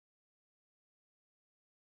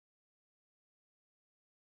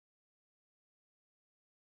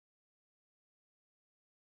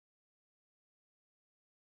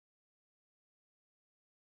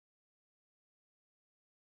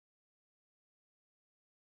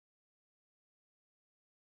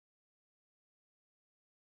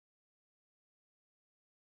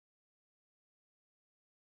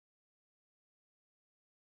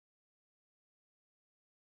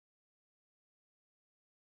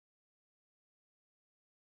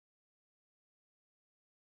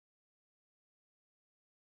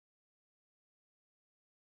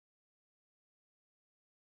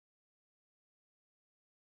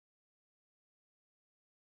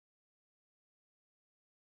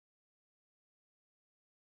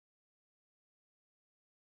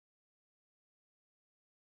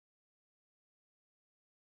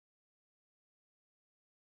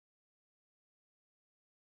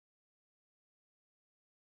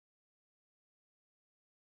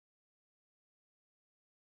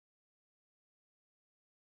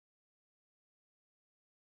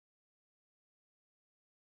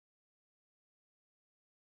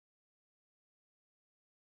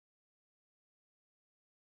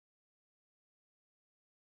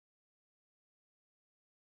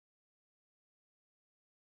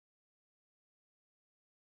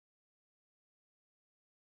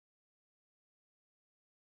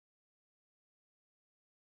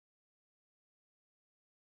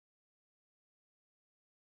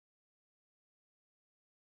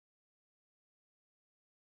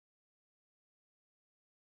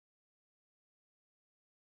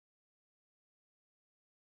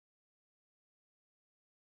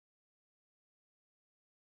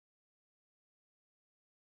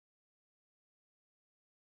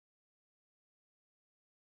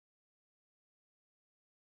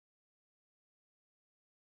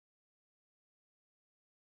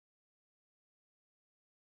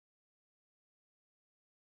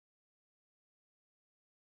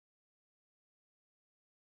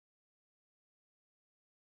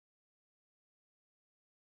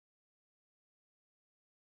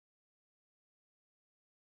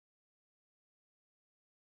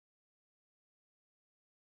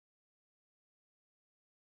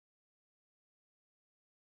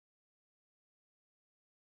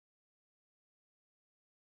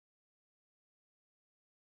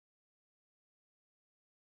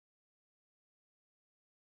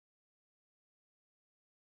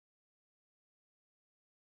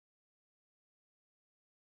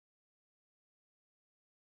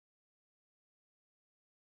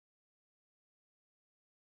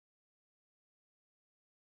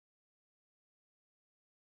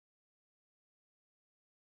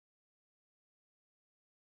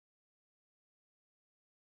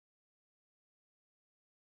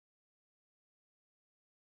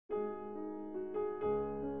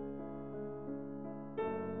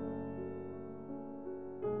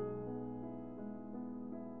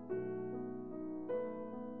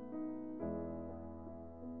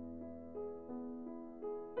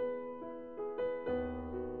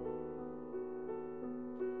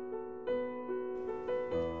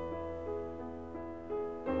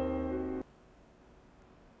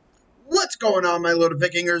going on, my little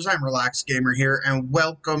Vikingers? I'm Relax Gamer here, and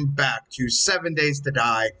welcome back to 7 Days to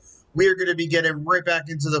Die. We are going to be getting right back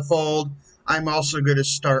into the fold. I'm also going to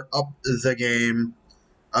start up the game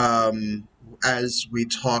as we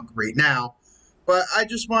talk right now. But I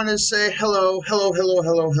just want to say hello.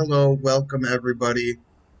 Welcome, everybody.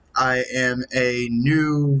 I am a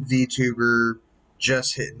new VTuber,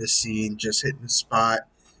 just hitting the scene, just hitting the spot,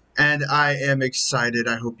 and I am excited.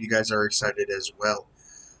 I hope you guys are excited as well.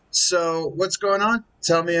 So, what's going on?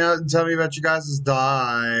 Tell me about you guys'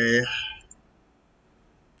 die.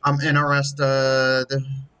 I'm interested.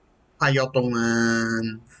 How y'all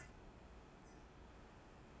doing?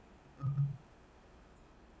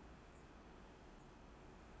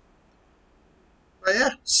 But yeah,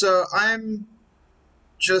 so I'm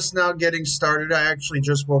just now getting started. I actually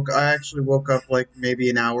woke up like maybe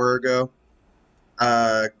an hour ago.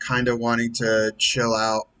 Kind of wanting to chill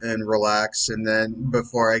out and relax, and then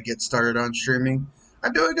before I get started on streaming.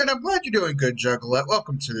 I'm doing good. I'm glad you're doing good, Juggalette.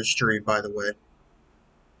 Welcome to the stream, by the way.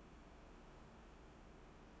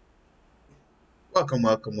 Welcome.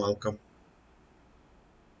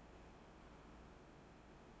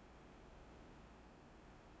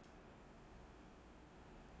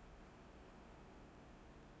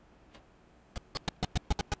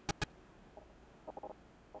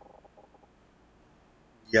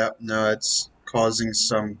 Yep, no, it's causing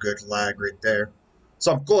some good lag right there.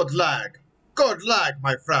 Some good lag. Good lag,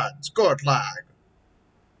 my friends. Good lag.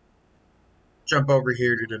 Jump over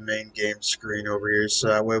here to the main game screen over here so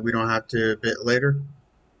that way we don't have to a bit later.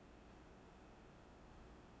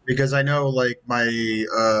 Because I know, like, my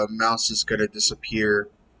mouse is going to disappear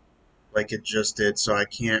like it just did, so I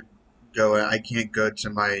can't go to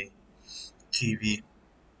my TV,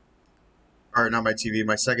 or not my TV,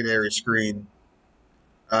 my secondary screen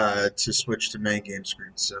to switch to main game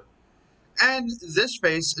screen, so. And this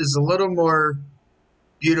face is a little more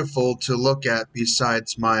beautiful to look at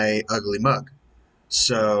besides my ugly mug.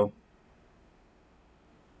 So,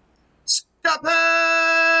 Scott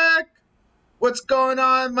what's going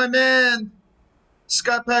on, my man?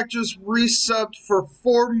 Scott Pack just resubbed for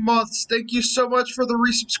 4 months. Thank you so much for the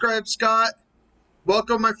resubscribe, Scott.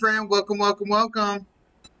 Welcome, my friend. Welcome. Go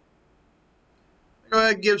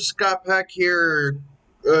ahead and give Scott Pack here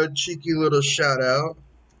a cheeky little shout out.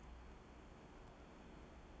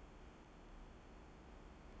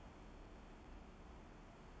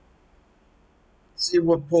 See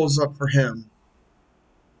what pulls up for him.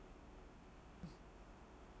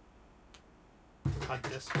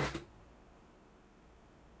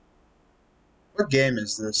 What game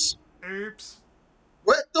is this? Oops.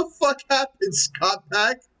 What the fuck happened, Scott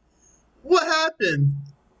Pack? What happened?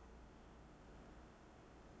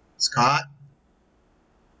 Scott?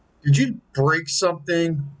 Did you break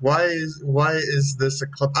something? Why is this a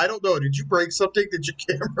clip? I don't know. Did you break something? Did your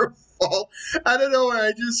camera fall? I don't know.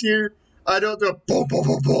 I just hear, I don't know.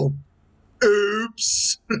 Boom.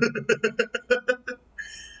 Oops.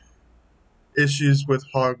 Issues with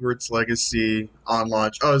Hogwarts Legacy on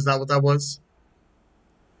launch. Oh, is that what that was?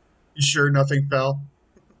 You sure nothing fell?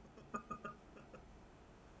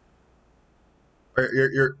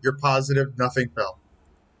 You're positive nothing fell.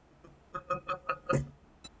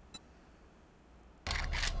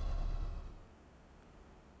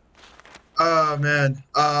 Oh man,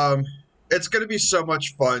 it's gonna be so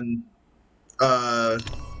much fun.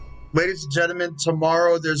 Ladies and gentlemen,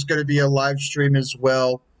 tomorrow there's gonna be a live stream as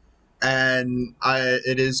well, and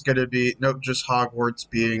it is gonna be just Hogwarts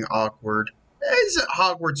being awkward. Isn't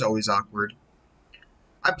Hogwarts always awkward?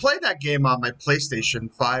 I played that game on my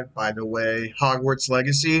PlayStation 5, by the way, Hogwarts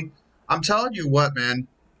Legacy. I'm telling you what, man,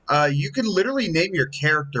 you can literally name your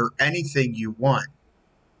character anything you want.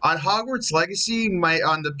 On Hogwarts Legacy,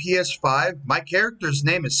 on the PS5, my character's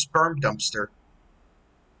name is Sperm Dumpster.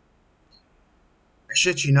 I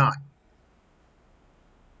shit you not.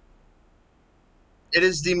 It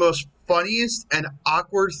is the most funniest and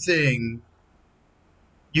awkward thing.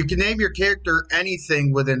 You can name your character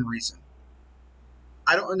anything within reason.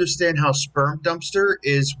 I don't understand how Sperm Dumpster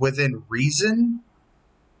is within reason,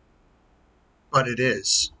 but it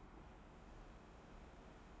is.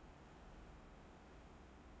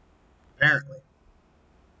 Apparently.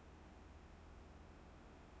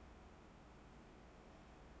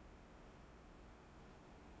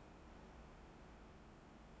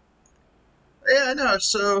 Yeah, no,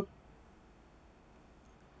 so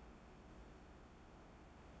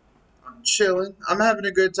I'm chilling. I'm having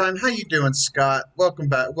a good time. How you doing, Scott? Welcome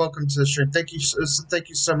back. Welcome to the stream. Thank you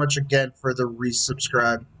so much again for the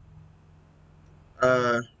resubscribe.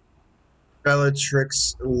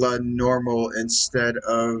 Bellatrix La Normal instead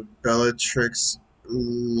of Bellatrix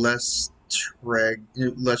Lest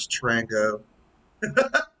less Trango.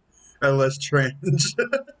 And less trans.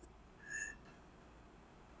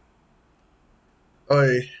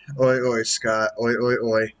 Oi, oi, oi, Scott. Oi, oi,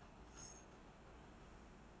 oi.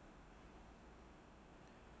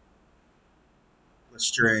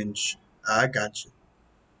 Lestrange. I got you.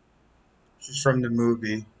 She's from the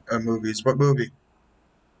movies. What movie?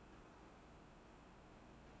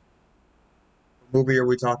 What movie are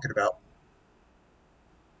we talking about?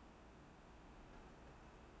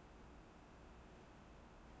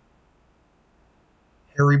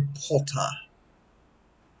 Harry Potter.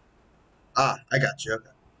 Ah, I got you. Okay.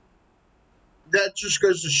 That just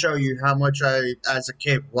goes to show you how much I, as a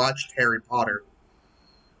kid, watched Harry Potter.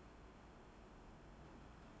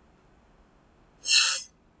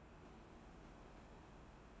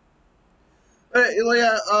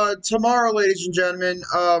 Yeah, tomorrow, ladies and gentlemen,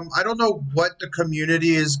 I don't know what the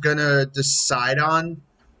community is gonna decide on.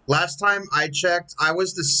 Last time I checked, I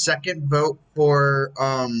was the second vote for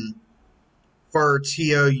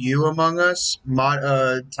TOU Among Us,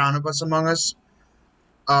 Town of Us Among Us.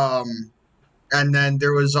 Um, and then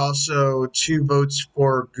there was also two votes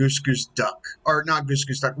for Goose Goose Duck, or not Goose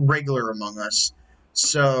Goose Duck, regular Among Us.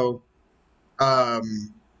 So,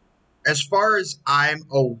 um, as far as I'm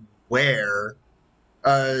aware,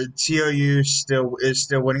 TOU still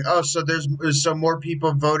winning. Oh, so so more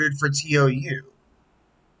people voted for TOU.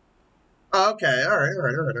 Oh, okay, all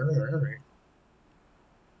right.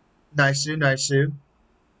 Nice, nice.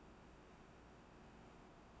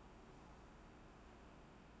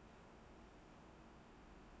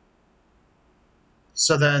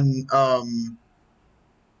 So then,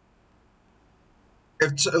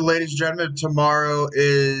 ladies and gentlemen, tomorrow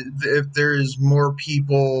is if there's more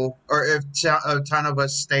people, or if a ton of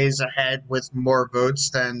us stays ahead with more votes,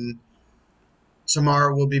 then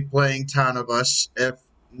tomorrow we'll be playing Town of Us. If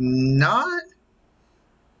not,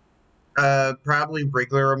 probably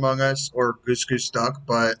regular Among Us or Goose Goose Duck.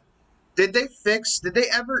 But Did they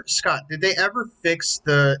ever, Scott? Did they ever fix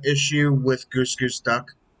the issue with Goose Goose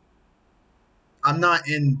Duck? I'm not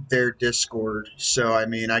in their Discord, so I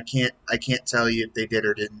mean, I can't tell you if they did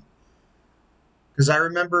or didn't. Because I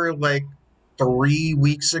remember like 3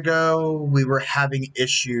 weeks ago we were having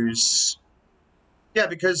issues. Yeah,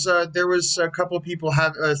 because there was a couple of people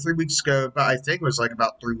have 3 weeks ago, but I think it was like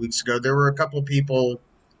about 3 weeks ago. There were a couple of people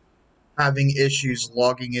having issues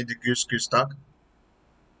logging into Goose Goose Duck,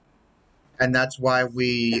 and that's why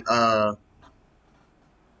yeah,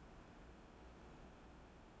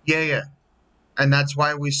 yeah, and that's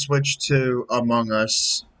why we switched to Among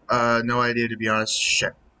Us. No idea, to be honest.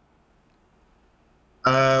 Shit.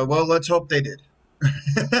 Well, let's hope they did.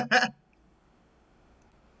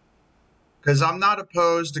 Because I'm not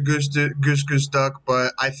opposed to Goose Goose Duck,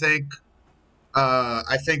 but I think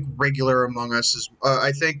regular Among Us is.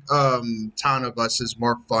 I think Town of Us is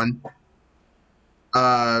more fun.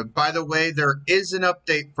 By the way, there is an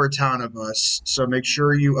update for Town of Us, so make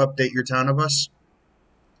sure you update your Town of Us.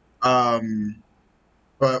 Um,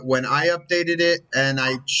 but when I updated it and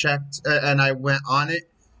I checked and I went on it,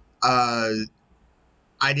 uh,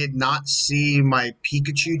 I did not see my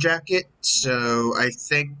Pikachu jacket, so I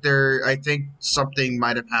think something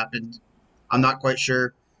might have happened. I'm not quite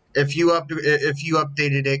sure. If you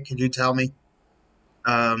updated it, could you tell me?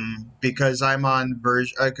 Because I'm on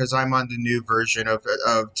the new version of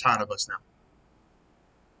Town of Us now.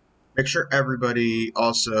 Make sure everybody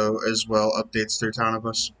also as well updates their Town of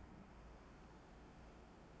Us.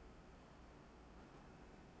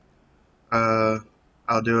 Uh,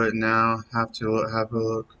 I'll do it now. Have a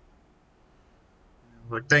look.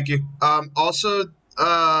 Thank you. Also,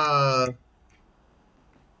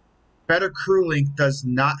 Better Crew Link does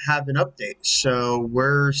not have an update, so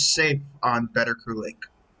we're safe on Better Crew Link.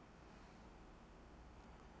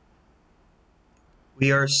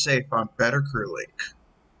 We are safe on Better Crew Link.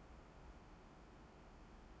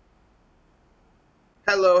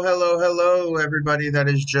 Hello, hello, hello, everybody that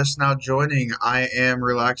is just now joining. I am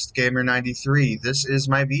Relaxed Gamer 93. This is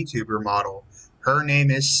my VTuber model. Her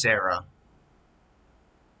name is Sarah.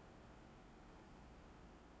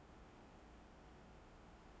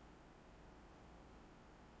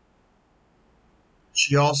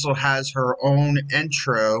 She also has her own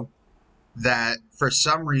intro that, for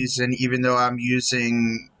some reason, even though I'm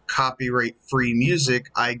using copyright free music,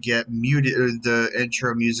 I get muted, the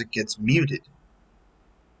intro music gets muted,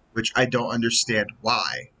 which I don't understand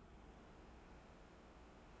why.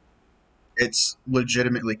 It's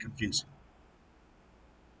legitimately confusing.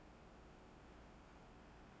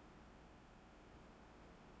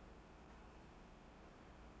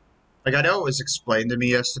 Like, I know it was explained to me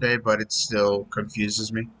yesterday, but it still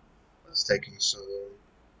confuses me. It's taking so long.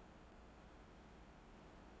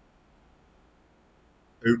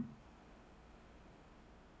 Oop.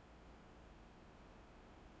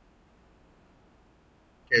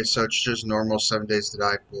 Okay, so it's just normal 7 days to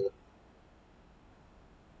die pool.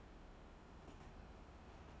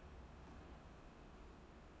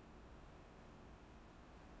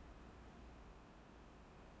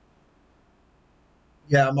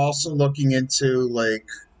 Yeah, I'm also looking into like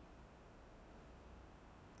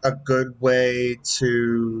a good way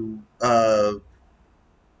to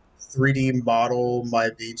 3D model my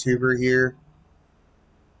VTuber here.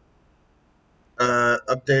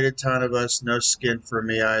 Updated ton of us, no skin for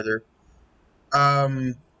me either.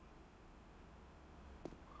 Um,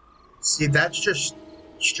 See, that's just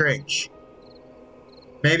strange.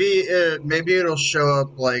 Maybe it'll show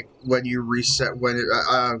up like when you reset when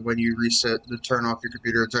you reset to turn off your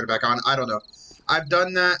computer and turn it back on. I don't know. I've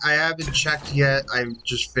done that. I haven't checked yet. I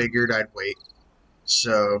just figured I'd wait.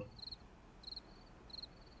 So,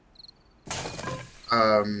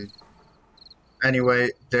 um, anyway,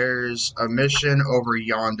 there's a mission over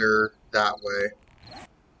yonder that way.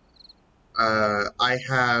 I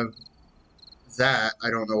have that. I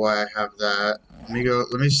don't know why I have that. Let me go.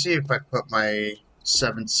 Let me see if I put my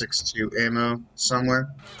 7.62 ammo somewhere.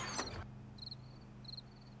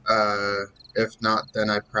 If not, then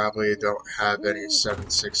I probably don't have any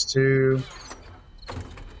 7.62.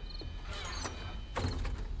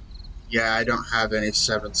 Yeah, I don't have any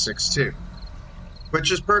 7.62.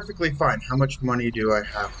 Which is perfectly fine. How much money do I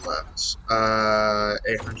have left?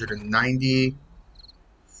 890.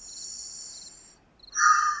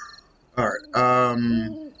 Alright,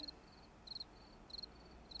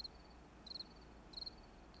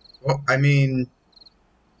 well, I mean,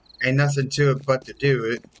 ain't nothing to it but to do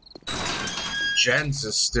it. Jen's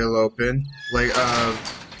is still open. Like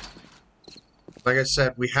I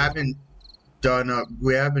said, we haven't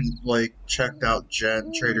like checked out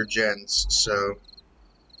Trader Jen's, so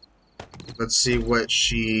let's see what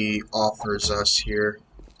she offers us here.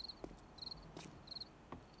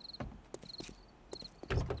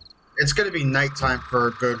 It's gonna be nighttime for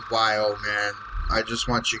a good while, man. I just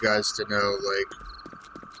want you guys to know, like,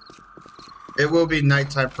 it will be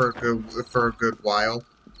nighttime for a good while.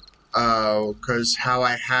 Cause how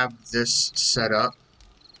I have this set up.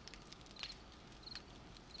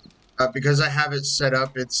 Because I have it set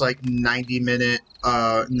up, it's like 90-minute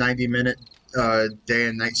day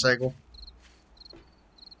and night cycle.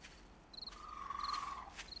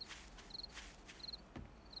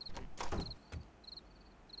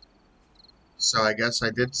 So I guess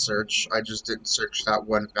I did search. I just didn't search that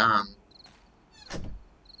one van.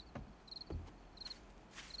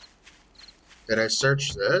 Did I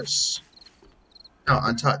search this? No,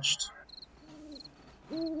 untouched.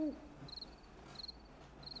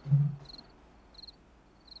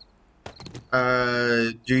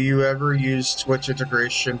 Do you ever use Twitch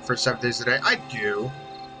integration for 7 days a day? I do.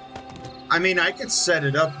 I mean, I could set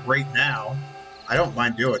it up right now. I don't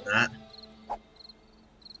mind doing that.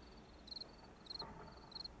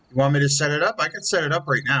 You want me to set it up? I can set it up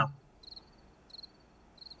right now.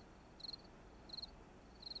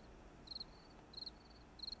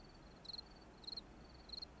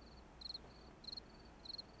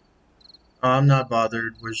 I'm not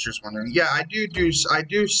bothered. Was just wondering. Yeah, I do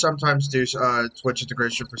sometimes do Twitch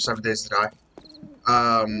integration for 7 days to die.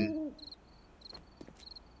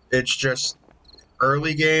 It's just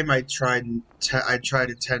early game. I try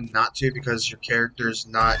to tend not to because your character's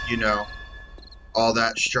not, you know, all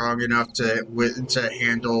that strong enough to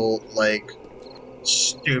handle like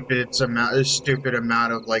stupid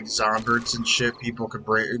amount of like zombies and shit people could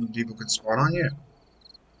spawn on you.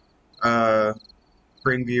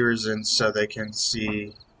 Bring viewers in so they can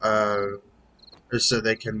see, or so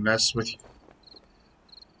they can mess with you.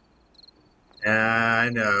 I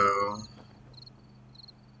know.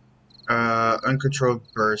 Uncontrolled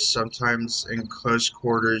burst. Sometimes in close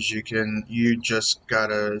quarters you just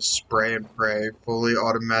gotta spray and pray. Fully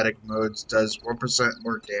automatic modes does 1%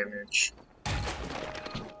 more damage.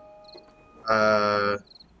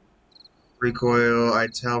 Recoil, I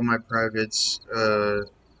tell my privates,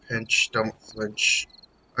 pinch, don't flinch.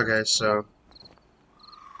 Okay, so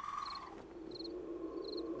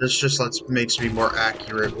this just makes me more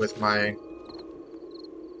accurate with my...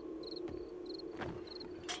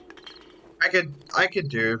 I could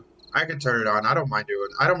turn it on. I don't mind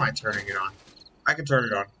turning it on. I can turn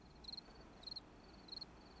it on.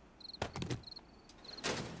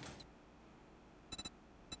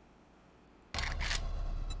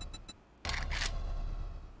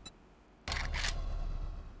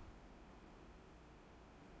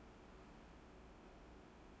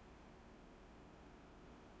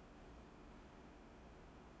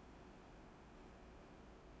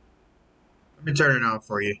 Let me turn it on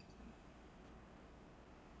for you.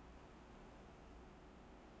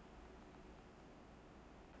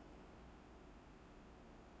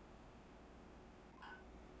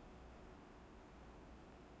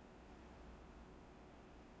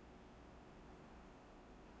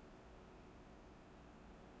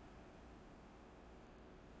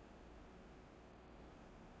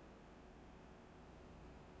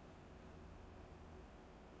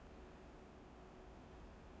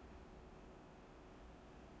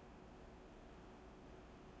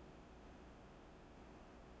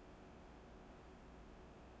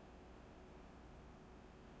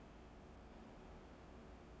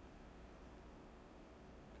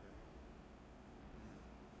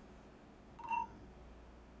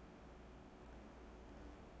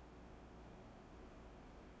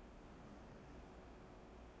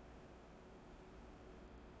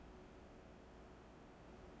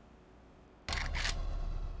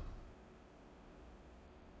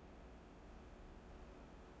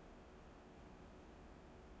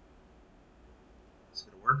 Is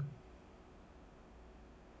it work?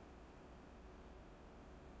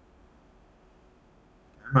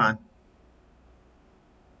 Come on.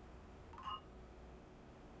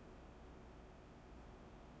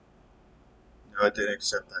 No, it didn't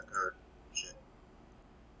accept that code. Shit.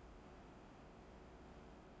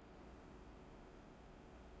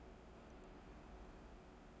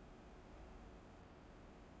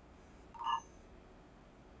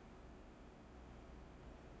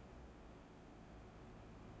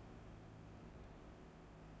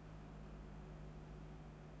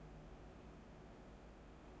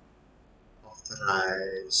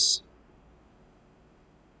 Authorize.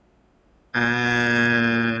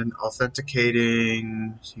 And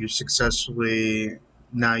authenticating. You successfully.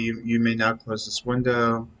 Now you may now close this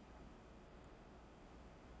window.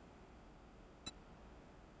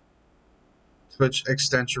 Twitch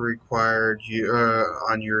extension required you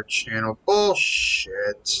on your channel.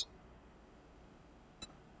 Bullshit.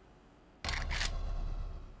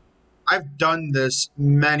 I've done this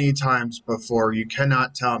many times before. You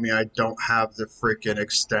cannot tell me I don't have the freaking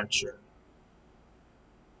extension.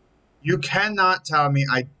 You cannot tell me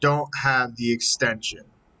I don't have the extension.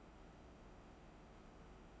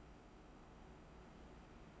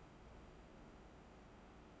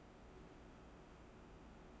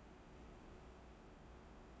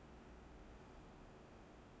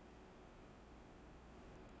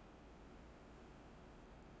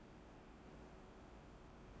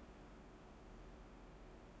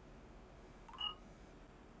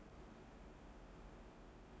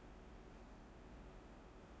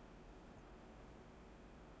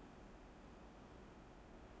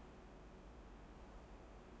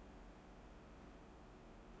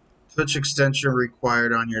 Twitch extension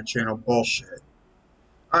required on your channel. Bullshit.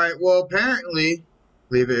 Alright, well, apparently,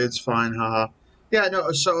 leave it, it's fine, haha. Yeah,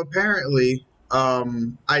 no, so apparently,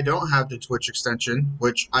 I don't have the Twitch extension,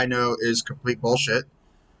 which I know is complete bullshit,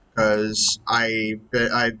 because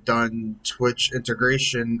I've done Twitch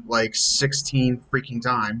integration like 16 freaking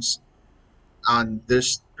times on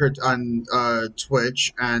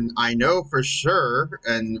Twitch, and I know for sure,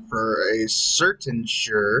 and for a certain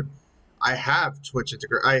sure, I have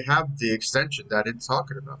I have the extension that it's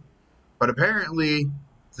talking about. But apparently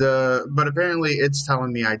it's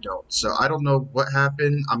telling me I don't. So I don't know what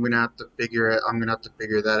happened. I'm gonna have to figure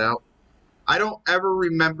that out. I don't ever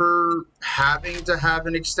remember having to have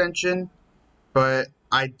an extension, but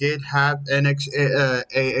I did have a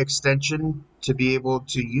extension to be able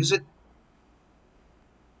to use it.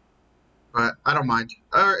 But I don't mind.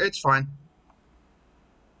 It's fine.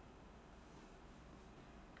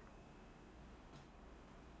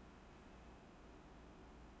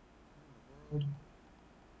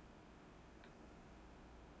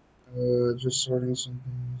 Just sorting some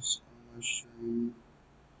things on my stream.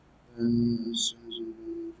 Then as soon as I'm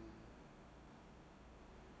done.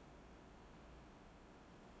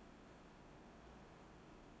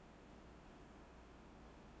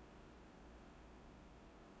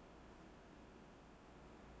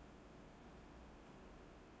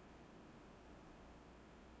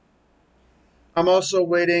 I'm also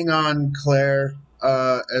waiting on Claire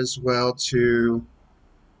as well to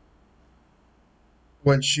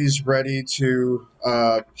when she's ready to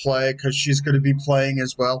play, because she's going to be playing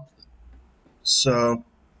as well. So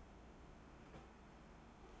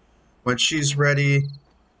when she's ready,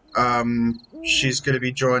 she's going to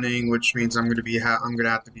be joining, which means I'm going to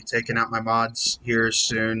have to be taking out my mods here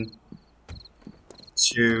soon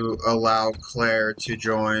to allow Claire to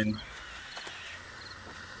join.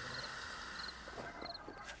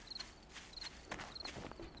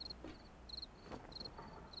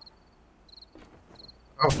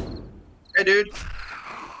 Oh, hey, dude.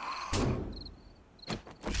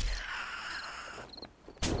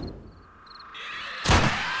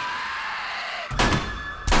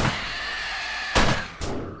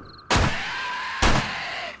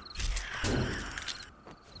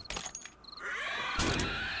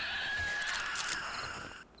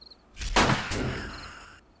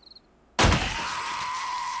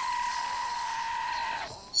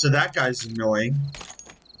 So that guy's annoying.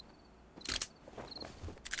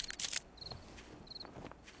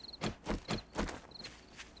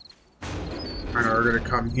 Alright, we're gonna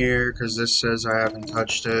come here because this says I haven't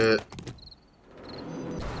touched it.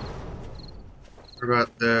 What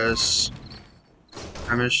about this?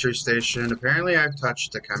 Chemistry station. Apparently I've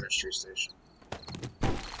touched the chemistry station.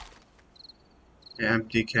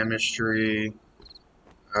 Empty chemistry.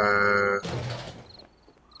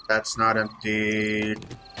 That's not emptied.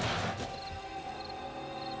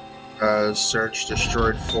 Search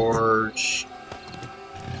destroyed forge.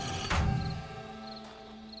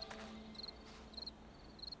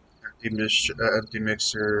 Empty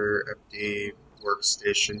mixer, empty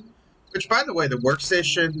workstation. Which, by the way, the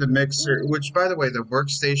workstation, the mixer, which, by the way, the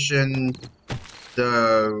workstation,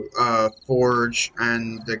 the forge,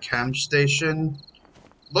 and the chem station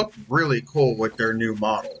look really cool with their new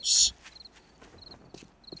models.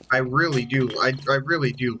 I really do like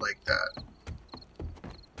that.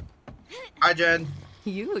 Hi, Jen.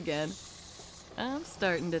 You again. I'm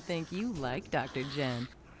starting to think you like Dr. Jen.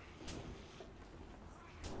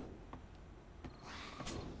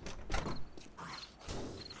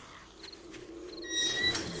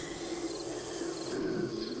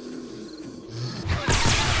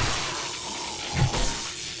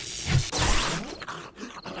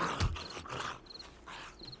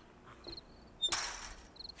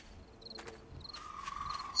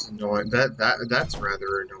 It's annoying. That's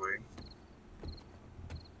rather annoying.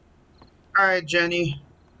 Alright, Jenny.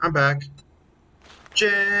 I'm back.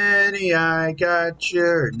 Jenny, I got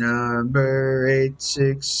your number,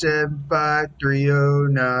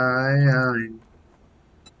 8675309.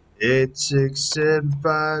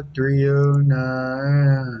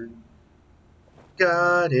 8675309.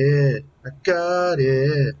 Got it. I got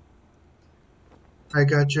it. I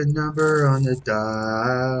got your number on the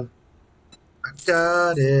dial. I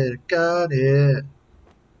got it. I got it.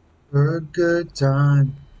 For a good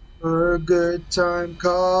time. For a good time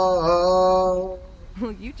call.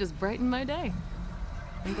 Well, you just brightened my day.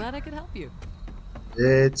 I'm glad I could help you.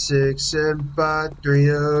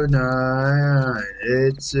 8675309.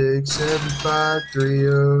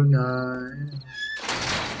 8675309.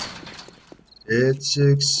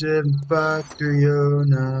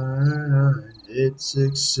 8675309.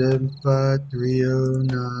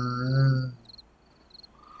 8675309.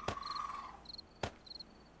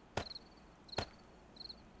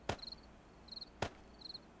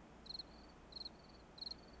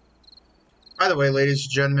 By the way, ladies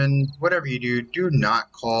and gentlemen, whatever you do, do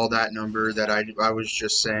not call that number that I was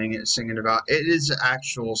just singing about. It is an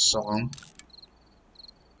actual song.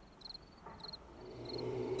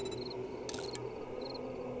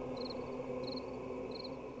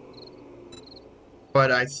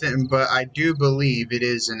 But I do believe it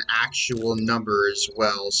is an actual number as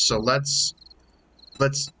well. So let's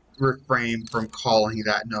refrain from calling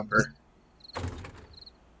that number.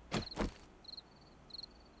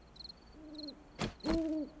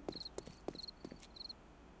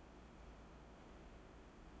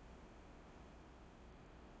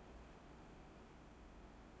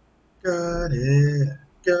 Got it,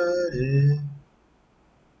 got it.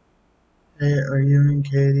 Hey, are you and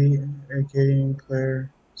Katie? Are Katie and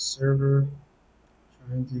Claire server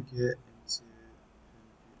trying to get into and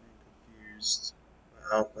confused by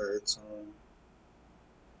Alpha? It's on.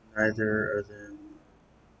 Neither of them.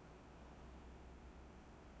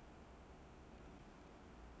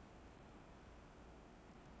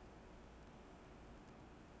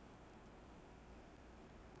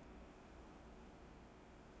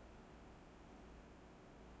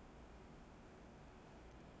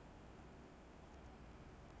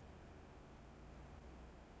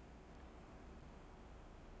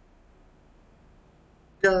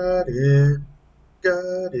 Got it,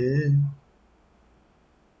 got it.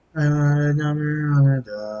 I want a number on a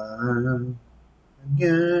dial.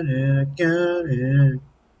 I got it,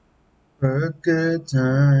 for a good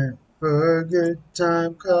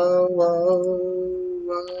time, call.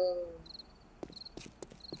 Whoa.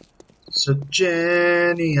 So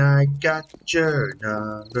Jenny, I got your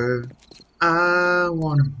number. I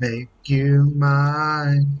wanna make you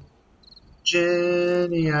mine.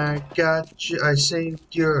 Jenny, I got you. I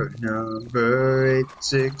saved your number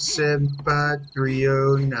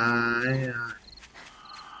 8675309.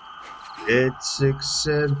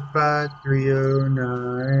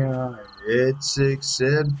 8675309.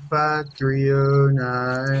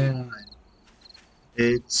 8675309.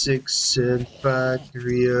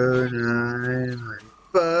 8675309.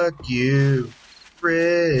 Fuck you,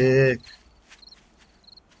 Rick.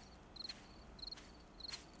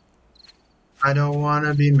 I don't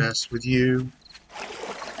wanna be messed with you.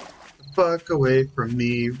 Fuck away from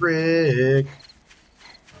me, Rick.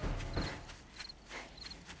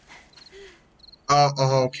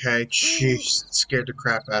 Oh, okay. Jeez, it scared the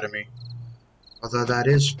crap out of me. Although that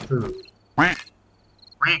is food. Quack.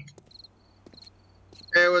 Quack.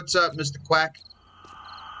 Hey, what's up, Mr. Quack?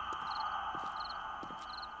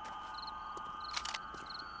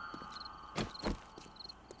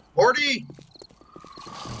 Morty!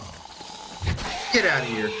 Get out of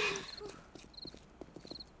here.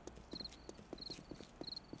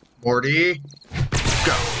 Morty,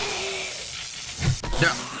 go.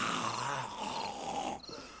 No.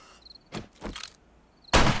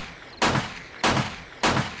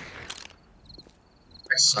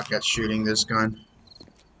 I suck at shooting this gun.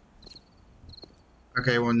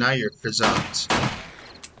 Okay, well now you're fizzed.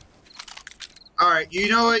 Alright, you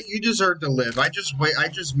know what? You deserve to live. I just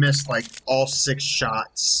missed like all 6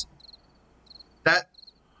 shots.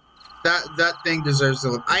 That thing deserves to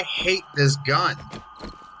live. I hate this gun.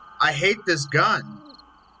 I hate this gun.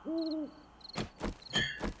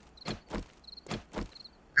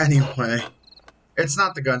 Anyway, it's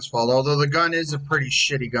not the gun's fault. Although the gun is a pretty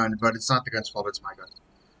shitty gun, but it's not the gun's fault. It's my gun.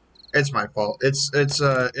 It's my fault.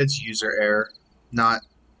 It's user error, not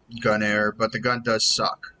gun error. But the gun does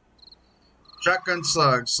suck. Shotgun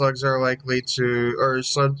slugs. Slugs are likely to, or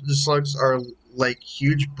slugs are like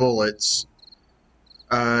huge bullets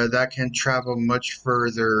that can travel much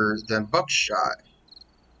further than buckshot.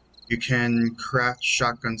 You can craft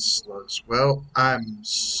shotgun slugs. Well, I'm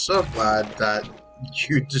so glad that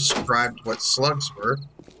you described what slugs were.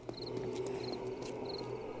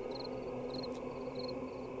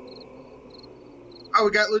 Oh,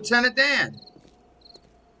 we got Lieutenant Dan.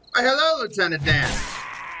 Oh, hello, Lieutenant Dan.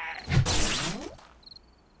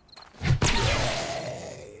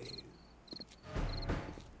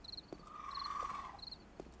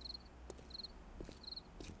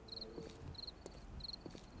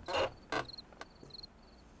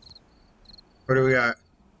 What do we got?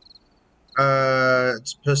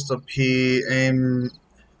 It's pistol P. Aim.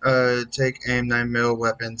 Take aim 9mm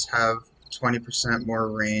weapons have 20% more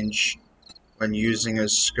range when using a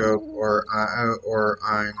scope or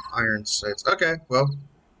iron sights. Okay, well.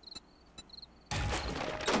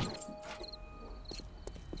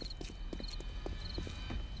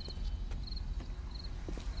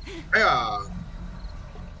 Yeah.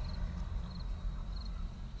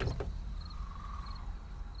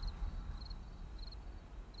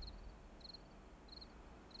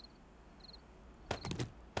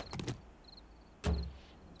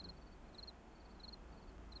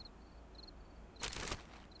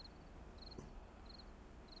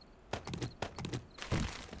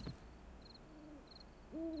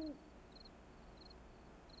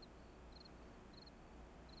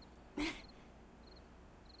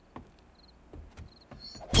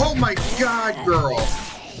 Oh my god, girl!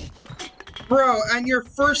 Bro, and your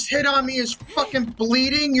first hit on me is fucking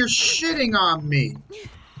bleeding? You're shitting on me!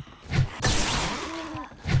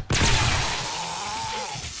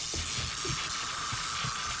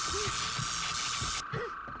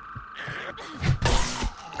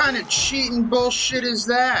 What kind of cheating bullshit is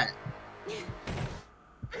that?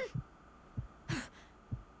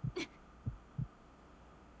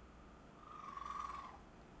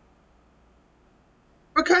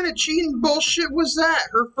 What kind of cheating bullshit was that?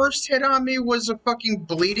 Her first hit on me was a fucking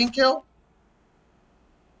bleeding kill?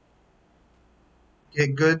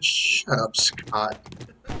 Get good? Shut up, Scott.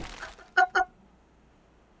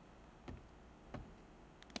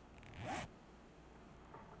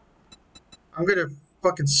 I'm gonna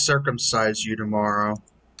fucking circumcise you tomorrow.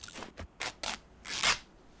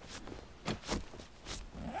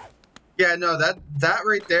 Yeah, no, that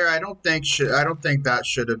right there, I don't think that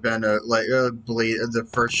should have been a bleed. The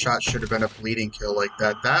first shot should have been a bleeding kill like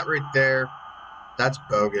that. That right there, that's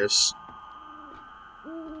bogus.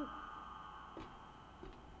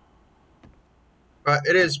 But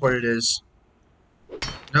it is what it is.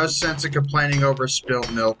 No sense in complaining over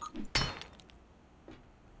spilt milk.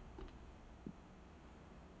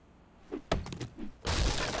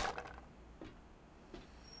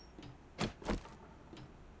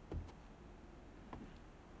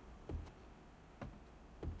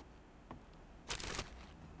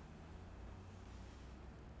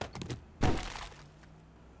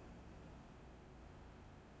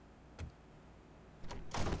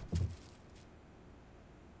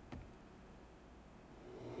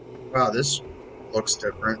 Wow, this looks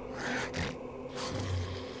different.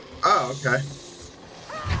 Oh, okay.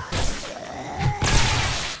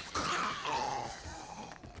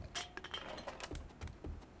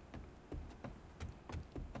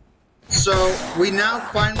 So, we now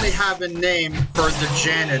finally have a name for the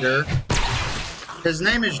janitor. His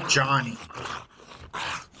name is Johnny.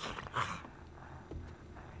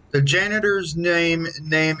 The janitor's name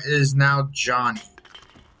is now Johnny.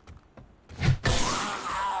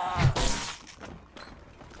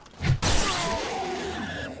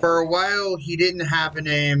 For a while, he didn't have a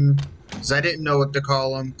name, because I didn't know what to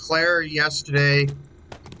call him. Claire, yesterday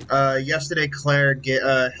Claire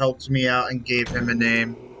helped me out and gave him a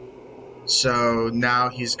name. So now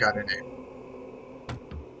he's got a name.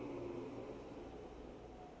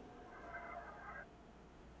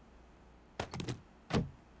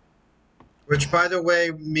 Which, by the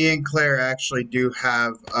way, me and Claire actually do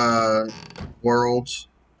have worlds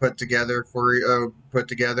put together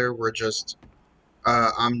We're just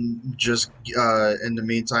I'm just in the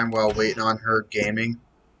meantime while waiting on her gaming.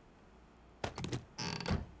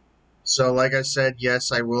 So, like I said,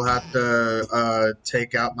 yes, I will have to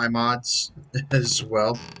take out my mods as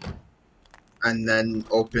well, and then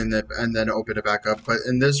open it back up. But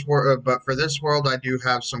in this but for this world, I do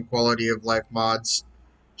have some quality of life mods.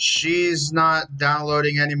 She's not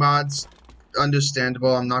downloading any mods.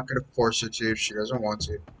 Understandable. I'm not going to force her to if she doesn't want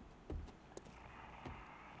to.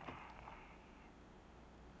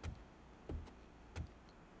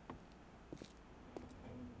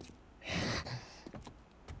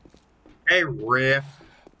 Hey, Riff.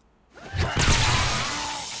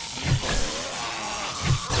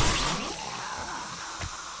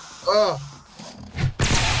 Oh.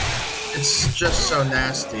 It's just so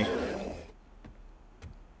nasty.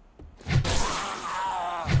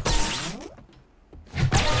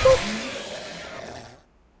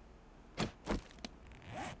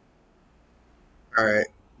 Alright.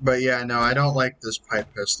 But yeah, no, I don't like this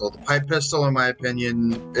pipe pistol. The pipe pistol, in my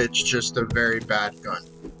opinion, it's just a very bad gun.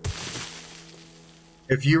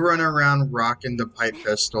 If you run around rocking the pipe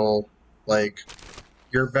pistol, like,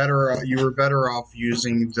 you were better off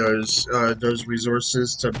using those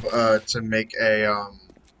resources to make a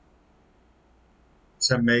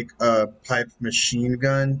pipe machine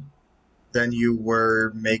gun than you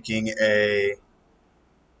were making a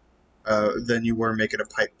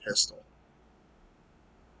pipe pistol.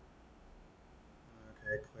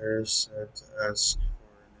 Okay, Claire said to ask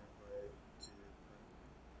for an invite to.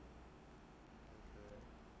 Okay,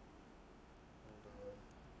 hold on.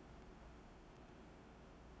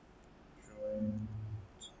 Join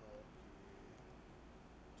talkie.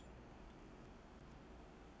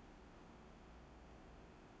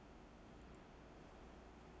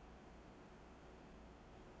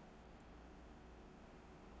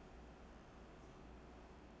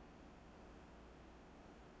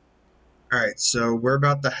 Alright, so we're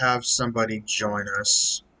about to have somebody join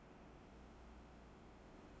us.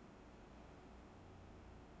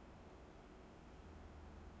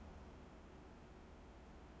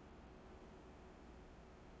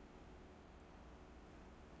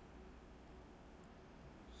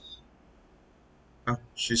 Oh,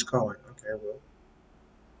 she's calling. Okay, well.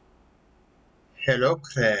 Hello,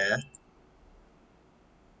 Claire.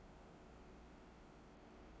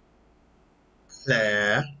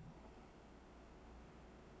 Claire.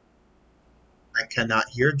 I cannot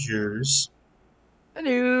hear Jews.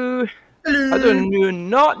 Hello. Hello. I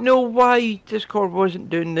not know why Discord wasn't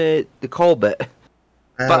doing the call bit,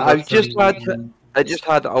 but I just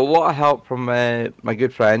had a lot of help from my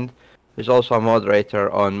good friend, who's also a moderator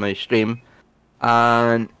on my stream,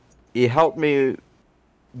 and he helped me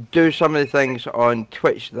do some of the things on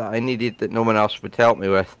Twitch that I needed that no one else would help me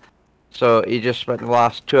with. So he just spent the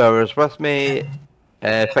last 2 hours with me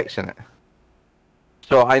fixing it.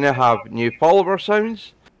 So I now have new follower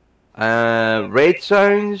sounds, raid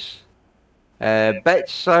sounds, bitch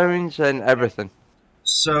sounds, and everything.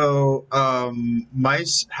 So,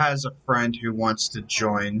 Mice has a friend who wants to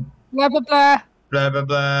join. Blah blah blah. Blah blah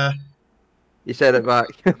blah. You said it back.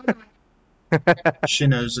 She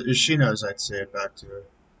knows I'd say it back to her.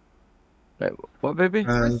 Right, what, baby?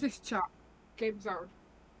 Where's this chat? Game zone.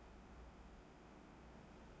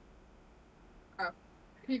 Oh.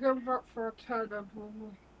 Can you go vote for a turn of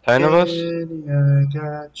Ten of us? I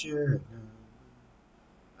got your number.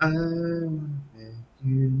 I wanna make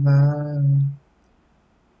you mine.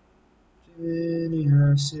 Jenny,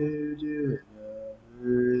 I said do it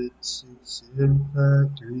number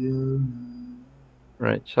 67539.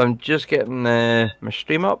 Right, so I'm just getting my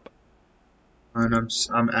stream up. And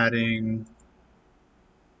I'm adding.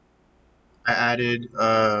 I added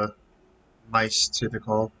Mice to the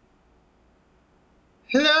call.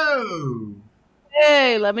 Hello!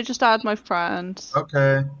 Hey, let me just add my friend.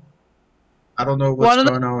 Okay. I don't know what's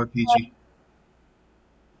going on with PG.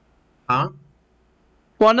 Huh?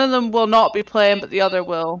 One of them will not be playing, but the other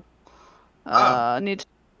will. Oh. I need to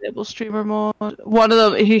enable streamer mode. One of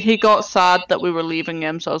them, he got sad that we were leaving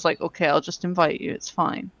him, so I was like, okay, I'll just invite you. It's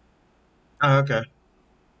fine. Oh, okay.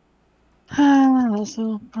 That's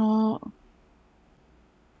no problem.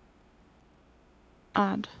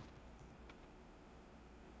 Add.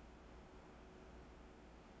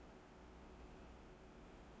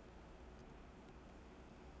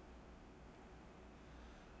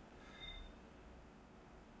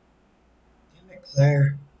 Damn it,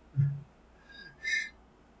 Claire.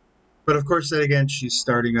 But of course, then again, she's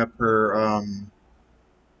starting up her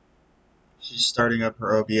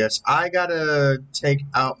OBS. I gotta take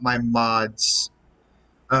out my mods.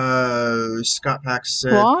 Scott Pack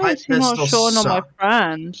said, Why "Pipe is he not pistol showing on my suck."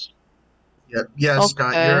 friends? Yep. Yeah, Okay.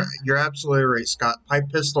 Scott, you're absolutely right. Scott, pipe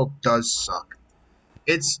pistol does suck.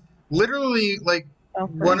 It's literally like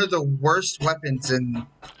one of the worst weapons in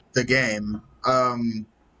the game.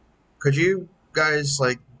 Could you guys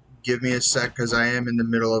like give me a sec, because I am in the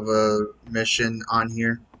middle of a mission on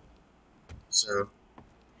here, so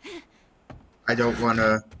I don't want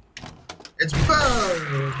to. It's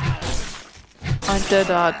boom. I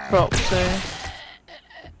did add proxy.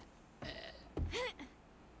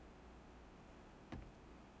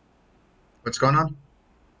 What's going on?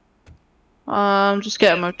 Just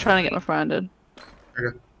trying to get my friend in.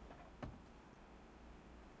 Okay.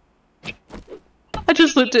 I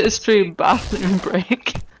just looked at his stream bathroom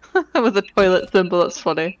break with a toilet symbol. That's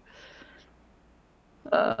funny.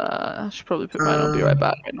 I should probably put mine. I'll be right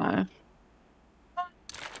back right now.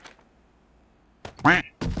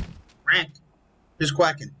 Who's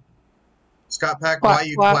quacking? Scott Pack, Quack, why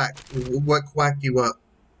you quack. quack? What quacked you up?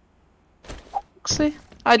 See,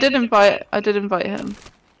 I did invite him.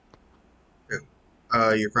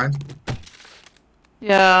 Your friend?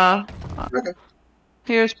 Yeah. Okay.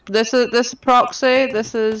 This is proxy.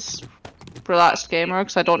 This is relaxed gamer,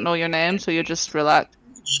 because I don't know your name, so you're just relaxed.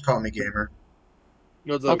 Just call me gamer.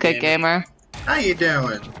 What's up, Okay, gamer. How you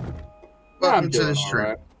doing? Welcome to the doing stream.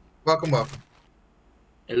 alright. Welcome.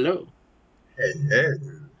 Hello.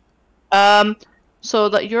 Hello. So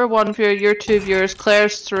that you're one viewer, you're two viewers,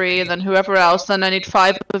 Claire's three, and then whoever else. Then I need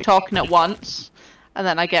 5 of them talking at once, and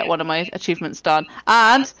then I get one of my achievements done.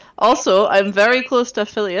 And also, I'm very close to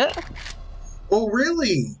affiliate. Oh,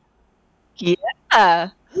 really? Yeah.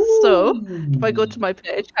 So Ooh. if I go to my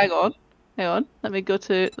page, hang on. Let me go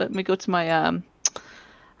to my I'm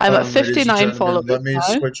at 59 followers. Let me now.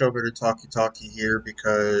 switch over to Talkie here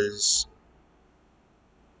because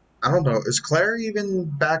I don't know. Is Claire even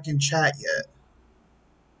back in chat yet?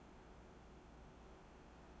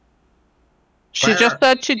 She just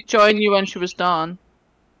said she'd join you when she was done.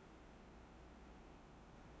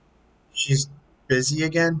 She's busy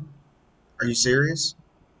again? Are you serious?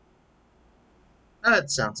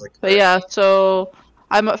 That sounds like. But yeah, so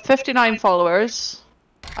I'm at 59 followers.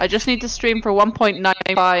 I just need to stream for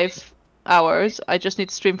 1.95 hours. I just need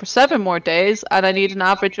to stream for 7 more days, and I need an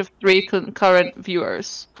average of 3 concurrent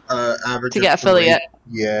viewers Average to of get affiliate.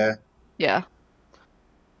 3. Yeah. Yeah.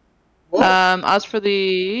 Well, As for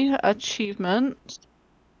the achievement,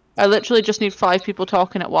 I literally just need 5 people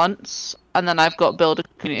talking at once, and then I've got build a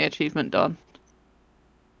community achievement done.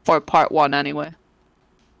 Or part 1 anyway.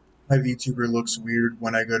 my VTuber looks weird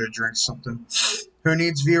when I go to drink something. Who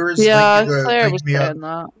needs viewers? Yeah, Link Claire link was me up. saying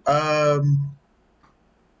that.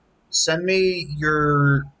 Send me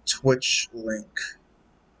your Twitch link.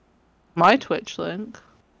 My Twitch link.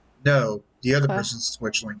 No, the other Okay. person's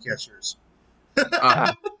Twitch link. Yes, yours.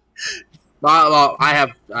 Well, I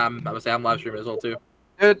have. I would say I'm live streaming as well too.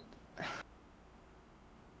 Good.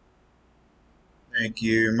 Thank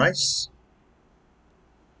you, Mice.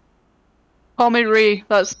 Call me Ree,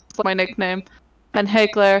 that's my nickname. And hey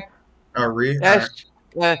Claire. Re. Yes.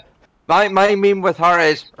 My meme with her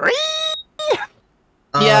is.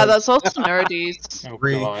 Yeah, that's also nerdies. Oh,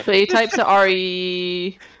 Re. God. But he types it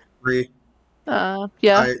R-E... Re.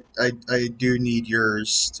 yeah. I do need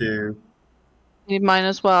yours too. Need mine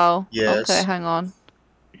as well. Yes. Okay, hang on.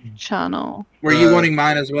 Channel. Were you wanting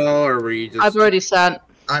mine as well, or were you just? I've already sent.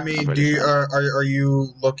 I mean, I've do you, already are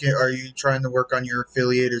you looking? Are you trying to work on your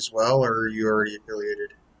affiliate as well, or are you already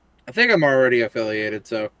affiliated? I think I'm already affiliated,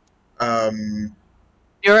 so.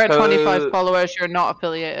 You're at 25 followers, you're not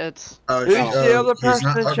affiliated. Oh, Who's the other he's person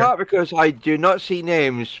not? in Okay. chat? Because I do not see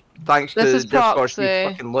names. Thanks This to is Discord, Proxy. you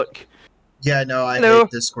fucking look. Yeah, no, I Hello.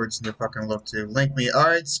 hate Discords and their fucking look too. Link me. All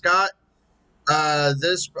right, Scott.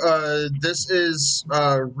 This is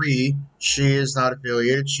Ree. She is not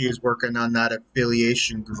affiliated. She is working on that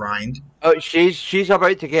affiliation grind. Oh, she's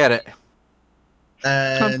about to get it,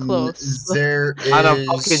 And close. there is and I'm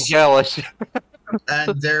fucking jealous.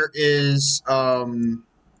 and there is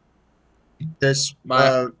this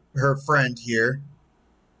her friend here.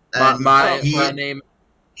 And My he name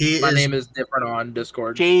is is different on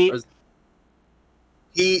Discord. She-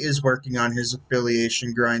 he is working on his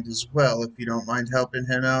affiliation grind as well. If you don't mind helping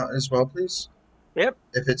him out as well, please. Yep.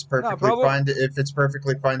 If it's perfectly problem. fine. If it's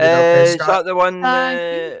perfectly fine. To okay, Is Scott. that the one,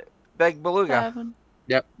 Thank Big Beluga? 7.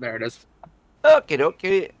 Yep, there it is. Okay. That's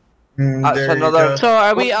There you another. go. So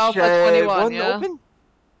are we Which, Alpha 21, one yeah? open?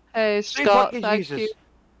 Hey, Three Scott, fucking thank Jesus. you.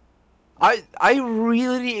 I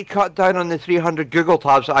really need to cut down on the 300 Google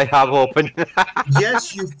tabs that I have open.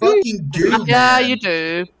 Yes, you fucking do. Yeah, man. you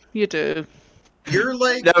do. You do. You're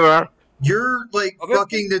like Never. you're like Okay.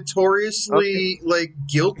 fucking notoriously like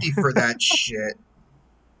guilty for that shit.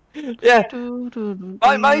 Yeah.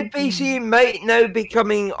 My PC might now be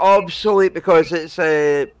becoming obsolete because it's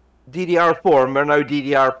DDR4 and we're now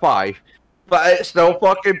DDR5, but it's still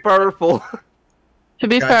fucking powerful. To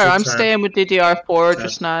be Gotcha, fair, I'm Tab. staying with DDR4 Tab.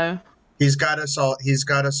 just now. He's got us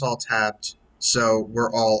all tabbed, so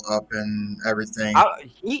we're all up and everything.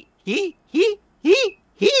 He.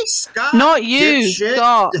 Scott, Not you, dipshit.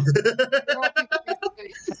 Scott.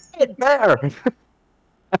 It's better.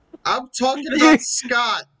 I'm talking about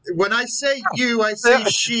Scott. When I say you, I say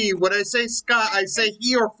she. When I say Scott, I say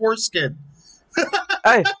he or foreskin.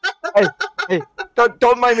 hey,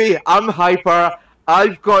 don't mind me. I'm hyper.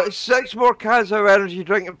 I've got 6 more cans of energy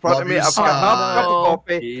drink in front Love of me. you, I've had Scott. half a cup of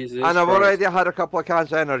coffee, Jesus and I've Christ. already had a couple of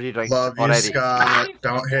cans of energy drink Love you, already. Scott.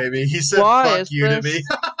 Don't hate me. He said Why fuck is you to this- me.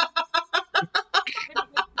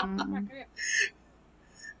 Mm.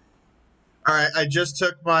 Alright, I just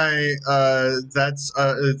took my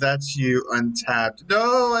that's you untapped.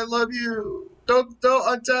 No, I love you. Don't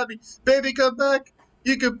untap me. Baby, come back.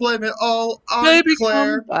 You can blame it all on Baby,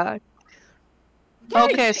 Claire. come back.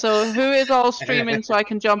 Okay, so who is all streaming so I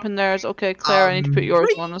can jump in theirs? Okay, Claire, I need to put yours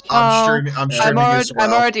on as well. I'm I'm streaming as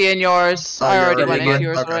well. already in yours. Oh, I you're already already went in into mine?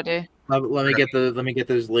 yours Okay. already. Let me get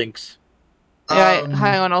those links. Yeah, Um,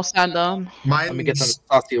 hang on, I'll stand on. Let me get some Mine's,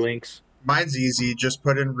 saucy links. mine's easy. Just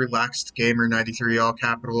put in relaxed gamer 93, all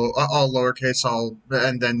capital, all lowercase, all,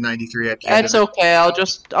 and then 93 at the end It's of it. okay.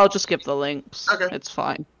 I'll just give the links. Okay. It's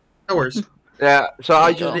fine. No worries. Yeah, so I There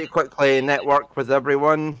you just go. need to quickly network with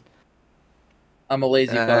everyone. I'm a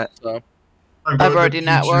lazy fuck, so. I'm I've going to already Peach's-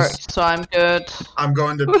 networked, so I'm good. I'm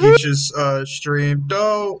going to Peach's stream.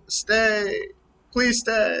 No, stay. Please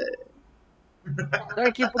stay.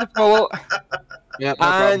 Thank you for the follow. Yeah, no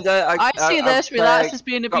problem. And I see this. I've, Relax is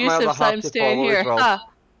being got my other abusive, so half I'm to staying follow here. as well. Ha.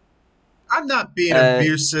 I'm not being Uh,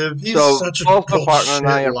 abusive. He's so such a both my partner and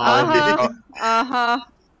I bullshit are lie. probably- Uh-huh.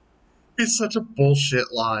 He's such a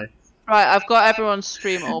bullshit lie. Right, I've got everyone's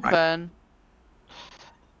stream open.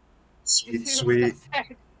 Sweet, sweet.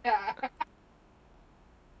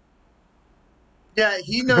 Yeah,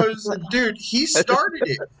 he knows, dude. He started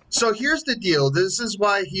it. So here's the deal. This is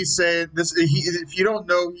why he's saying this. If you don't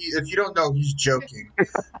know, he's joking.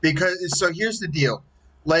 Because so here's the deal.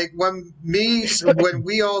 Like when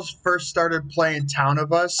we all first started playing Town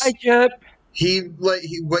of Us, Hi, Chip. what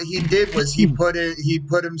he did was he put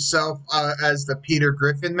himself as the Peter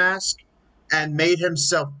Griffin mask and made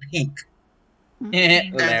himself pink. And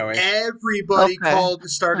Anyways. everybody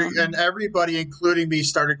Okay. and everybody, including me,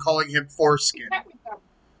 started calling him Foreskin.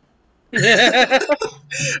 Hilarious.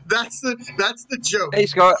 That's the joke. Hey,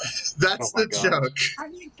 Scott. That's Oh my the God. joke.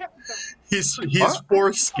 He's What?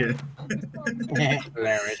 Foreskin.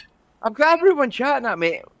 I've got everyone chatting at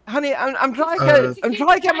me, honey. I'm trying to get. I'm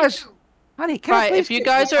trying to get my. Honey, can I Right, please if you get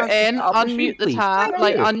guys my are in, up the stream, unmute the please? tab. Thank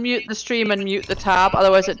Like, you. unmute the stream and mute the tab,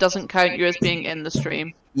 otherwise it doesn't count you as being in the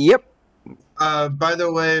stream. Yep. By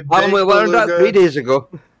the way, We learned that 3 days ago.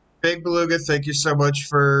 Big Beluga, thank you so much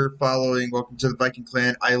for following. Welcome to the Viking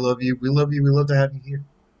Clan. I love you. We love you. We love to have you here.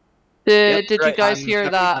 Yep, Did you right, guys I'm hear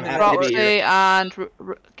happy- that? I'm happy to be Roxy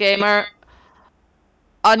and Gamer,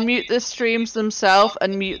 unmute the streams themselves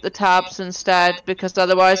and mute the tabs instead, because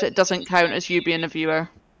otherwise it doesn't count as you being a viewer.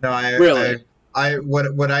 No, Really?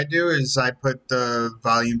 What I do is I put the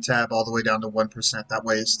volume tab all the way down to 1%. That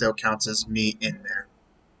way it still counts as me in there.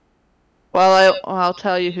 Well, I'll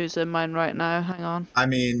tell you who's in mine right now. Hang on. I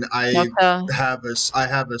mean, I have a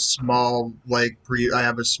small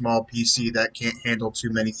PC that can't handle too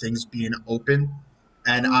many things being open,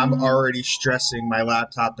 and I'm already stressing my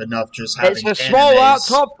laptop enough just having It's a small animes.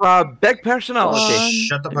 laptop, big personality.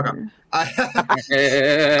 Shut the fuck up.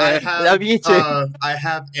 I Love you too.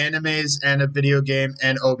 have animes and a video game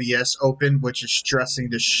and OBS open, which is stressing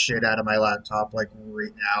the shit out of my laptop like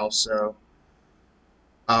right now. So,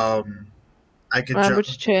 I could Remember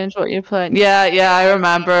to change what you're playing. Yeah, I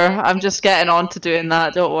remember. I'm just getting on to doing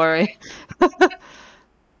that. Don't worry.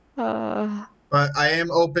 But I am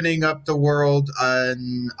opening up the world,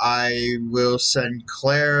 and I will send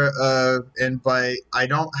Claire a invite. I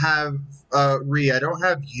don't have I don't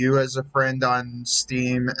have you as a friend on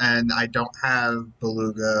Steam, and I don't have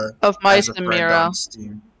Beluga Of as Mice a and friend Mira. on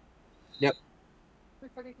Steam.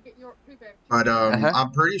 But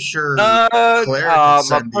I'm pretty sure Claire can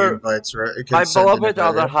send the invites, right? It can My send an beloved invite,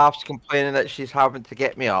 other right? half's complaining that she's having to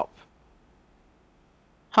get me up.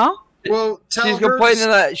 Huh? Well, tell She's her complaining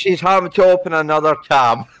that she's having to open another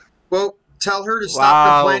tab. Well, tell her to stop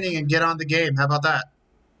Wow. complaining and get on the game. How about that?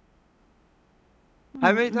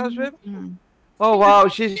 How many tabs, babe? Mm. Oh wow,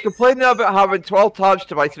 she's complaining about having 12 tabs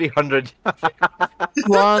to my 300.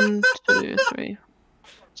 1, 2, 3.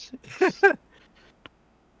 6.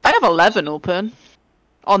 I have 11 open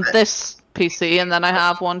on this PC, and then I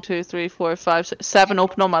have 1, 2, 3, 4, 5, 6, 7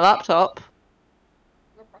 open on my laptop.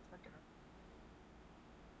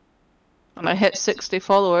 And I hit 60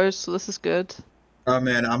 followers, so this is good. Oh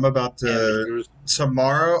man, I'm about to Yeah,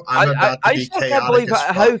 tomorrow. I'm about to I be still can't chaotic believe as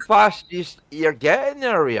how fuck. fast you're getting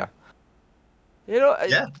there, Rhea. You know,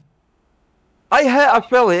 Yeah. I hit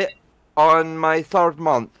affiliate on my 3rd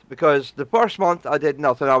month because the first month I did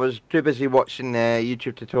nothing. I was too busy watching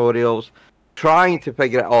YouTube tutorials, trying to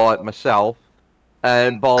figure it all out myself,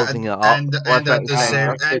 and ballsing it up. And left, at right, the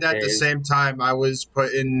center. same time, I was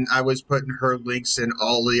putting her links in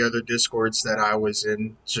all the other discords that I was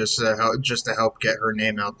in just to help get her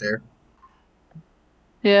name out there.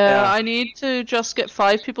 Yeah, Yeah. I need to just get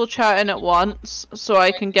 5 people chatting at once so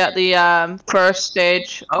I can get the first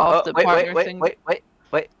stage of the partner thing. Wait.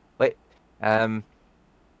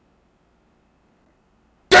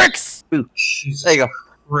 Dicks! Jesus There you go.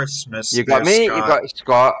 Christmas. You got there, me. Scott. You got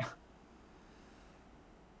Scott.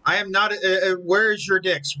 I am not. Where is your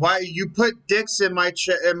dicks? Why you put dicks in my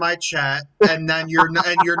chat, and then you're not,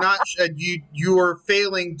 and you are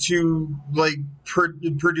failing to like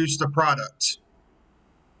produce the product.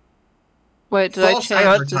 Wait, did False I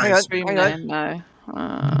change the advertisement. stream Hang on. name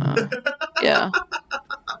now? Yeah.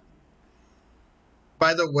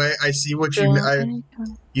 By the way, I see what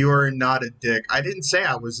you are not a dick. I didn't say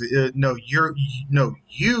I was. No,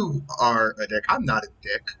 you are a dick. I'm not a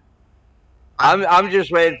dick. I'm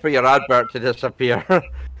just waiting for your advert to disappear.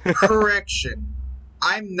 Correction.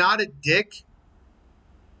 I'm not a dick.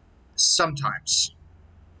 Sometimes.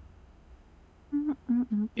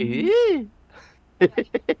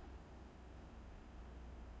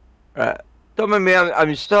 Right. Don't mind me.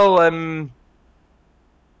 I'm still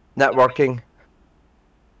networking.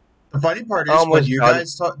 The funny part is Almost when you done.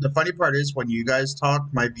 guys talk. The funny part is when you guys talk,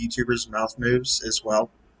 my VTuber's mouth moves as well.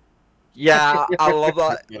 Yeah, I love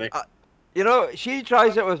that. You know, she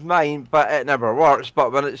tries it with mine, but it never works.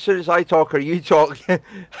 But as soon as I talk or you talk, her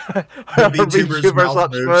VTuber's mouth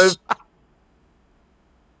lips moves. move.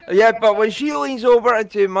 Yeah, but when she leans over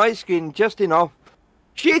into my screen just enough,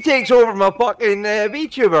 she takes over my fucking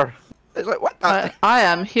VTuber. It's like, what the? I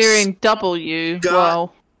am hearing W. God.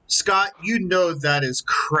 Wow. Scott, you know that is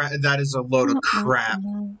that is a load of crap.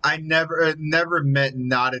 I never met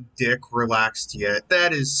not a dick relaxed yet.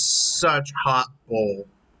 That is such hot bull.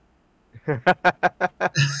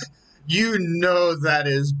 You know that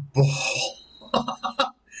is bull.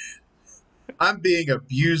 I'm being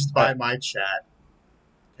abused by my chat.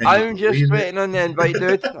 Can you I'm just believe it? waiting on the invite,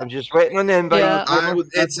 dude. I'm just waiting on the invite. Yeah.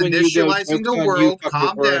 It's initializing the world.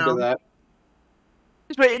 Calm down.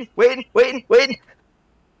 Just waiting.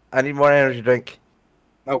 I need more energy drink.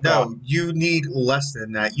 Oh, No, you need less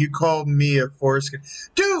than that. You call me a foreskin.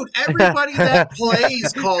 Dude, everybody that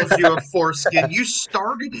plays calls you a foreskin. You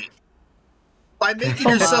started it. By making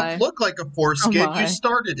Oh yourself my. look like a foreskin, Oh my. you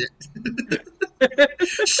started it.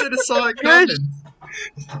 Should have saw it coming.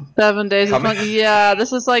 7 days of Coming? fun. Yeah,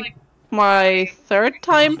 this is like my 3rd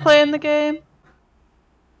time playing the game.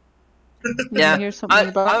 Yeah, You hear something I- in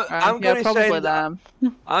the background? I'm Yeah, gonna probably send- them.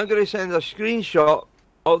 I'm going to send a screenshot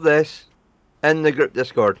of this in the group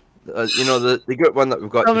Discord. You know, the group one that we've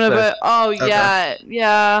got Something just now. about, oh Okay.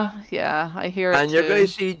 yeah, I hear it And you're too. going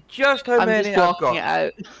to see just how I'm many just I've blocking it got.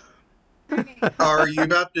 out. Are you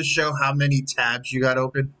about to show how many tabs you got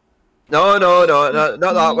open? No, not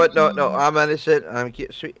that one. No, I'm innocent. I'm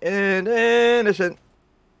cute, sweet, and innocent.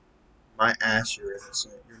 My ass, you're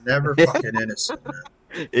innocent. You're never fucking innocent, man.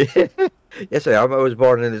 Yes, I am. I was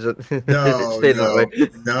born in it. No, Stay that way.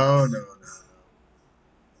 no. No.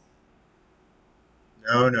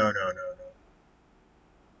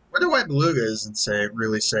 Wonder why Beluga isn't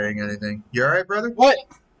really saying anything. You alright, brother? What?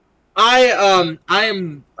 I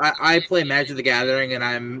play Magic the Gathering, and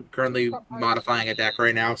I'm currently modifying a deck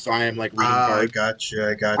right now, so I am like reading I cards. got you.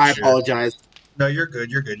 I apologize. No, you're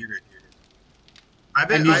good.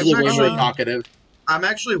 I'm usually way more talkative. I'm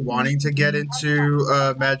actually wanting to get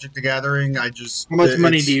into Magic the Gathering. I just How much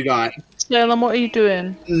money do you got? Salem, what are you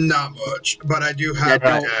doing? Not much, but I do have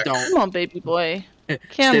a deck. Come on, baby boy.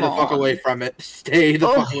 Stay the fuck away from it. Stay the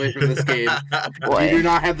fuck away from this game. If you do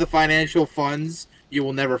not have the financial funds, you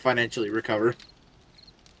will never financially recover.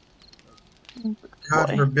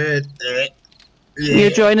 God forbid.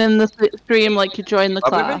 You're joining the stream like you joined the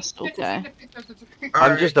class. Okay.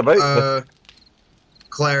 I'm just about to.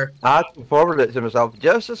 Claire. I can forward it to myself.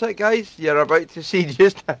 Just a sec, guys. You're about to see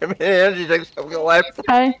just how many energy drinks I've got left.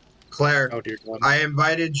 Okay. Claire, Oh dear God. I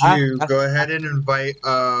invited you. Go ahead and invite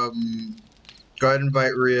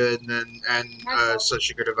Rhea, and so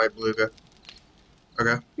she could invite Beluga.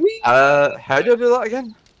 Okay. How do I do that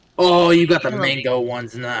again? Oh, you got the mango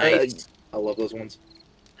ones. Nice. I love those ones.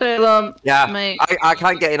 Salem, Yeah, mate. I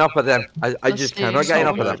can't get enough of them. I Let's just see, cannot get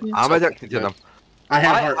enough of them. so I'm addicted to them. I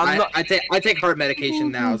have I- heart. I'm not- I take heart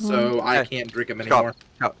medication now, so I can't drink them anymore.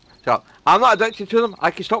 So I'm not addicted to them. I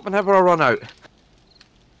can stop whenever I run out.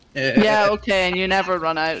 Yeah, okay, and you never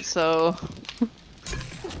run out, so...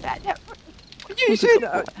 You said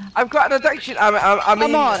I've got an addiction. I mean,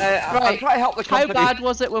 Come on, I'm right. trying to help the How company. bad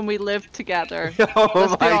was it when we lived together? Oh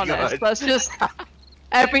Let's be my honest. God. Let's just...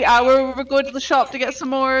 Every hour we would go to the shop to get some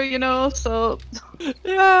more, you know, so...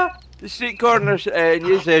 Yeah, the street corners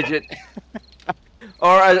news agent,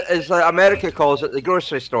 or as America calls it, the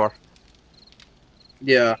grocery store.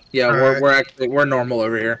 Yeah, Alright. we're normal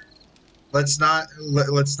over here. Let's not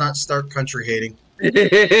start country hating.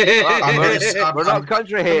 We're not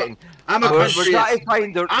country hating. I'm a We're country. trying to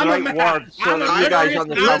find the I'm a right ma- words so I'm that a you guys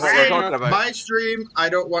country- understand what we're talking Listen, about. My stream, I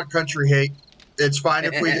don't want country hate. It's fine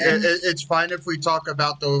if we it's fine if we talk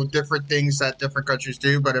about the different things that different countries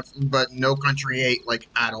do, but no country hate like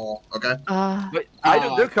at all. Okay. But I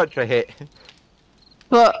don't do country hate.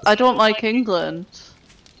 But I don't like England.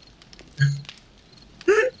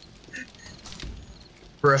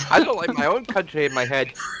 Bro, I don't like my own country in my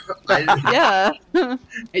head. I, Yeah.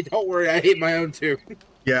 Hey, don't worry, I hate my own too.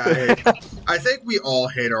 yeah, I think we all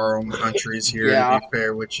hate our own countries here. Yeah. To be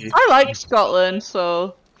fair with you. I like Scotland,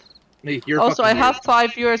 so... Hey, you're Also, I fucking have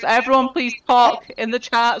 5 viewers. Everyone please talk in the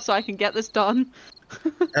chat so I can get this done.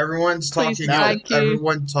 Everyone's Please, talking. thank you.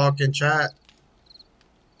 Everyone talk in chat.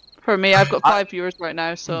 For me, I've got 5 viewers right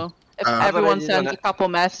now, so... If everyone I've already sends done a couple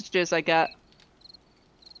messages, I get...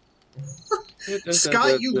 weird.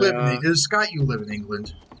 Scott, you live in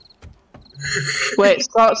England. Wait,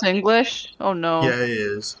 Scott's English? Oh no. Yeah, he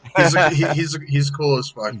is. He's cool as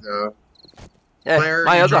fuck though. Yeah, Claire,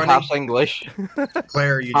 my you other joining? half's English.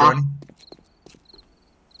 Claire, are you joining?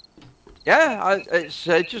 Yeah, it's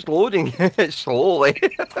just loading. It's slowly.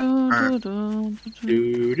 What?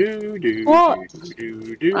 What?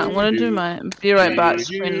 I'm gonna do my... Be right back,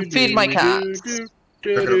 screen. Feed my cats.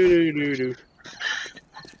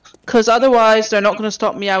 Because otherwise, they're not gonna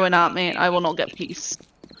stop meowing at me and I will not get peace.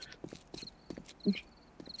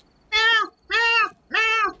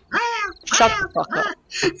 Shut the fuck up.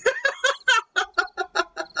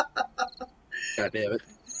 God damn it.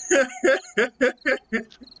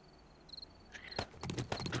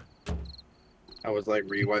 I was like,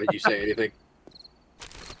 Ree, why did you say anything?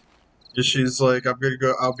 She's like, I'll be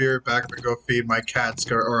right back. I'm gonna go feed my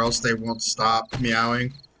cats, or else they won't stop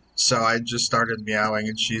meowing. So I just started meowing,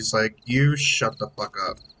 and she's like, "You shut the fuck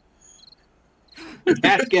up."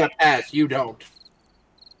 Cats get a pass, you don't.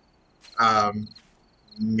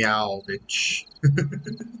 Meow, bitch.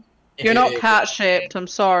 You're not cat-shaped, I'm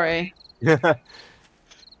sorry.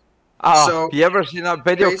 Oh, So, you ever seen that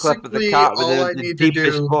video clip of the basically, cat with all I the need to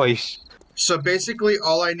deepest do- voice? So basically,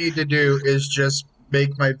 all I need to do is just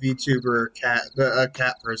make my VTuber a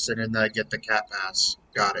cat person, and then I get the cat pass.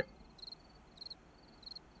 Got it.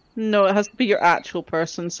 No, it has to be your actual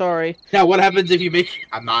person, sorry. Now, what happens if you make...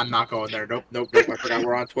 I'm not going there. Nope. I forgot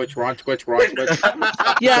we're on Twitch. Yeah,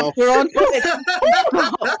 So- we're on Twitch.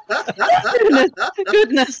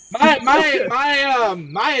 Goodness.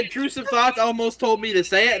 My intrusive thoughts almost told me to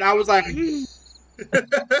say it, and I was like,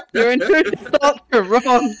 Your intrusive thoughts are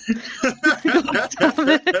wrong.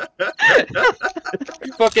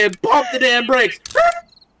 fucking pump the damn brakes.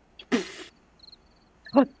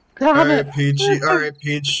 Damn Alright, it.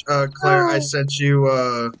 Peach. Claire, I sent you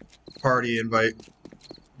a party invite.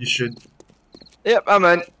 You should. Yep, I'm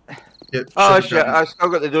in. Yep, Oh should've shit, done I still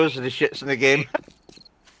got the doors of the shits in the game.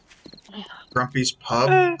 Grumpy's Pub.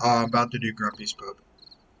 I'm about to do Grumpy's Pub.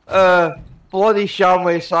 Bloody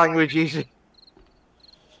Shamway sandwiches.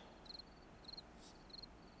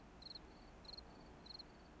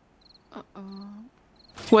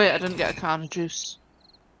 Wait, I didn't get a can of juice.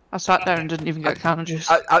 I sat there and didn't even get a can of juice.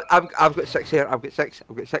 I've got 6 here. I've got 6.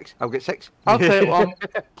 I've got 6. I've got 6. I'll take one.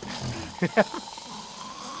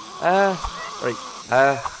 Right.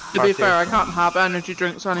 To be fair, I can't have energy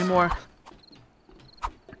drinks anymore.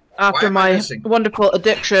 After am I my missing? wonderful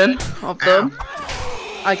addiction of them,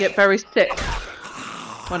 I get very sick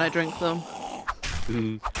when I drink them.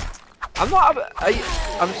 I'm not.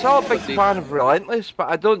 I'm still a big fan of Relentless, but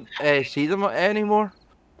I don't see them anymore,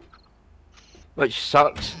 which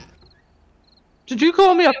sucks. Did you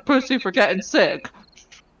call me a pussy for getting sick?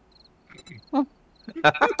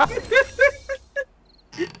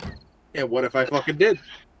 Yeah, what if I fucking did?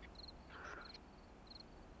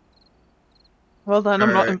 Well then, I'm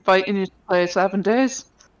not Alright. inviting you to play 7 days.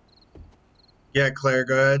 Yeah, Claire,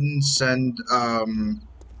 go ahead and send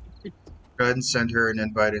her an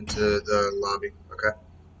invite into the lobby. Okay.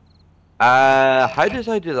 How does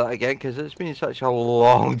I do that again? Because it's been such a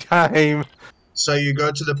long time. So you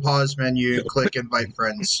go to the pause menu, click invite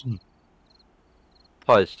friends.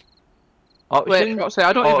 Pause. Wait, Option.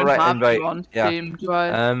 I don't Oh, even right, have invite. you on Yeah. Steam, do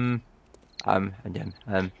I?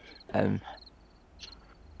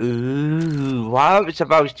 Ooh, wow, I was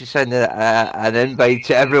supposed to send an invite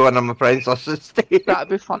to everyone on my friends list to stay. That'd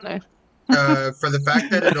be funny. For the fact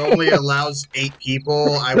that it only allows 8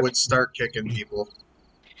 people, I would start kicking people.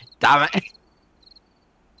 Damn it.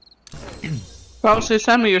 Probably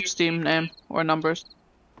send me your Steam name or numbers.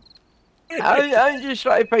 I'm just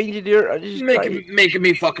trying to find you, dear. I'm just Making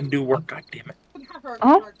me fucking do work, god damn it.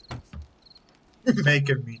 Oh?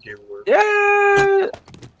 Making me do work. Yeah,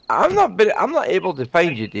 I'm not able to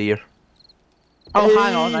find you, dear. Oh,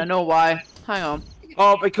 hang on, I know why. Hang on.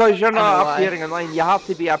 Oh, because you're I know not why. appearing online. You have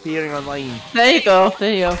to be appearing online. There you go,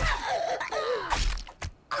 there you go.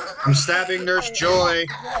 I'm stabbing Nurse Joy.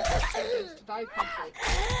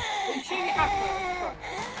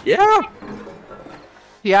 Yeah,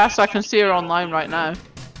 Yes, I can see her online right now.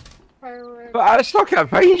 but I still can't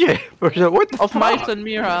find you. What the Of fuck? Mice and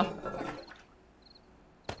Mira.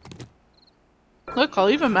 Look, I'll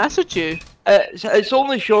even message you. It's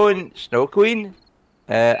only showing Snow Queen,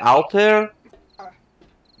 Altair.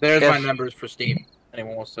 There's my Yes. numbers for Steam.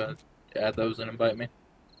 Anyone wants to add those and invite me?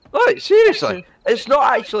 Look, seriously, it's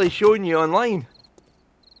not actually showing you online.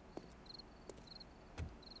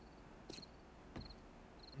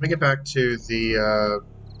 Let me get back to the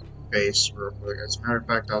base real quick. As a matter of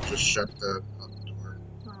fact, I'll just shut the door.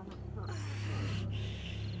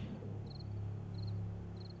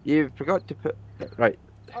 You forgot to put right.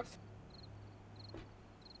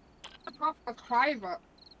 A private.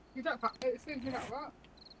 You don't have, it says you don't what?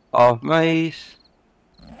 Of Mice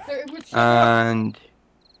So it would show and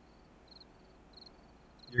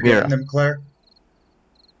You're Yeah. getting them, Claire?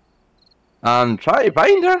 I'm trying to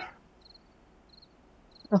find her.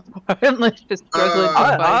 Apparently, she's struggling to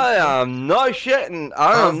find. I am not shitting.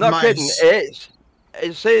 I Of am not mice. kidding.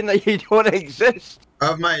 It's saying that you don't exist.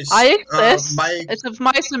 Of mice. I exist. My, It's of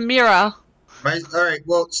Mice and Mira. alright,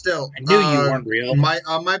 well, still. I knew you weren't real.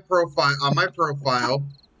 On my profile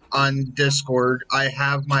on Discord, I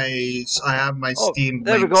have my Oh, Steam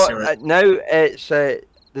there we links go. to it. Now it's.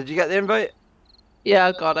 Did you get the invite? Yeah,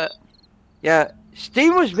 I got it. Yeah.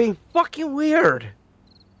 Steam was being fucking weird.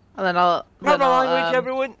 And then I'll. Pardon Then my I'll language,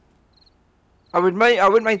 everyone. I wouldn't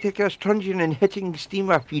mind taking a truncheon and hitting Steam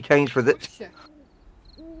a few times with it. shit.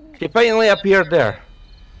 She finally appeared there.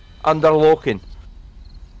 Under Loken.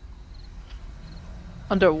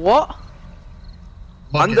 Under what?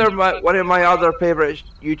 Under one of my other favourite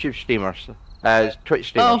YouTube streamers. Twitch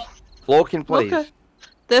streamers. Oh, Loken plays. okay.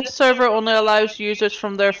 This server only allows users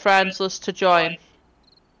from their friends list to join.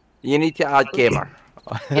 You need to add gamer.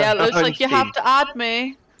 Yeah, it looks On like you Steam. have to add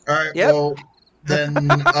me. Alright, Yep. well, then,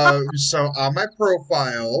 so on my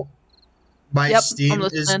profile, my Yep, I'm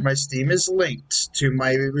Steam is linked to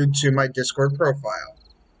my Discord profile.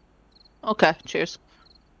 Okay, cheers.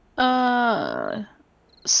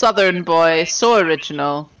 Southern boy, so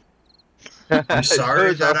original. I'm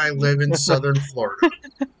sorry that I live in Southern Florida.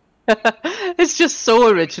 It's just so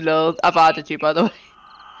original. I've added you, by the way.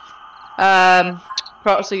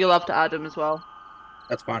 Probably you'll have to add him as well.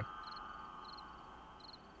 That's fine.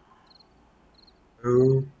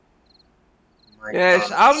 Oh my Yes,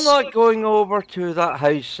 God. I'm not going over to that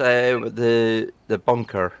house with the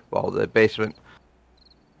bunker, well, the basement.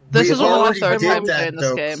 This We is only my already third did time that, playing this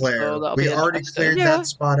though, game, Claire. so that'll We be already interesting. cleared Yeah. that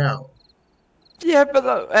spot out. Yeah, but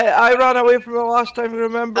I ran away from it last time,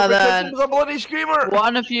 remember? And Because then- it was a bloody screamer!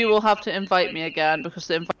 One of you will have to invite me again because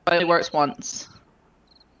the invite only works once.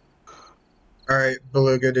 Alright,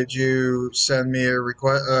 Beluga, did you send me a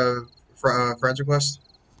request, friends request?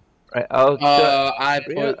 Right, I'll do it. I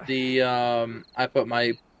Yeah. put the I put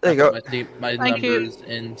my There you I go. put my Thank you. numbers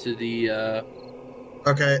into the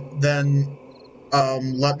Okay, then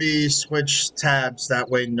let me switch tabs. That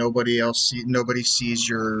way, nobody sees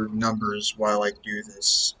your numbers while I do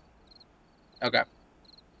this. okay.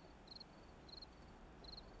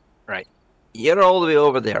 You're all the way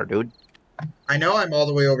over there, dude. I know I'm all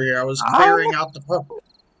the way over here. I was Oh. clearing out the pub.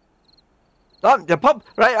 The pub.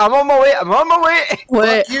 Right, I'm on my way. I'm on my way.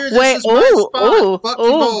 Wait, you, this wait, is my spot. Fuck you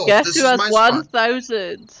both. guess This who is has my spot.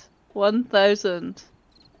 1,000? 1,000.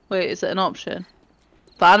 Wait, is it an option?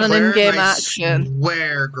 Ban an Claire, in-game I action.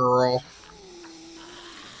 swear, girl.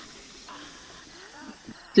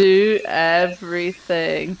 Do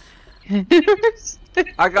everything.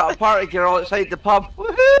 I got a party girl outside the pub.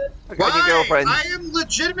 Woohoo! I got a new Why? girlfriend. I am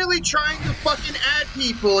legitimately trying to fucking add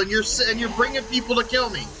people, and you're bringing people to kill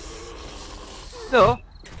me. No.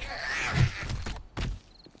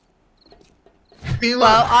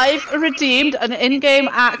 Well, I've redeemed an in-game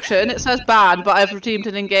action. It says ban, but I've redeemed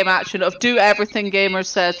an in-game action of do everything gamer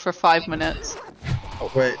says for 5 minutes.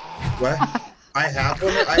 Oh, wait, what? I have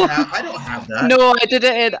one. I don't have that. No, I did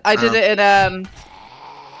it in And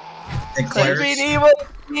You're Claire's. being evil.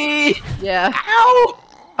 Me. yeah. Ow!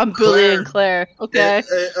 I'm bullying Claire. Okay.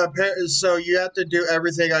 So you have to do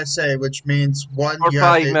everything I say, which means one. For you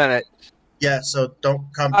have 5 to, minutes. Yeah, so don't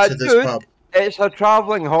come to this Dude, pub. it's a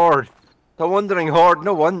travelling horde. The wandering horde.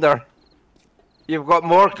 No wonder. You've got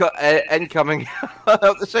more incoming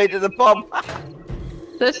out the side of the pub.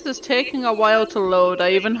 This is taking a while to load.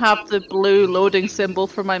 I even have the blue loading symbol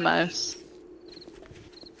for my mouse.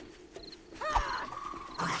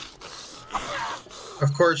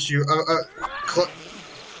 Of course you.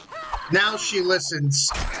 Now she listens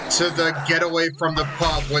to the get away from the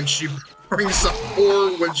pub when she brings up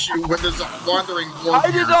or when there's a wandering horde.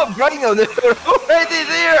 I did not bring them. They were already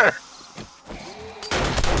there.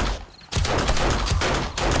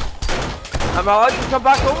 Am I allowed to come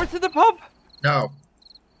back over to the pub? No,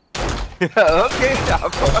 Okay. a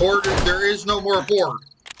horde. There is no more horde.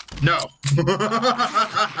 No.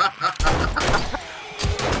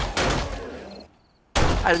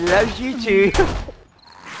 I love you too.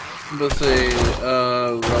 Let's say,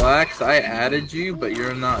 relax. I added you, but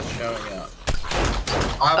you're not showing up.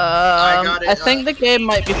 I got it. I think the game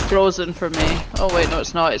might be frozen for me. Oh wait, no,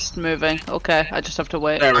 it's not. It's moving. Okay, I just have to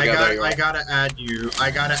wait. There we go. There you go. I gotta add you.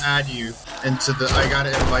 I gotta add you into the. I gotta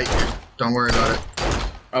invite you. Don't worry about it.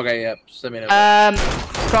 Okay, yep. Send me an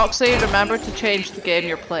Proxy, remember to change the game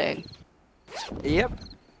you're playing. Yep.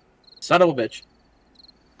 Son of a bitch.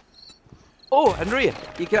 Oh, and Rhea,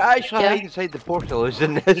 you can actually Yeah. hide inside the portals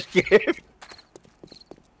in this game.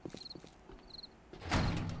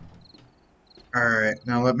 Alright,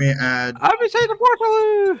 now let me add. I'm inside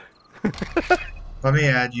the portal. Let me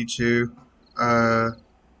add you two.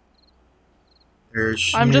 There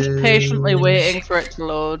she I'm just is. patiently waiting for it to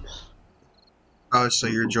load. Oh, so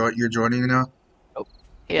you're joining me now?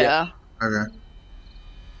 Yeah. Okay.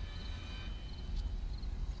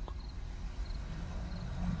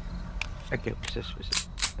 Okay, what's this? What's this?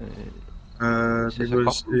 This is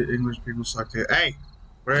a English people suck too. Hey,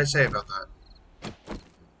 what did I say about that?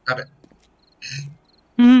 Stop it.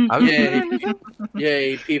 I was Yay. doing it.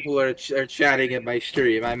 Yay, people are chatting at my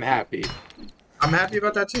stream. I'm happy. I'm happy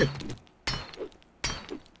about that too.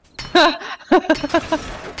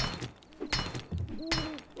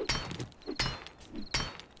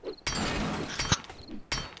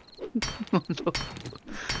 Oh, no.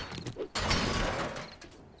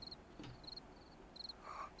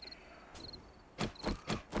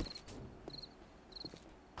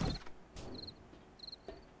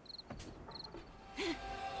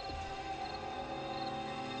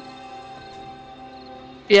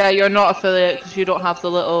 Yeah, you're not affiliate because you don't have the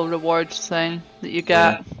little rewards thing that you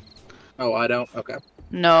get. Oh, I don't? Okay.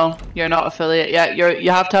 No, you're not affiliate yet.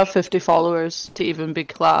 You have to have 50 followers to even be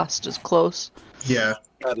classed as close. Yeah.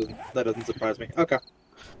 That doesn't surprise me. Okay.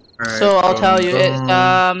 Alright. So I'll tell you, it's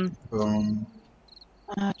Boom.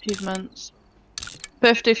 achievements.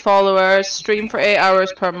 50 followers, stream for 8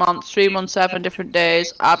 hours per month, stream on 7 different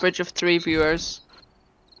days, average of 3 viewers.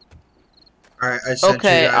 Alright, I sent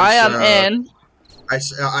Okay, you guys, I am in.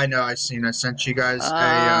 I know. I sent you guys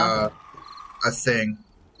a thing,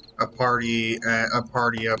 a party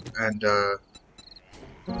up, and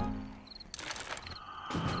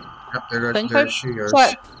Yep, there Think goes she goes.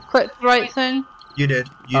 Click the right thing. You did.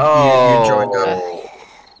 You Oh. joined up.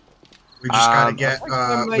 We just gotta get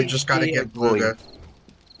we just gotta get Beluga.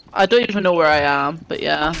 I don't even know where I am, but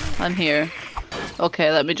yeah, I'm here.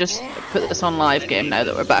 Okay, let me just put this on live game now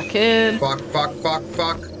that we're back in.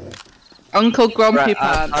 Fuck. Uncle Grumpy Right,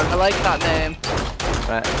 Pants. I like that name.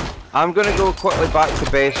 Right. I'm gonna go quickly back to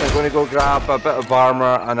base. I'm gonna go grab a bit of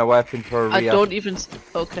armor and a weapon for Rhea. I don't even.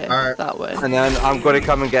 Okay, Alright. that way. And then I'm gonna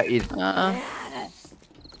come and get you.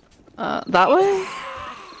 That way?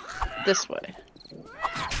 This way.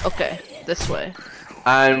 Okay, this way.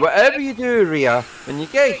 And whatever you do, Rhea, when you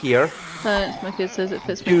get here, My kid says it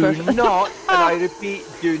fits me do perfectly. not, and I repeat,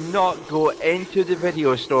 do not go into the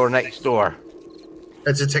video store next door.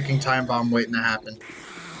 It's a ticking time bomb waiting to happen.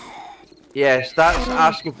 Yes, that's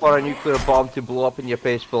asking for a nuclear bomb to blow up in your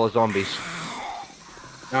face full of zombies.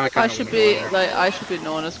 I should be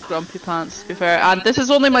known as Grumpy Pants, to be fair. And this is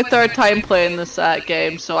only my 3rd time playing this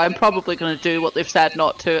game, so I'm probably going to do what they've said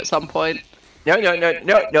not to at some point. No, you're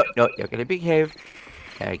gonna behave.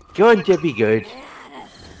 You're going to be good.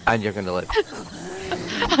 And you're gonna live.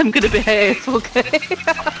 I'm going to behave, okay?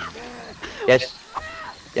 Yes.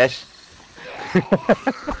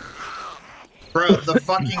 Bro, the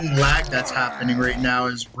fucking lag that's happening right now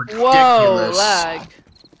is ridiculous. Whoa, lag.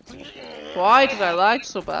 Why did I lag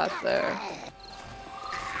so bad there?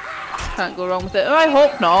 Can't go wrong with it. Oh, I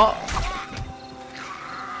hope not.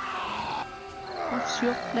 What's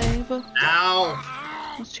your flavor?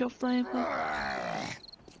 Ow! What's your flavor?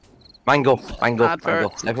 Mango.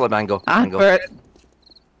 Advert. Definitely mango. Advert.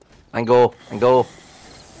 Mango.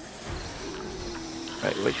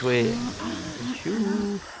 Right, which way?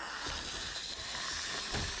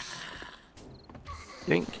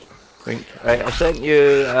 Drink. Right, I sent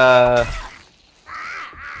you a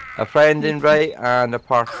friend invite and a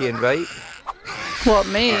party invite. What,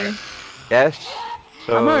 me? Yes.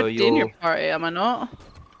 So I'm already in your party, am I not?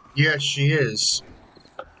 Yes, she is.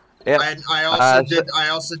 Yeah. And I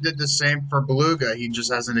also did the same for Beluga. He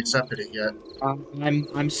just hasn't accepted it yet.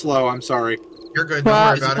 I'm slow. I'm sorry. You're good. Don't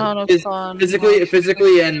worry about it.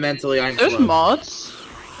 Physically and mentally, I'm There's slow. mods.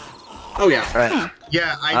 Oh yeah. Right.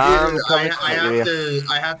 Yeah, I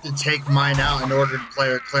have to take mine out in order to play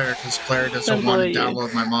with Claire because Claire doesn't want to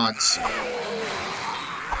download my mods.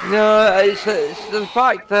 No, it's the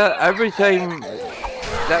fact that every time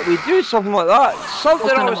that we do something like that,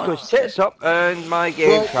 something always goes tits up and my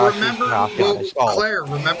game crashes. Claire,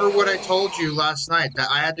 remember what I told you last night that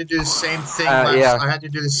I had to do the same thing. Yeah. I had to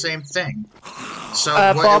do the same thing. So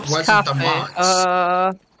Bob's it wasn't Cafe. the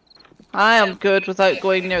mods. I am good without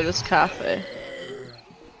going near this cafe.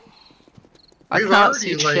 I can't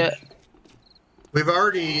see shit. We've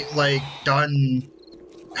already like done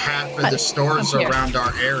half of the stores around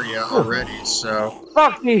our area already, so.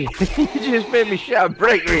 Fuck me! You just made me shout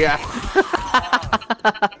break Rhea.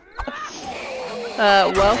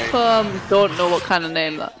 Welcome. Don't know what kind of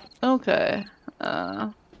name that. Okay.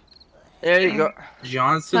 There you go.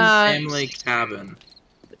 Johnson Family Cabin.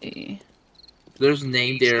 There's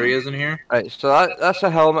named areas in here. Right, so that's a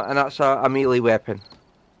helmet and that's a melee weapon.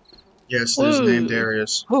 Yes, there's named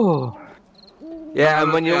areas. Oh. Yeah,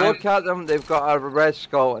 and when you look at them, they've got a red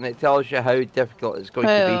skull, and it tells you how difficult it's going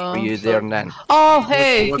to be for you there and then. Oh,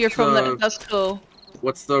 hey, you're from there. That's cool.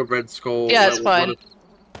 What's the red skull? Yeah, it's fine.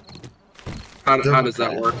 How does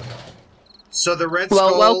that work? So the red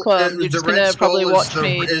skull, welcome. You're the just red gonna skull probably watch is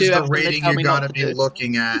me the do everything they rating tell you me gotta not to be do.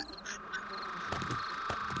 looking at.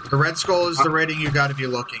 The red skull is the rating you gotta be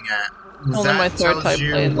looking at. Only my third time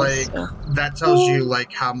playing this, so. That tells you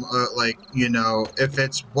like how you know, if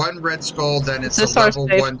it's one red skull, then it's a level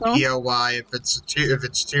 1 POI. If it's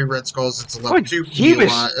two red skulls, it's a level 2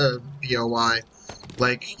 POI.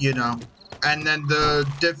 Like, you know, and then the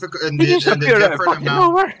different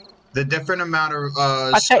amount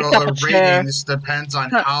of skull ratings depends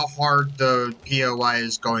on how hard the POI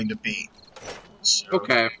is going to be. So.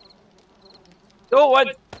 Okay. Oh,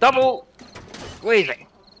 what? Double glazing.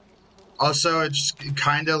 Also, it's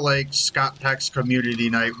kind of like Scott Peck's community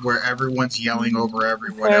night where everyone's yelling over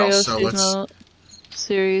everyone else. So let's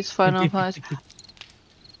series final prize.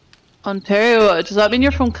 Ontario. Does that mean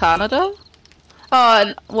you're from Canada? Oh,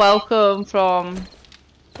 and welcome from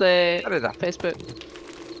the Canada. Facebook.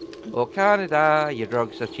 Oh, Canada, your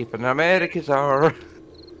drugs are cheaper than America's are.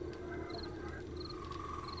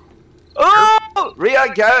 Oh! Rhea,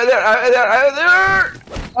 get out of there, out of there, out of there!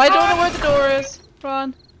 I don't know where the door is.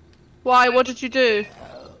 Run. Why? What did you do?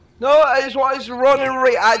 No, I just was running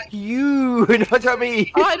right at you, not at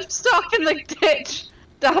me. I'm stuck in the ditch.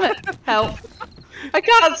 Damn it. Help. I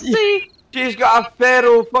can't see. She's got a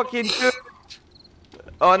feral fucking foot.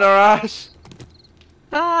 On our ass.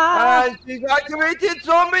 Ah! And she's activated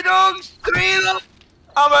zombie dogs. 3 of them.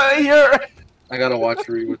 I'm out of here. I gotta watch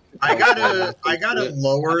Reed. I gotta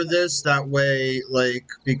lower this that way, like,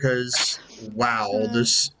 because wow,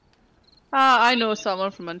 this. I know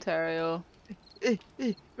someone from Ontario.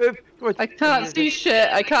 Move. I can't see shit.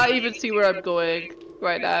 I can't even see where I'm going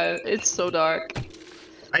right now. It's so dark.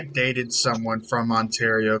 I dated someone from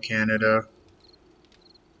Ontario, Canada.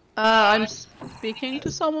 I'm speaking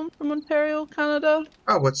to someone from Ontario, Canada.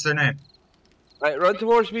 Oh, what's their name? Right, run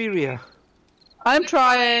towards me, Rhea. I'm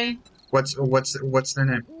trying. What's their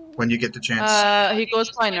name? When you get the chance. He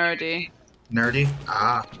goes by Nerdy. Nerdy?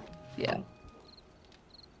 Ah. Yeah.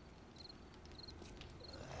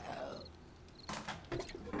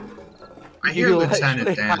 I hear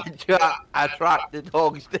Lieutenant Dan. You attract the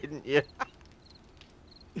dogs, didn't you?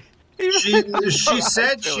 She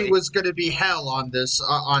said she was gonna be hell on this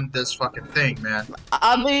fucking thing, man.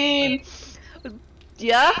 I mean,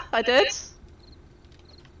 yeah, I did.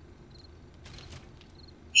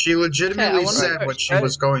 She legitimately said what she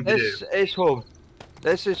was going to do. This is home.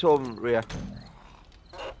 This is home, Rhea.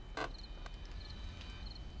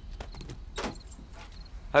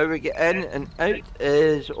 How we get in and out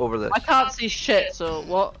is over this. I can't see shit. So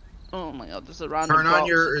what? Oh my god, there's a random.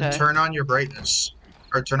 Turn on your brightness,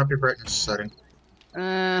 or turn up your brightness setting.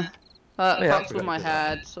 That's with my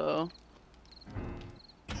head. So.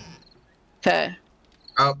 Okay.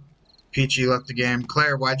 Oh, Peachy left the game.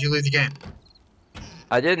 Claire, why'd you leave the game?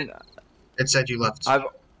 I didn't. It said you left.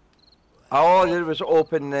 All I did was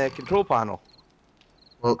open the control panel.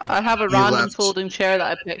 Well, I have a random folding chair that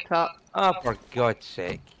I picked up. Oh, for God's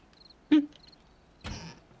sake.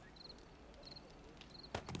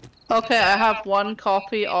 Okay, I have one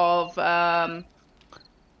copy of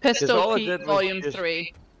Pistol Pete Volume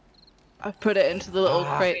 3. I put it into the little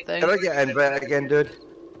crate thing. Can I get in back again, dude?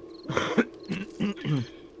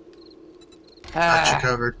 Got you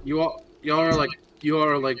covered. You are like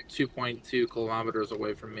 2.2 kilometers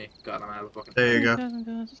away from me. God, I'm out of fucking. There you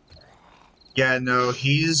go. Yeah, no,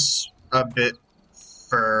 he's a bit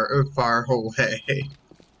far away.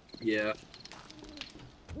 Yeah.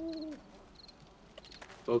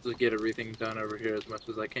 So I'll just get everything done over here as much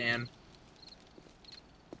as I can.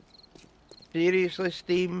 Seriously,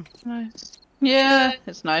 Steam? Nice. Yeah,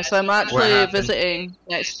 it's nice. I'm actually visiting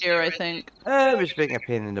next year, I think. It was being a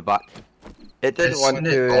pain in the butt. It didn't want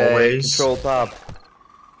to always control tab.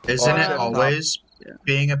 Isn't it always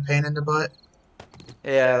being a pain in the butt?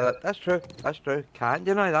 Yeah, that's true. That's true. Can't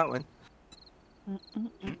deny that one.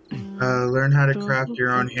 Learn how to craft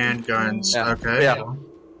your own handguns. Yeah. Okay. Yeah.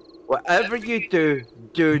 Whatever you do,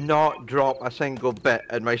 do not drop a single bit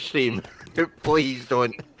in my stream. Please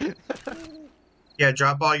don't. Yeah,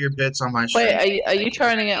 drop all your bits on my stream. Wait, are you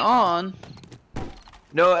turning it on?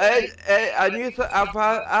 No, I've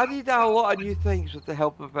added a lot of new things with the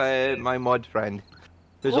help of my mod friend,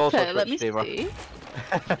 who's also a let me Twitch streamer. see.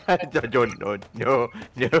 I don't know. No.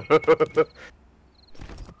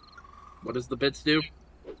 What does the bits do?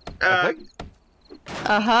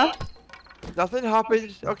 Nothing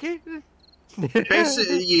happens. Okay.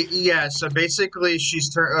 Basically, yeah. So basically,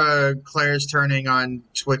 Claire's turning on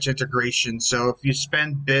Twitch integration. So if you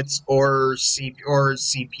spend bits or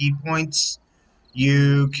CP points,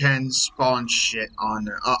 you can spawn shit on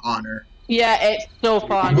her. Yeah, it's so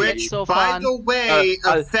fun. Which, it's so by fun. the way,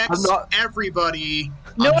 affects everybody.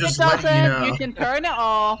 No, I'm it just doesn't. letting you know. You can turn it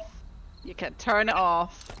off. You can turn it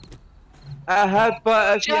off.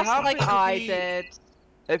 But if Just you happen like to I be, did.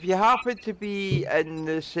 if you happen to be in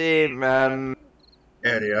the same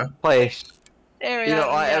Area. place, Area, you know,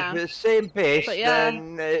 like yeah. if it's the same pace, But yeah,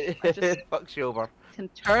 then it fucks you over. You can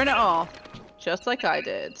turn it off, just like I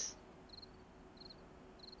did.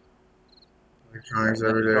 Electronics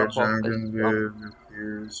everyday junction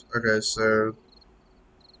views. Okay, so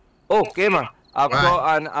Oh, gamer! I've Right.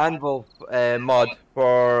 got an anvil mod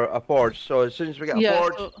for a forge. So as soon as we get a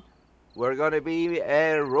forge, so, we're gonna be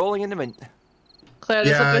rolling in the mint. Claire,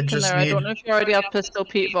 there's Yeah, I a book in just there. I don't know if you already have Pistol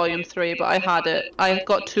Pete Volume 3, but I had it. I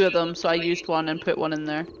got 2 of them, so I used one and put one in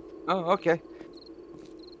there. Oh, okay.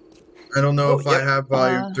 I don't know Oh, if yep. I have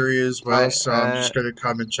Volume 3 as well, right, so I'm just gonna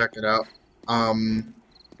come and check it out.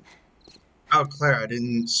 Oh, Claire, I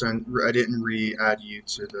didn't re-add you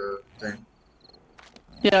to the thing.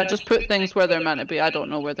 Yeah, just put things where they're meant to be. I don't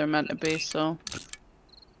know where they're meant to be, so.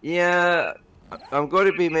 Yeah, I'm going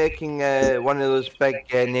to be making one of those big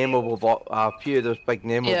nameable a few of those big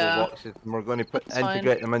nameable boxes, and we're going to That's fine.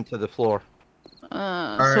 integrate them into the floor. So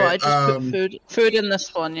Alright, I just put food in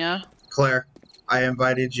this one, yeah. Claire, I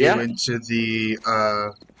invited you Yeah? into the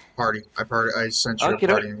party. I sent you Okay, a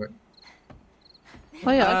party invite.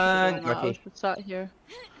 Oh yeah, I And was Mickey. just sat here.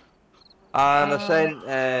 And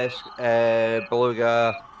I sent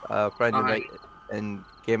Beluga a friend Aye. invite in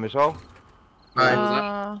game as well. What was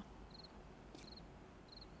that?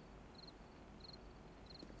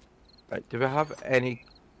 Right, do we have any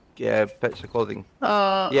bits of clothing?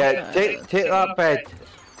 Yeah, Yeah, take that bed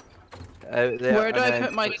out there. Where do and I then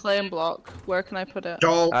put my claim block? Where can I put it?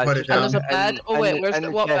 Don't put it just- And down. there's a bed. Oh in wait, the- where's in the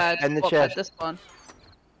the what chest, bed? in the What chest. bed? This one.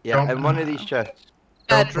 Yeah, Don't- in one of these chests.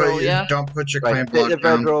 Bedroll, yeah. Don't put your Right, claim take block the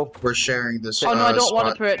down. bedroll. We're sharing this. Oh no, I don't want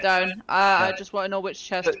to spot. put it down. I just want to know which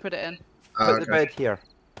chest to put it in. Put the Okay. bed here.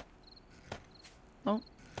 Oh.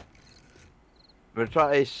 We're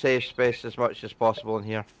trying to save space as much as possible in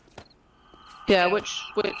here. Yeah, which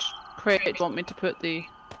crate do you want me to put the?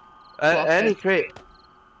 Block Any in? crate.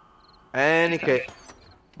 Any Okay. crate.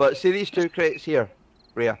 But see these two crates here,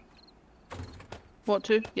 Rhea? What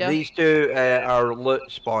two? Yeah. These two are loot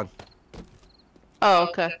spawn. Oh,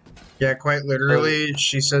 okay. Yeah, quite literally,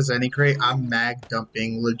 she says any crate. I'm mag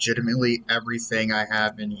dumping legitimately everything I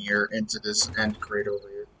have in here into this end crate over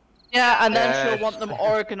here. Yeah, and then Yes. she'll want them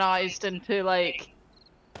organized into like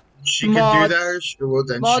She could do Mods. that. Or well,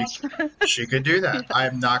 then mods. she could do that.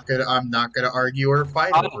 I'm not gonna argue or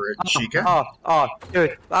fight over it. She can. Oh,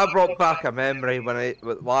 dude, that brought back a memory when I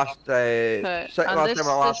last and last time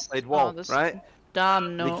I last played WoW, this- right?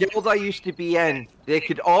 Damn no. The guild I used to be in, they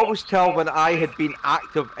could always tell when I had been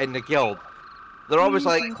active in the guild. They're always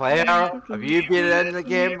like, Claire, have you been in the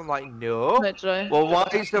game? I'm like, no. Literally. Well, why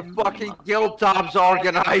is the fucking guild tabs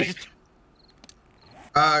organized?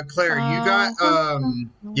 Claire,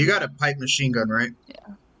 you got a pipe machine gun, right?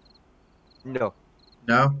 No,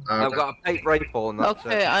 No. I've Okay. got a pipe rifle and that's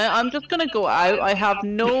Okay, it. I'm just gonna go out. I have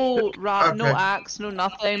no no Okay. axe, no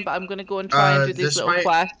nothing, but I'm gonna go and try and do these this little might-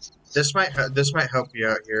 quests. This might help you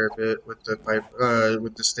out here a bit with the pipe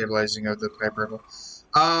with the stabilizing of the pipe rifle.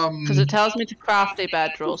 Because it tells me to craft a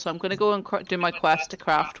bedroll, so I'm gonna go and do my quest to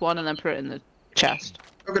craft one and then put it in the chest.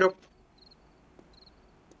 Okay, dope.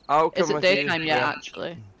 I'll come Is it with you, daytime yet, yeah.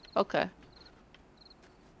 actually? Okay.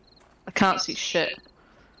 I can't see shit.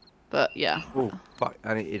 But yeah. Oh, fuck,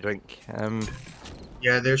 I need to drink.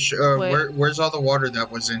 Yeah, there's Wait. where's all the water that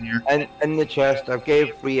was in here? In the chest, I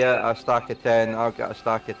gave Rhea a stack of 10, I've got a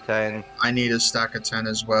stack of 10. I need a stack of 10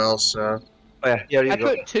 as well, so Oh yeah, here you I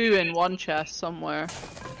go. put 2 in one chest somewhere.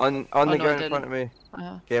 On Oh, the no, I ground in front of me,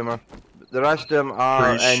 gamer. The rest of them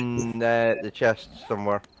are Preach. in the chest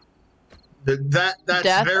somewhere. that's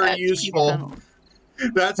Death very at useful. Keystone.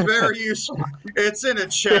 That's very useful. It's in a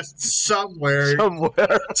chest somewhere.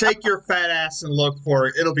 Somewhere. Take your fat ass and look for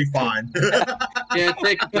it. It'll be fine. Yeah,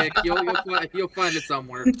 take a pic. You'll find it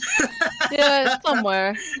somewhere. Yeah, it's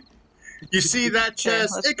somewhere. You see that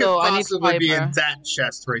chest? let's It could go. I need possibly be in fiber. that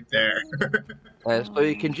chest right there. So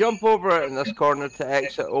you can jump over it in this corner to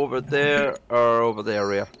exit over there or over the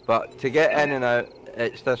area. But to get in and out,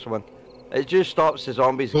 it's this one. It just stops the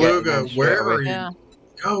zombies getting Beluga, in straight where away. are you Yeah.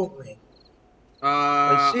 going?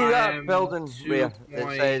 And see I that am building, Rhea? It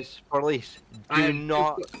 2 says police. I Do am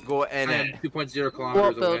not go in I am it. 2.0 kilometers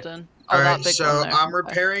What away. building? Oh, Alright, that big so one there. I'm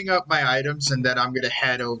repairing up my items and then I'm gonna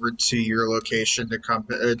head over to your location to come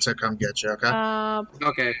get you, okay?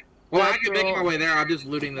 Okay. Well, I can make my Bedroll. way there. I'm just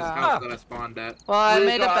looting this Ah. house that I spawned at. Well, I We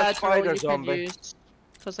made a got a bedroll spider you can zombie. use.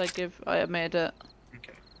 Because I made it.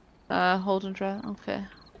 Okay. Hold and try. Okay.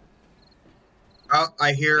 Oh,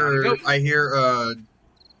 I hear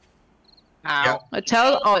Ow. It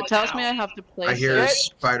tells me I have to place I hear a it.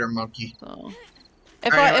 spider monkey. So.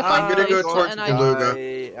 If Alright, I I'm gonna place go it towards and the I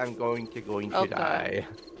Beluga. I'm going to Okay. die.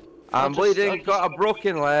 I'll I'm just- bleeding, I'll just- got a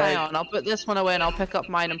broken hang leg. on, I'll put this one away and I'll pick up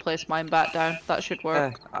mine and place mine back down. That should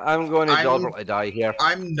work. I'm going to I'm- deliberately die here.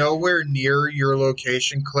 I'm nowhere near your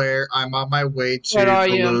location, Claire. I'm on my way to Where are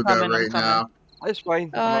you? I'm Beluga coming, I'm right coming. now. It's fine,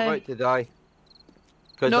 I'm Aye. about to die.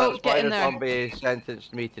 Because No, that get in spider there. zombie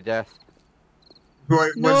sentenced me to death.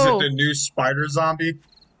 Wait, No. was it the new spider zombie?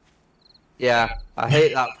 Yeah, I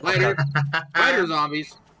hate that. Spider, spider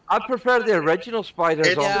zombies. I prefer the original spider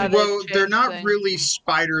It's, zombie. Yeah, they've well, they're changed not things. really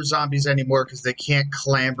spider zombies anymore because they can't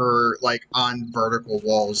clamber like on vertical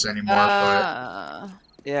walls anymore.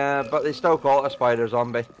 Yeah, but they still call it a spider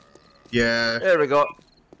zombie. But yeah, There we go.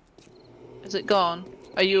 Is it gone?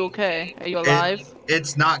 Are you okay? Are you alive?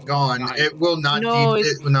 it's not gone. It will not. No, it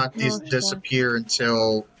it's- will not no, it's not. disappear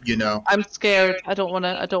until I'm scared. I don't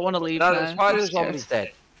wanna leave No, now. the I'm spider scared. zombie's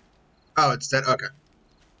dead. Oh, it's dead. Okay.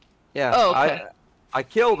 Yeah. Oh, okay. I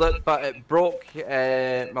killed it, but it broke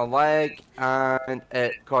my leg and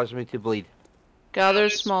it caused me to bleed. Gather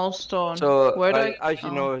small stone. So, Where do I? as you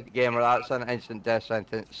oh. know, gamer, that's an instant death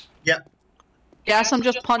sentence. Guess I'm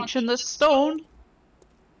just punching this stone.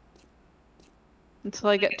 until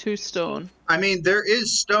I get 2 stone. I mean, there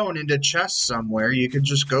is stone in the chest somewhere. You could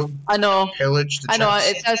just go I know. pillage the I chest. know.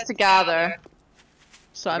 It says to gather.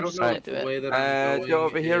 So I'm I just don't know gonna if do the it. way that I'm going go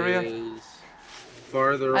over here, Rhea. is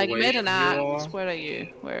farther I away made an from you all. axe. Where are you?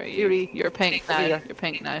 Where are you? Yuri. You're pink now. Here. You're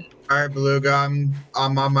pink now. All right, Beluga, I'm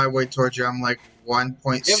on my way towards you. I'm like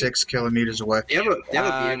 1.6 kilometers away. Do you have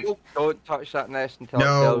a vehicle? Don't touch that nest until it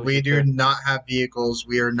No, tells we you do to. not have vehicles.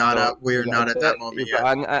 We are not up. We are not at that moment You've yet.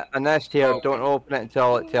 got a nest here. Okay. Don't open it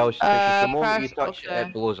until it tells you to. 'Cause the moment you press- touch okay. it,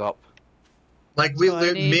 it blows up. Like we, So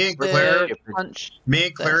I need me and to Claire, punch. me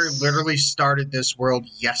and Claire literally started this world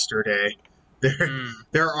yesterday.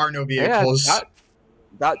 There are no vehicles.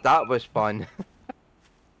 Yeah, that was fun.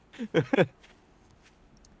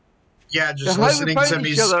 Yeah, just how we listening find to me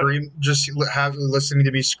each other- scream, listening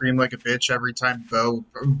to me scream like a bitch every time Bo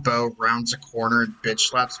rounds a corner and bitch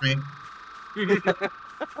slaps me.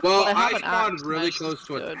 Well, I have I an spawned axe, really nice close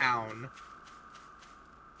to a good. town.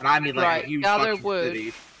 And I mean like Right, a huge gather fucking wood.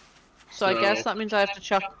 city. So I guess So- that means I have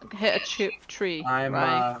to hit a tree.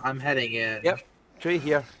 right. I'm heading in. Yep. Tree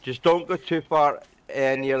here. Just don't go too far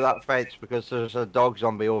near that fence because there's a dog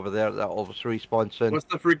zombie over there that will respawn soon. What's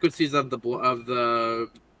the frequencies of the blood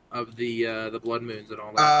moons and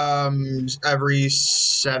all that? Every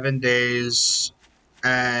 7 days,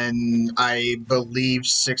 and I believe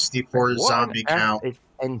 64 What zombie on earth count. is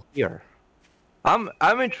in here? I'm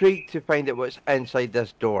intrigued to find out what's inside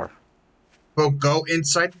this door. Well, go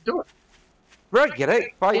inside the door. Right, get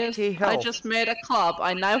it? 5k Yes, health. I just made a club.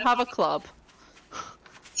 I now have a club.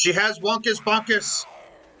 She has Wonkus Bonkus.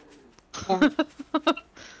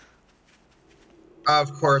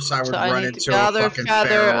 Of course, I would So I run need to into a gather fucking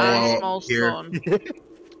feather and feral small here. stone.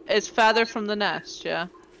 It's feather from the nest, yeah.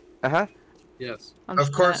 Uh-huh. Yes.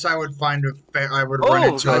 Of course, I would find I would Oh, run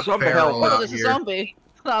into a there's zombie feral help. Oh, out there's a here. zombie.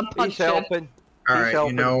 I'm He's punching. helping. All He's right, you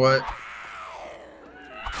helping. know what?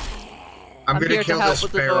 I'm I'm gonna here to kill help this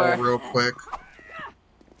with the feral door. real quick.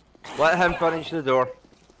 Let him finish the door.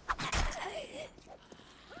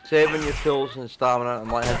 Saving your tools and stamina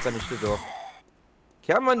and let him finish the door.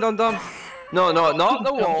 Come on, Dum Dum. No, not the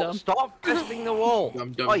Dum wall. Dum. Stop fisting the wall.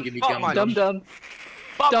 Dum Dum, Oi, give me Batman. Dum Dum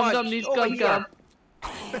Batman, Dum needs over gum here. gum.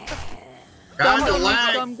 God, Dum the Dum needs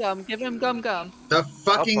lag. gum gum. Give him gum gum. The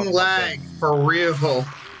fucking Up on lag for real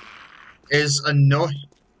is annoying.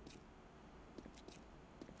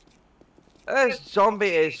 This zombie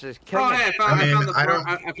is king. Oh, hey,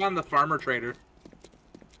 I I found the farmer trader.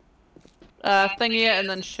 Thingy it and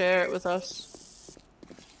then share it with us.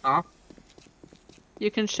 Huh? You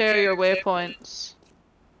can share your waypoints.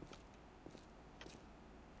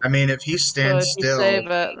 I mean, if he So stands if you save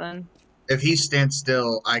still, it, then if he stands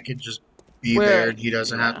still, I could just be Where- there and he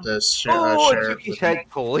doesn't yeah. have to share. Oh, I share took it his with me. head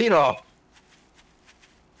clean off.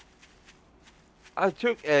 I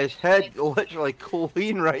took his head literally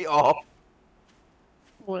clean right off.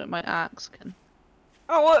 what my axe can.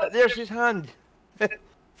 Oh look, there's his hand.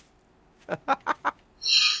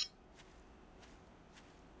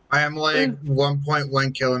 I am like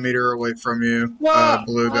 1.1 kilometer away from you, What? I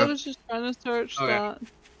Beluga. was just trying to search Okay. that.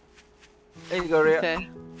 There you go, Rhea. Okay.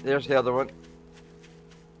 There's the other one.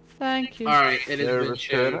 Thank you. Alright, it has There been was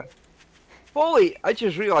shared. it. Holy, I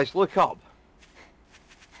just realised, look up.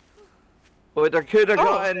 But I could have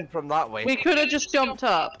got in from that way. We could have just jumped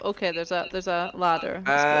up. Okay, there's a ladder.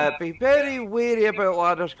 Let's go. Be very wary about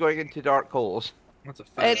ladders going into dark holes. What's a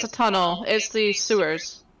It's a tunnel. It's the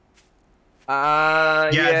sewers. Yeah,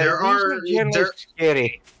 there these are- generally there-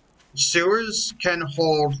 scary. Sewers can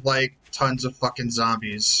hold like tons of fucking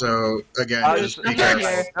zombies. So again, I just was- be nothing careful.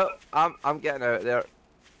 here. Oh, I'm getting out there.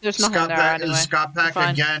 There's nothing Scott there Pack, anyway. Scott Pack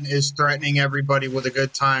Fine. again is threatening everybody with a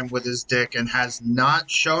good time with his dick and has not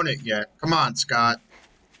shown it yet. Come on, Scott.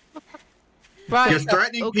 Right. You're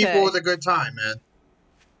threatening okay. people with a good time, man.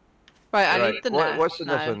 Right, I Right, need the what- net. what's in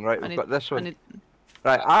this now. one? Right, I we've need- got this I one. need-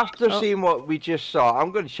 Right, after Oh. seeing what we just saw, I'm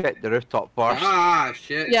going to check the rooftop first. Ah,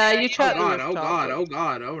 shit. Yeah, you Oh check the god, oh rooftop. god, oh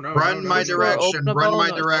god, oh no. Run no, my no. direction. Open the Run my bone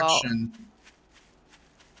as well. direction.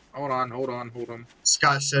 Hold on.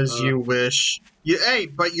 Scott says you wish. Hey,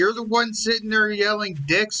 but you're the one sitting there yelling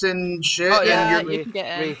dicks and shit. Oh, and Yeah, you're- you can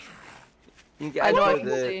get in. You can get I know I into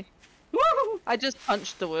can see. I just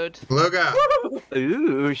punched the wood. Beluga.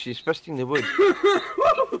 Ooh, she's fisting the wood.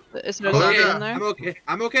 Is there Beluga. something in there?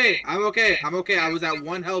 I'm okay. I was at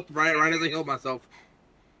 1 health right as I healed myself.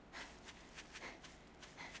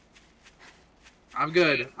 I'm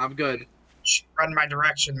good. Shh, run my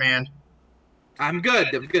direction, man. I'm good.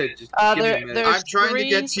 Just give me a minute. There's I'm trying to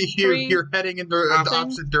get to you. three You're heading in the things.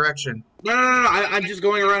 opposite direction. No. I'm just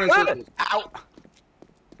going around in circles. Ow!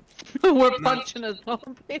 We're punching a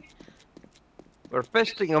zombie. We're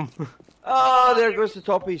fisting him. Oh, there goes the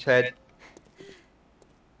top of his head.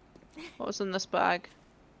 What's in this bag?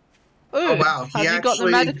 Ooh, Oh, wow, he have you got the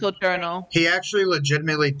actually- medical journal? He actually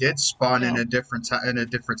legitimately did spawn in Yeah. a different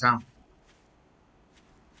town.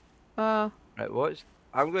 Right, what's...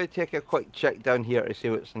 I'm going to take a quick check down here to see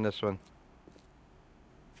what's in this one.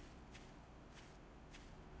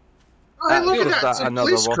 Oh, hey, look at Is that! It's a another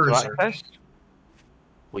police water cruiser. access?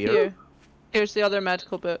 Weird. Here. Here's the other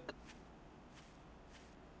medical book.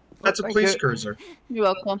 That's a Thank police you. cruiser. You're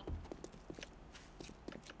welcome.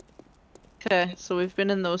 Okay, so we've been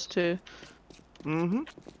in those two. Mm-hmm.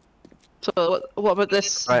 So what about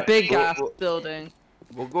this Right, big ass we'll- building?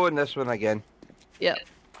 We'll go in this one again. Yep.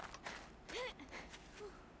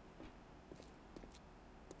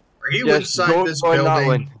 Are you Just inside don't this go in that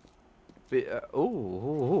building? one.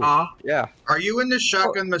 Ooh. Huh? Yeah. Are you in the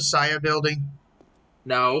Shotgun Messiah building?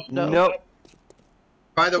 No. No. Nope.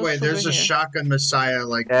 By the way, What's there's over a here? Shotgun Messiah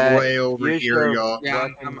like Uh, way over use here, your- y'all. Yeah,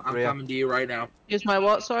 Welcome, I'm Rhea. coming to you right now. Use my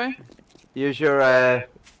what, sorry? Use your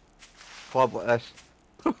club like this.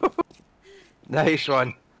 Nice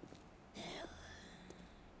one.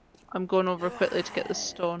 I'm going over quickly to get the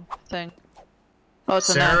stone thing. Oh, it's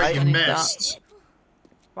a Sarah, knife. you I need that. missed.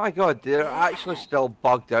 My God, they're actually still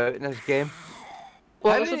bugged out in this game.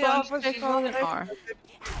 What How was the many button to officers take on an are R?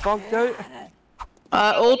 Bugged out?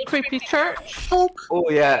 Old creepy church. Oh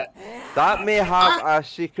yeah, that may have a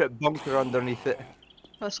secret bunker underneath it.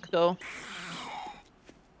 Let's go.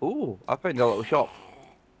 Oh, I found a little shop.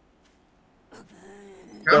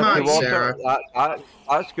 Come Dirty on, water, Sarah.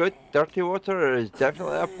 that's good. Dirty water is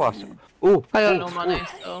definitely a plus. Oh, I got no money,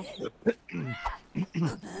 so.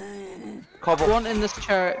 Cobble. One in this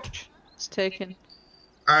church. It's taken.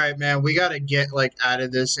 Alright, man, we gotta get, like, out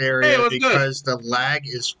of this area Hey, what's good? because the lag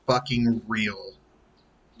is fucking real.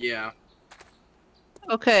 Yeah.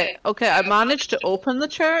 Okay, I managed to open the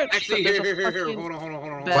church. Actually, but there's here. a fucking Hold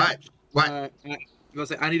on. bed. What?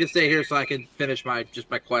 I need to stay here so I can finish my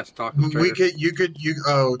quest talking to We Trader.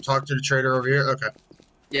 could, talk to the trader over here? Okay.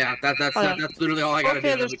 Yeah, that's Oh, yeah. that's literally all I gotta do.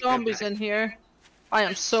 Okay, and then there's we can get zombies back. in here. I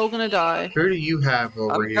am so gonna die. Who do you have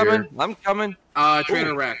over I'm here? coming. I'm coming.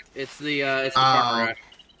 Trader Wreck. It's the farmer guy.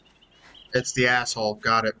 It's the asshole.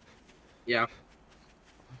 Got it. Yeah.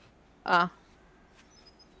 Ah.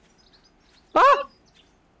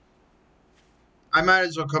 I might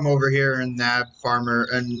as well come over here and nab farmer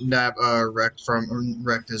and nab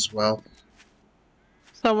wrecked as well.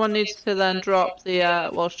 Someone needs to then drop the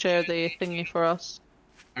share the thingy for us.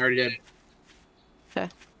 I already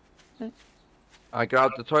did. I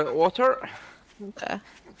grabbed the toilet water. Okay.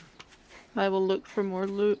 I will look for more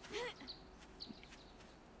loot.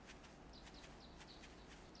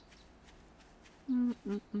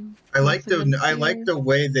 I like Nothing in the here. the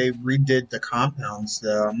way they redid the compounds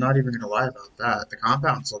though. I'm not even gonna lie about that. The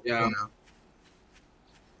compounds look Yeah. cool now.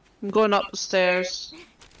 I'm going up the stairs.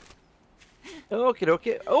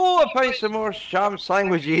 Okay. Oh, I found some more sham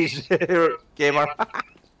sandwiches, gamer.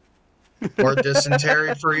 More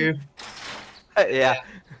dysentery for you? Yeah.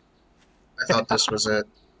 I thought this was it.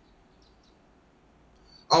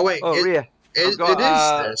 Oh wait, Oh, Rhea, it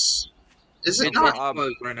got, is this. Is it It's not?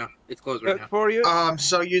 closed right now. It's closed right cook now. for you. I'm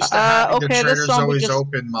so used to having the okay, this traders zombie always just-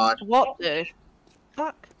 open mod. What the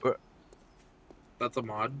fuck? That's a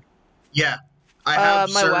mod. Yeah. I have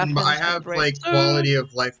my certain weapons I can have break like through. quality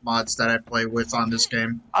of life mods that I play with on this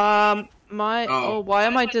game. Why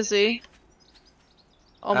am I dizzy?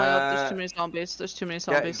 Oh my god, there's too many zombies. There's too many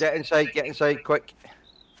zombies. Get inside, quick.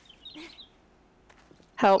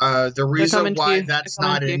 Help. The reason coming to why you. that's They're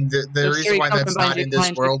not coming in the There's reason three why coming that's behind not you, in this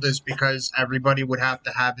behind you. world is because everybody would have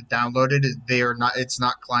to have it downloaded. They are not. It's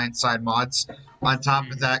not client side mods. On top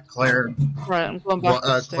of that, Claire, Right, I'm going back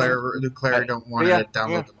Claire don't want Rhea, to download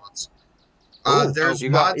Rhea. the mods. Oh, There's you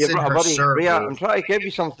got- mods you in brought a her buddy. server. Rhea, I'm trying to give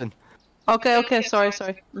you something. Okay, sorry.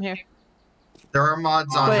 I'm here. There are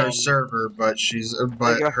mods on her Wait. server, but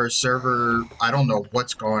go. her server. I don't know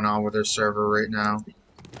what's going on with her server right now.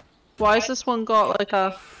 Why has this one got like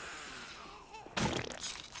a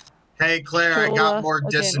Hey Claire, I Cool, got more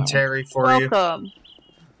okay, dysentery for you. welcome?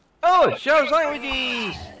 Oh, sham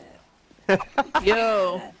sandwiches.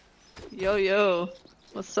 Yo.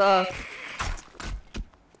 What's up?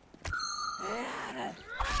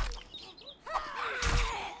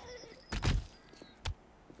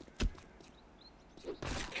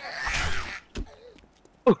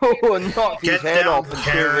 Oh, knocked his Get head down, off in 2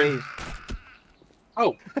 Karen. ways.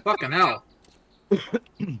 Oh, fucking hell!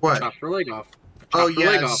 What? Chopped her leg off. Oh Chopped her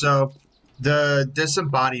leg yeah, off. so the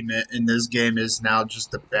disembodiment in this game is now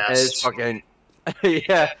just the It's best. fucking.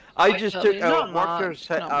 Yeah, I just No, took it's a not mad, worker's it's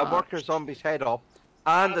not mad. worker zombie's head off,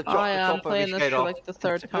 And the I am top of playing his this head for off. like the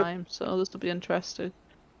third time, so this will be interesting.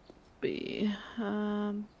 Hey,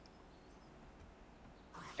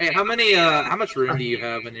 how much room do you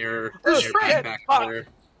have in your backpack there?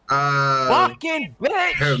 Fucking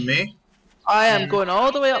bitch! Who, me? I am going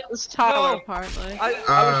all the way up this tower, No. apparently. I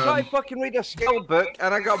was trying to fucking read a skill book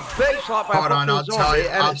and I got bitch slapped by a Hold on, fucking I'll tell zombie you.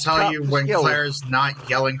 and I'll it tell scrapped you the when skill. Claire's not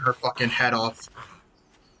yelling her fucking head off.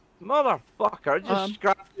 Motherfucker, just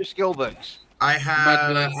scrapped your skill books. I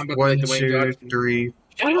have I'm about to 1, like the Wayne 2, Johnson. 3.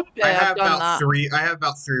 Shut up. I Yeah, have I've done about that. 3. I have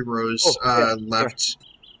about 3 rows left.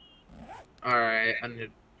 Alright, I need to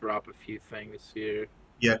drop a few things here.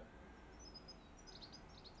 Yeah.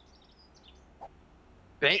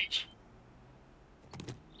 Bitch.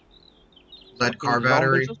 Lead car Fucking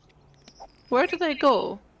battery. zombies. Where do they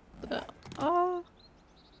go? Oh.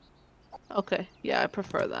 Okay, yeah, I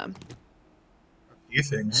prefer them. A few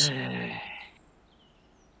things.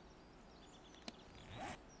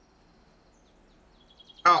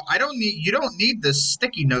 Oh, I don't need. You don't need this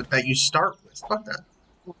sticky note that you start with. Fuck that.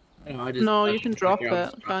 No, you can drop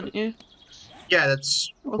it, can't you? Yeah,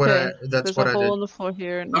 that's Okay, what I. That's there's what a I hole did. in the floor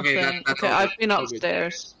here. Okay, Nothing. that's Okay, all I've good. been All good.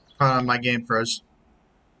 upstairs. My game froze.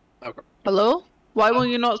 Hello? Why will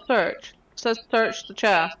you not search? It says search the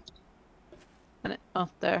chat. And oh,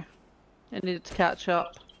 there. I needed to catch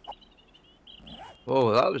up.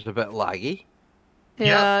 Oh, that was a bit laggy.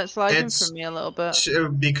 Yeah, it's lagging it's- for me a little bit.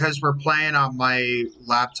 Because we're playing on my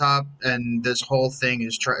laptop, and this whole thing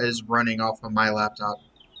is running off of my laptop.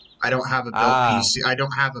 I don't have a built PC. I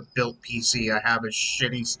don't have a built PC. I have a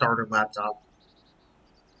shitty starter laptop.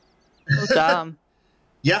 Oh damn.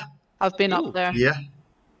 Yeah. I've been Ooh. up there. Yeah.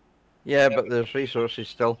 Yeah, but there's resources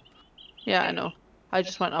still. Yeah, I know. I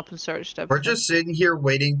just went up and searched everything. We're just sitting here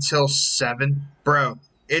waiting till 7. Bro,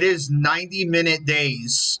 it is 90-minute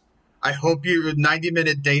days. I hope you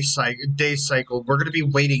 90-minute day cycle. We're gonna be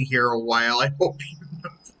waiting here a while. I hope you.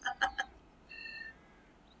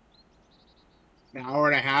 An hour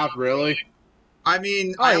and a half, really? I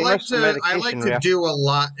mean, Oh, I you like missed the to medication, do a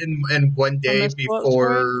lot in one day missed what,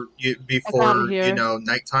 before can't hear.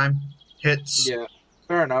 nighttime hits. Yeah,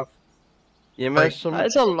 fair enough. You missed some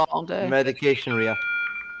It's a long day. medication, Rhea.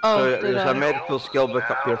 Oh, So did there's I? a medical skill book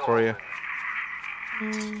up here for you.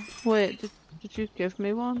 Wait, did you give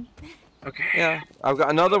me one? Okay. Yeah, I've got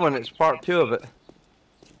another one. It's part 2 of it.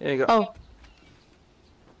 Here you go. Oh,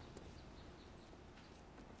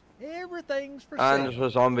 Everything's for And sale.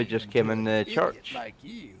 there's a zombie just came in the Idiot church. like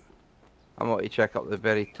you. I want you to check up the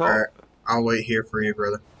very top. Alright, I'll wait here for you,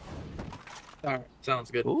 brother. Alright,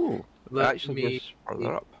 sounds good. Ooh, Let actually me just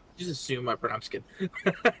further up. just assume my pronouns kid.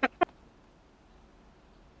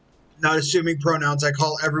 Not assuming pronouns. I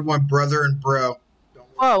call everyone brother and bro.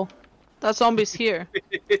 whoa. That zombie's here.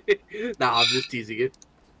 Nah, I'm just teasing it.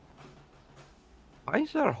 Why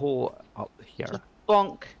is there a hole up here?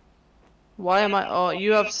 Bonk. Why am I? Oh,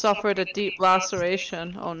 you have suffered a deep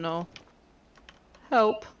laceration. Oh no.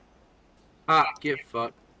 Help. Ah, get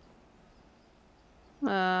fucked.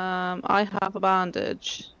 I have a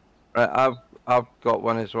bandage. Right, I've got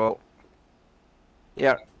one as well.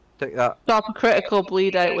 Yeah, take that. Stop a critical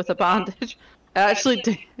bleed out with a bandage. I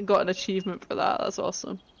actually got an achievement for that. That's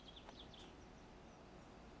awesome.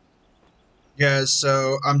 Yeah,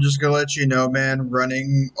 so I'm just gonna let you know, man,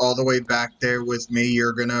 running all the way back there with me,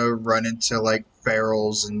 you're gonna run into, like,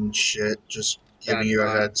 ferals and shit. Just giving That's you a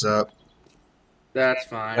fine. heads up. That's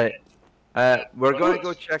fine. Right. We're going to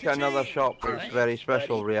go check out another shop that's very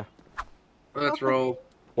special, Rhea. Let's roll.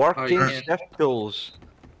 Working yeah. stiff tools.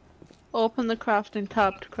 Open the crafting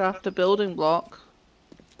tab to craft a building block.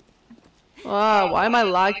 Wow, why am I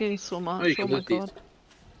lagging so much? Oh, you Oh can my loot these. god.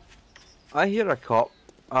 I hear a cop.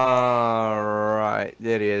 Alright,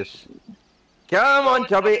 there he is. Come on,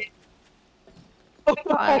 Tubby!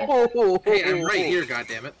 Hi. Hey, I'm right here,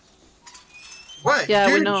 goddammit. What? Yeah,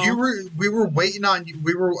 we Dude, know. we were waiting on you.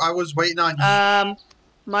 I was waiting on you.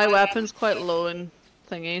 My weapon's quite low in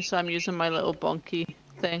thingy, so I'm using my little bonky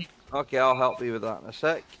thing. Okay, I'll help you with that in a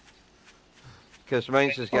sec. Because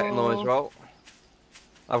mine's is getting low as well.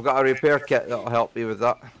 I've got a repair kit that'll help you with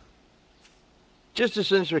that. Just as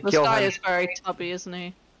soon as we This kill guy him. is very tubby, isn't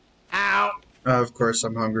he? Ow! Of course,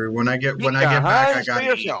 I'm hungry. When I get Keep your back, I hands got to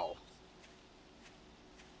to eat. yourself.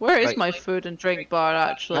 Where is Right. my food and drink bar,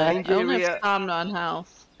 actually? I only Nigeria. have stamina and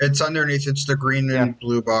health. It's underneath. It's the green and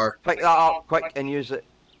blue bar. Pick that up quick and use it.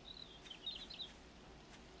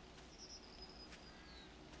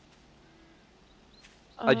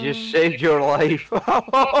 I just saved your life.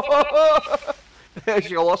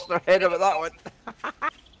 She lost her head about that one.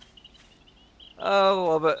 I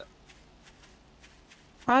love it.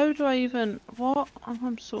 How do I even... What?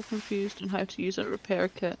 I'm so confused on how to use a repair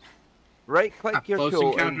kit. Right click your Close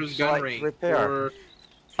tool and encounters gun select range repair.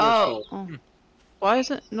 Oh. skull. Why is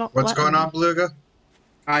it not What's letting going me? on, Beluga?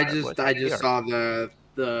 I What's just here? saw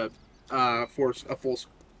the full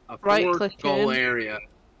Right-click skull in. area.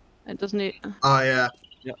 It doesn't need... Oh yeah.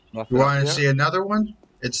 Yep, You nothing want up to here. see another one?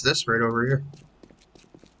 It's this right over here.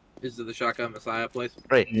 Is it the Shotgun Messiah place?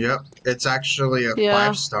 Right. Yep. It's actually a Yeah.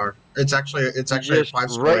 5-star. It's actually a Just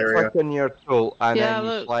 5-star right area. click on your tool and Yeah, then you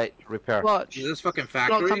look. select repair. Watch. Is this fucking It's not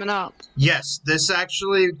factory? coming up. Yes, this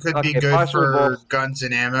actually could be Okay, good pass for both. guns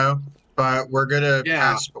and ammo, but we're gonna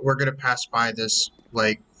Yeah. pass by this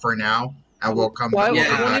like for now, and we'll come. Why we'll Yeah. it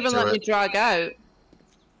come won't back even to let me it. drag out?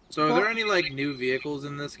 So are What? there any like new vehicles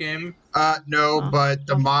in this game? No, Oh, but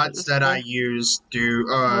the I'll mods put this that I back. use do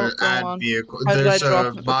No, go add on. vehicles. How did There's I drop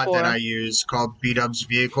a it mod before? that I use called Beat-Ups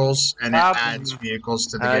Vehicles, and it Tab adds vehicles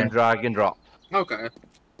to the and game. drag and drop. Okay.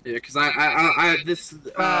 Yeah, because I I started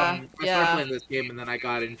yeah. playing this game and then I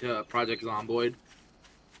got into Project Zomboid.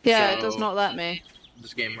 Yeah, it does So- not let me.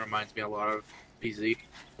 This game reminds me a lot of PZ.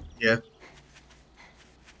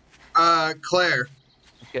 Claire,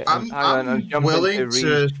 Okay, I'm hang on, willing jumping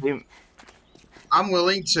to- Steam. I'm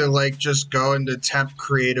willing to like just go into temp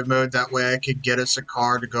creative mode. That way, I could get us a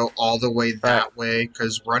car to go all the way that way.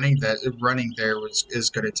 Because running there is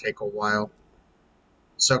going to take a while.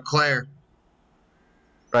 So Claire,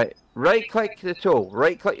 Right click the tool.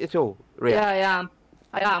 Right click the tool. Right. Yeah, I am.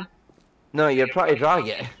 I am. No, you're trying to drag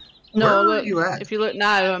it. No, Where are look. you at? If you look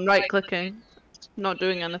now, I'm right clicking. It's not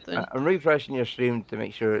doing anything. I'm refreshing your stream to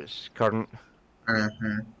make sure it's current.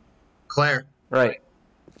 Claire, Right.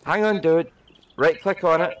 Hang on, dude. Right click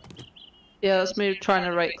on it. Yeah, that's me trying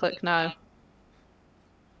to right click now.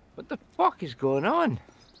 What the fuck is going on?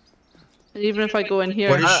 And even if I go in here,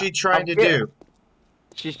 what is she trying to do?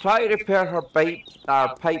 She's trying to repair her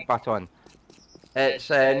pipe baton. It's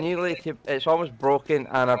it's almost broken,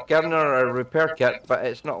 and I've given her a repair kit, but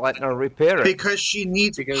it's not letting her repair it. Because she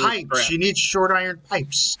needs Because it's pipes. crap. She needs short iron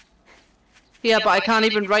pipes. yeah, but I can't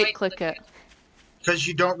even right click it. Because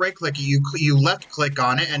you don't right click it, you left click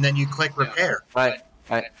on it and then you click repair. Right.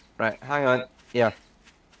 Hang on. Yeah.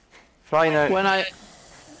 Try now. When I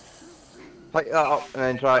Pick that up and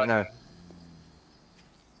then try it now.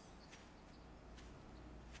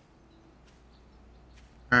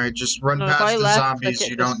 All right, just run No, if past I the left zombies. click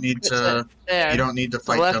it, You don't just need puts to. it there. You don't need to The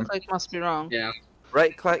fight left them. click must be wrong. Yeah,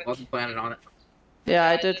 Right click. wasn't planning on it. Yeah,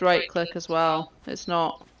 I did right click as well. It's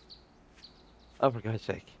not. Oh, for God's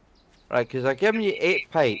sake. Right, because I've given you 8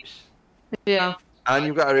 pipes, Yeah, and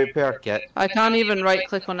you've got a repair kit. I can't even right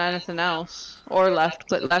click on anything else or left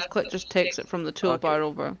click. Left click just takes it from the toolbar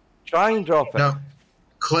over. Try and drop it. No.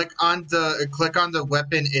 Click on the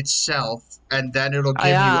weapon itself, and then it'll give I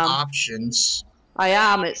you am. options. I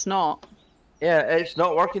am. It's not. Yeah, it's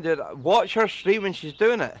not working, dude. Watch her stream when she's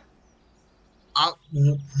doing it.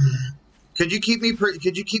 Could you keep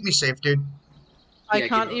me safe, dude? I Yeah,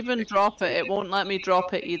 can't give it a even pick. drop it. It won't let me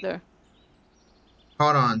drop it either.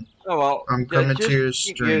 Hold on. Oh well. I'm coming to just your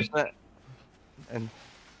keep stream. using it. And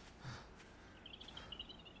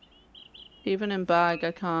Even in bag,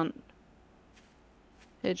 I can't.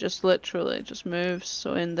 It just literally just moves.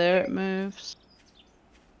 So in there it moves.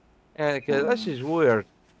 yeah, 'cause this is weird.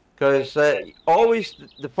 Because always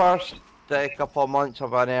the first couple of months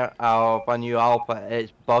of a new alpha,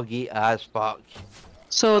 it's buggy as fuck.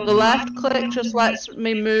 So the left click just lets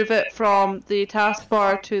me move it from the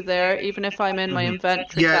taskbar to there, even if I'm in my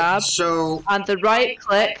inventory Yeah. tab. So And the right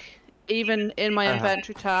click, even in my Uh-huh.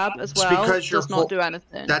 inventory tab as It's well, because you're does not do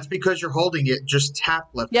anything. that's because you're holding it. Just tap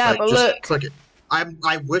left Yeah, click. but Just look. click it.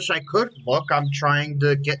 I wish I could look. I'm trying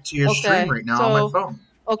to get to your Okay, stream right now on so- my phone.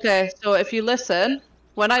 Okay, so if you listen,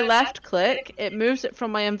 when I left click, it moves it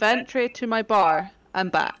from my inventory to my bar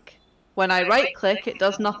and back. When I right click, it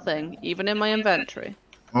does nothing, even in my inventory.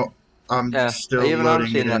 I'm Yeah, still even I'm loading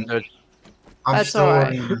it seeing that, in. dude. I'm That's still alright.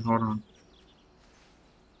 loading it in. Hold on.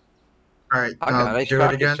 All right, I got a nice do it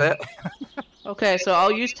practice again. set. Okay, so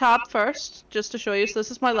I'll use tab first, just to show you. So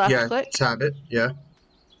this is my left Yeah, click, tab it. Yeah.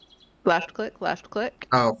 left click, left click.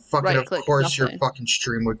 Oh, fucking! Right Of click, course, your nothing. fucking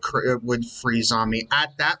stream would freeze on me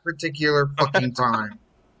at that particular fucking time.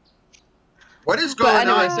 What is But going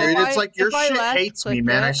anyway, on, so dude? if It's I- like your if I shit left hates me, click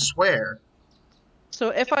man. I it- swear. So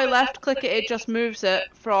if I left click it, it just moves it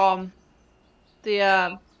from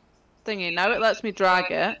the thingy. Now it lets me drag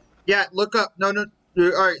it. Yeah, look up. No. All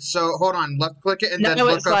right, so hold on. Left click it and then No,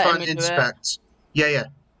 look it's up letting on me do it. inspect. Yeah.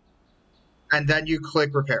 And then you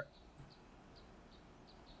click repair.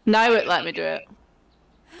 Now it let me do it.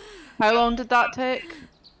 How long did that take?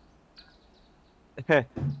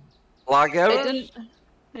 Lag It out. didn't.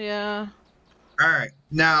 Yeah. All right,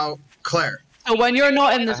 now Claire. So when you're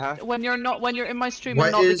not in this, Uh-huh. when you're in my stream What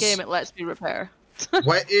and not is- the game, it lets me repair.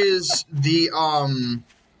 What is the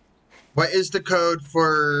code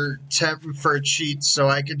for cheats so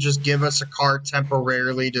I could just give us a car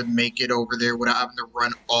temporarily to make it over there without having to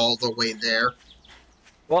run all the way there?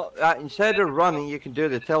 Well, instead of running, you can do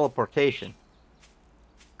the teleportation.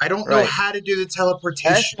 I don't know Right. how to do the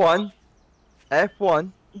teleportation.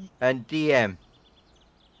 F1, and DM.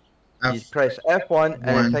 You press F1 and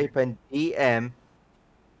then type in DM,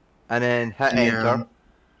 and then hit enter.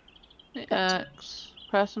 X.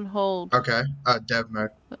 Press and hold. Okay. Dev mode.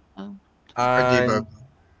 Or And debug.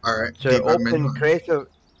 All right. to Debug open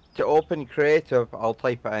menu. creative, I'll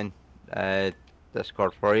type it in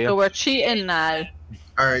Discord for you. So we're cheating now.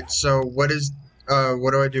 All right. So what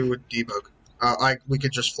do I do with debug? We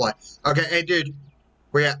could just fly. Okay. Hey, dude.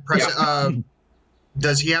 Where at? Press it.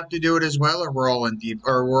 Does he have to do it as well, or we're all in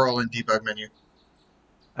debug menu?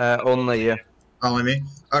 Only you. Only me.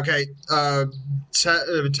 Okay.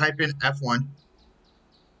 Type in F1.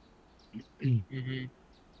 Mm-hmm.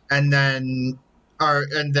 And then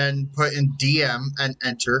put in DM and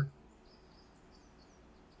enter.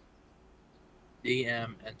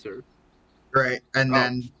 DM enter. Right, and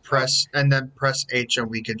then press H, and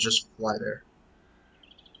we could just fly there.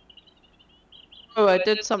 Oh, I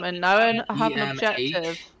did something. Now I have an DMH?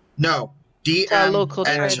 objective. No, It's our DM local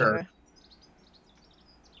enter. trader.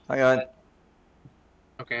 Hang on.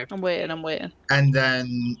 Okay. I'm waiting. And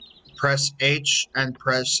then press H and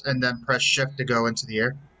then press shift to go into the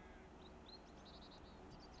air.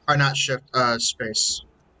 Or not shift, space.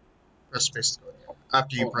 Press space to go in the air.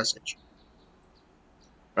 After you press H.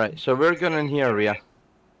 Right, so we're going in here, Rhea.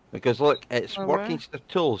 Because look, it's working the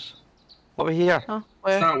tools. Over here. Huh?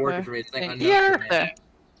 Where? It's not working Where? for me. It's saying unknown Here. command. There.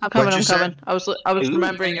 I'm coming. What'd you I'm coming. I was Ooh.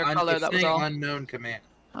 remembering your color. It's That was saying all. unknown command.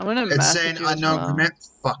 I'm gonna It's message saying you as unknown well. command.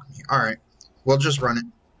 Fuck me. All right, we'll just run it.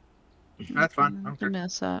 That's fine. I'm Give me a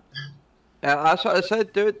sec. That's what I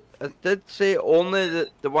said, dude. I did say only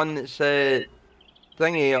the one that said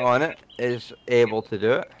thingy on it is able to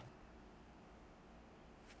do it.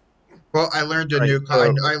 Well, I learned a Right, new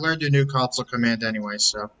so- I learned a new console command anyway,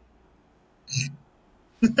 so.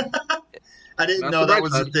 I didn't That's know the that bright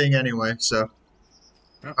was a side. thing anyway, so.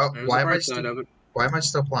 Oh, There's why the am I bright still- side of it. Why am I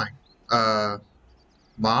still flying?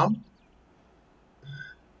 Mom?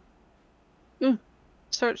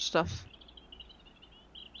 Search stuff.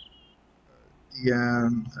 Yeah.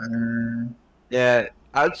 Yeah,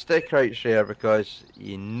 I'd stay crouched here because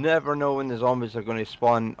you never know when the zombies are going to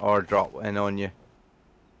spawn or drop in on you.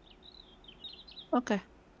 Okay.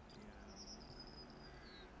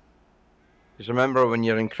 Because remember, when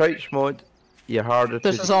you're in crouch mode, you're harder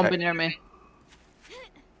There's to a zombie detect. near me.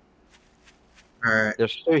 Alright.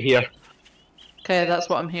 There's two here. Okay, that's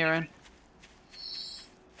what I'm hearing.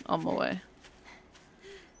 On my way.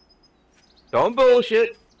 Don't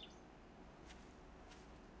bullshit.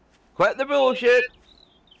 Quit the bullshit.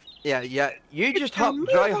 Yeah. You just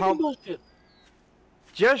dry hump.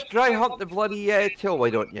 Just dry hump the bloody tail, why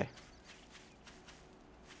don't you?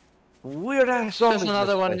 Weird ass zombie. There's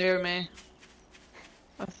another one near me.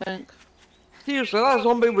 I think. Seriously, that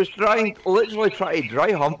zombie was literally trying to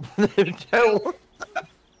dry hump the tail.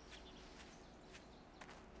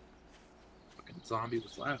 Fucking zombie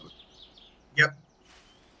was loud. Yep.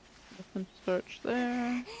 Open search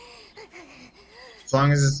there. As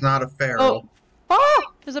long as it's not a feral. Oh!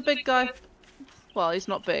 There's a big guy. Well, he's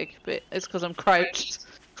not big, but it's because I'm crouched.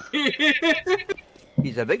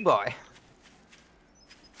 He's a big boy.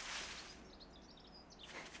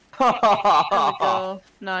 There we go.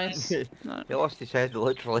 Nice. No. He lost his head,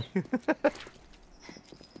 literally.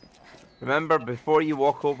 Remember, before you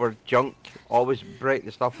walk over junk, always break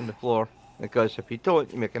the stuff on the floor. Because if you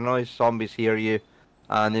don't, you make a noise, zombies hear you,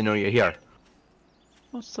 and they know you're here.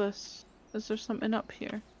 What's this? Is there something up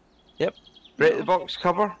here? Yep. Break the No. box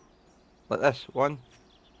cover. Like this. 1,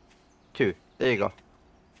 2. There you go.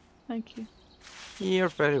 Thank you. You're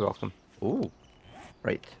very welcome. Ooh.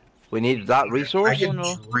 Right. We need that I resource. can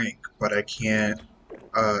no. drink, but I can't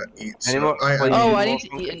Any eat. So more? I Oh, I more need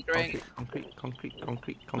to eat and drink. Concrete.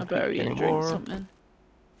 I better eat Any and drink more? something.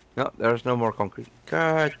 No, there's no more concrete.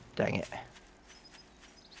 God dang it.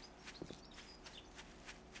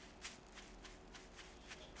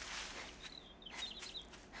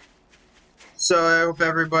 So I hope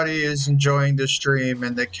everybody is enjoying the stream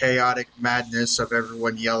and the chaotic madness of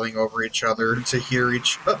everyone yelling over each other to hear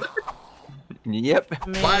each other. Yep.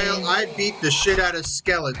 While I beat the shit out of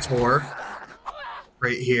Skeletor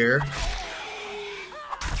right here.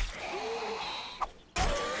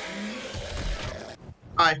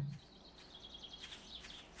 Hi.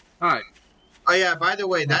 Alright. Oh yeah, by the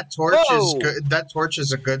way, that torch is good. That torch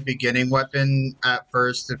is a good beginning weapon at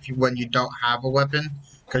first when you don't have a weapon,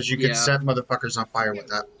 because you can set motherfuckers on fire with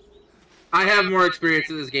that. I have more experience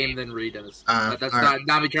in this game than Reed does. That's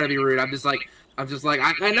not me trying to be rude. I'm just like I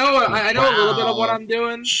know a little bit of what I'm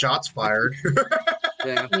doing. Shots fired.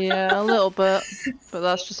 Yeah, a little bit, but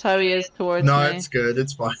that's just how he is towards me. No, it's good.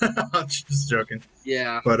 It's fine. I'm just joking.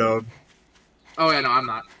 Yeah. But Oh yeah, no, I'm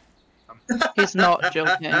not. He's not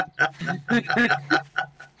joking.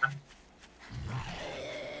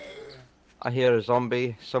 I hear a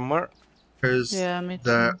zombie somewhere. Here's me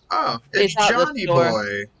too. It's He's out Johnny the door.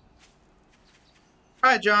 boy.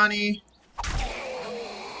 Hi, Johnny.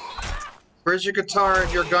 Where's your guitar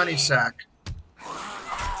and your gunny sack?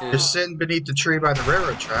 You're sitting beneath the tree by the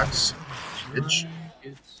railroad tracks. Bitch.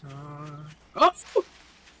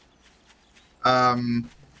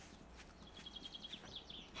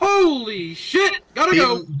 Holy shit! Gotta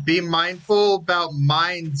go! Be mindful about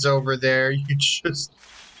mines over there. You just...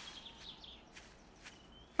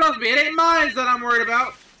 Trust me, it ain't mines that I'm worried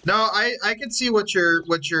about. No, I can see what you're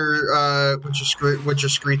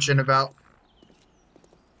screeching about.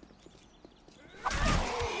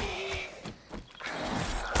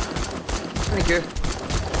 Thank you.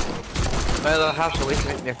 Well, I have to wait to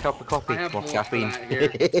make me a cup of coffee. More caffeine.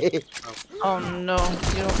 Oh no,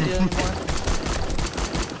 you don't do it anymore.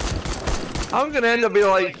 I'm gonna end up being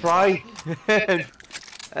like Fry.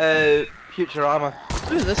 Futurama.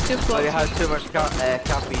 Ooh, this gives Like it lots has too much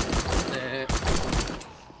caffeine.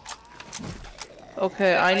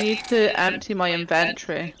 Okay, I need to empty my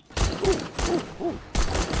inventory. Ooh.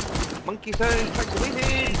 Monkey sound,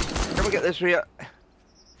 activated! Can we get this Rhea?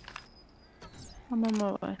 I'm on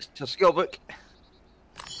my way. It's a skill book.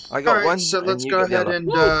 I got one. So let's you go got the ahead other. and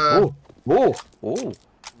Whoa!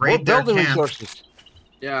 raid More their building camp. resources.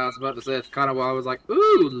 Yeah, I was about to say, it's kind of why I was like,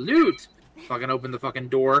 ooh, loot! Fucking open the fucking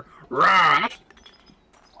door. Rah!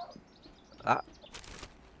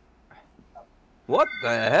 What the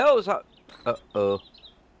hell is that? Uh-oh.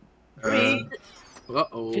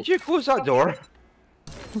 Uh-oh. Did you close that door?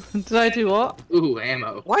 Did I do what? Ooh,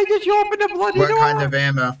 ammo. Why did you open the bloody door? What kind of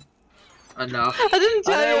ammo? Enough. I didn't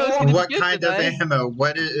tell you I was gonna What get kind today. of ammo?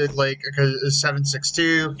 What is it like? Because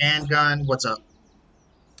 7.62 handgun. What's up?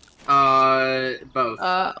 Both.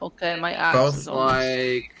 Okay, my axe Both? is almost...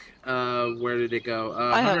 Like, where did it go?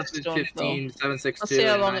 I have stone, 115, 7.62, Let's see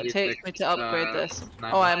how long it 96, takes me to upgrade this.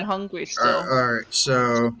 9. Oh, I'm hungry still. Alright,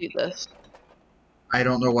 so Eat this. I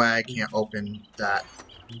don't know why I can't open that.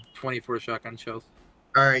 24 shotgun shells.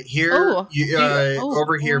 Alright, here, Oh,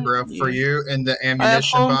 over here, bro, for you in the I have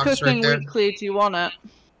ammunition home box cooking right there. weekly. Do you want it?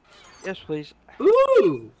 Yes, please.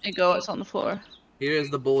 Ooh! There you go. It's on the floor. Here's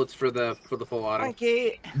the bullets for the full auto. Thank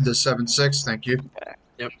you. The 7.6, thank you.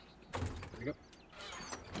 Yep. There you go.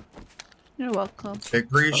 You're welcome. Big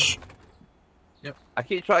breach. I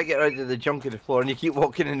keep trying to get rid of the junk in the floor and you keep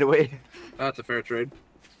walking in the way. That's a fair trade.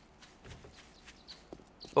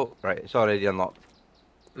 Oh, right, it's already unlocked.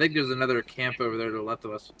 I think there's another camp over there to the left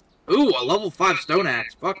of us. Ooh, a level 5 stone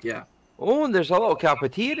axe. Fuck yeah. Oh, and there's a little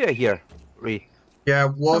cafeteria here. Ree. Yeah,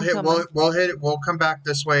 we'll I'm hit. coming. We'll hit it. We'll come back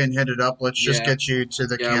this way and hit it up. Let's just Yeah. get you to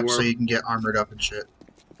the Yeah, camp so we're- you can get armored up and shit.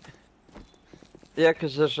 Yeah,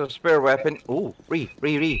 because there's a spare weapon. Oh, Ree.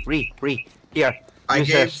 Here. I use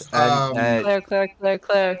gave this and,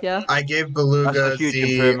 Claire. Yeah. I gave Beluga That's a huge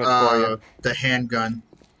improvement for the handgun.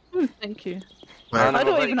 Thank you. Like, and I I'm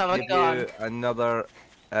don't about even to have a give gun. you another.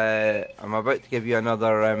 I'm about to give you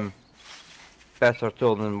another better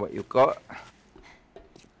tool than what you've got.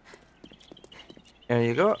 There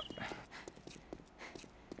you go.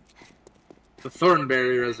 The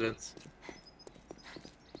Thornberry residence.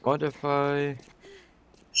 Modify.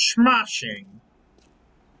 smashing.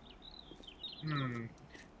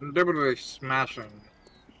 Deliberately smashing.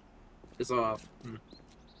 Is off.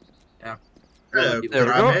 Yeah. Hello, There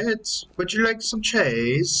we go. pyramids. Would you like some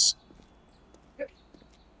cheese?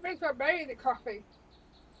 Makes my berry the coffee.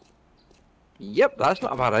 Yep, that's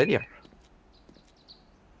not a bad idea.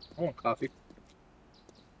 I want coffee.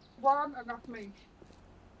 One and that's me.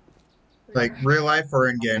 Like real life or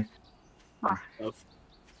in game? Both.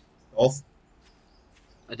 Both.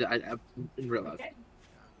 I in real life.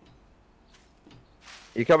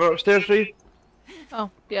 You coming upstairs, Ree? Oh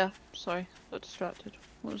yeah. Sorry, got distracted.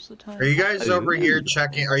 What was the time? Are you guys Ooh. over here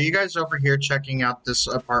checking? Are you guys over here checking out this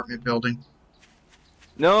apartment building?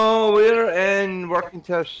 No, we're in working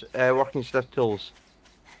stiff tools.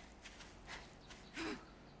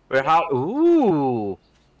 We're ooh.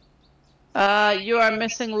 You are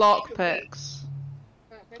missing lockpicks.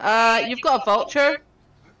 You've got a vulture.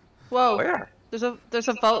 Whoa. Where? There's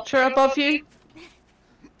a vulture above you.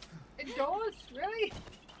 Indoors? Really?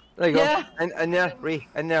 There you go. Yeah. In there, Ree.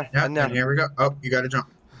 In there. Yeah, In there. and here we go. Oh, you gotta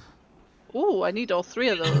jump. Ooh, I need all 3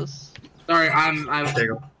 of those. Sorry, There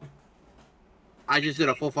you go. I just did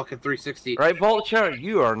a full fucking 360. Right, Vulture,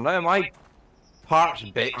 you are now my parts,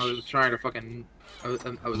 bitch. I was trying to fucking. I was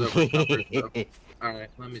over. So. All right,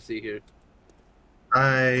 let me see here.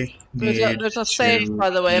 I need There's a safe, to by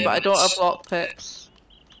the way, but I don't have eat. lockpicks.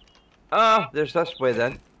 Ah, there's this way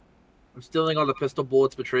then. I'm stealing all the pistol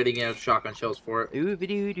bullets, but trading out shotgun shells for it.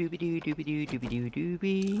 Doobie-doo, doobie-doo, doobie-doo, doobie-doo,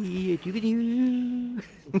 doobie, doobie-doo.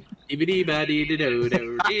 Dibbidi baddy do do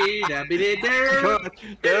do dee da biddy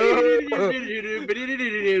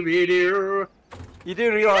do. You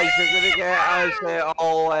do realise you're going to get us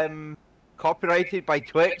all copyrighted by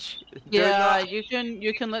Twitch? doing Yeah, that? you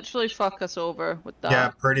can literally fuck us over with that. Yeah,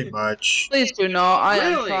 pretty much. Please do not. I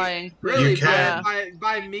am Really? trying. Really? You can.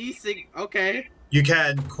 By me sing. Okay. You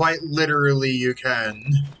can, quite literally, you can.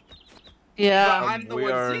 Yeah. I'm the we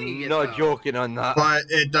one are singing it, not though. joking on that. But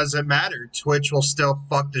it doesn't matter. Twitch will still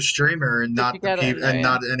fuck the streamer and not you the get it, people and yeah.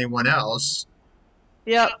 not anyone else.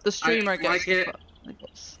 Yep, the streamer why gets can't-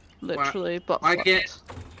 fucked. Literally, but why fucked. can't-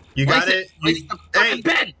 You Place gotta, it. Place the hey, fucking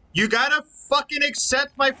bed. you gotta fucking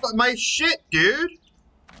accept my shit, dude.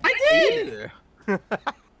 I did.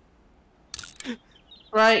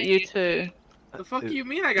 Right, you too. The fuck you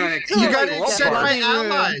mean I got You like gotta love accept my party.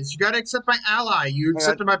 allies. You gotta accept my ally. You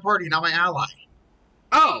accepted my party, not my ally.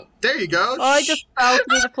 Oh, There you go. Oh, I just fell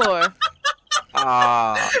through the floor.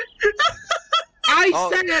 Ah, I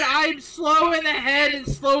Oh. said I'm slow in the head and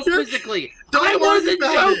slow physically. Don't I worry wasn't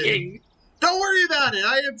about joking. it. Don't worry about it.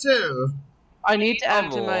 I am too. I need to I'm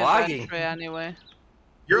empty my lagging. inventory anyway.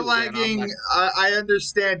 You're Ooh, man, I'm lagging. lagging. I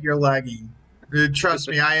understand you're lagging. Trust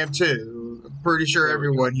me, I am too. I'm pretty sure There we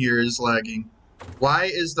go. everyone here is lagging. Why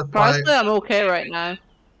is the Honestly, fight? I'm okay right now.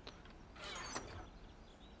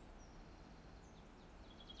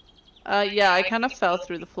 Yeah, I kind of fell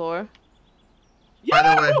through the floor.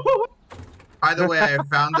 By the way, I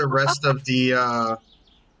found the rest of the.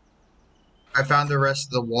 I found the rest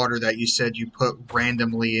of the water that you said you put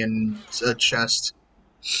randomly in a chest.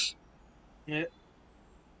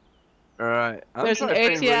 alright. I'm There's an trying to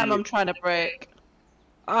find where ATM you- I'm trying to break.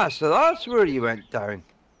 Ah, so that's where you went down.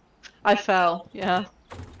 I fell, yeah.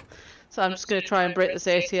 So I'm just gonna try and break this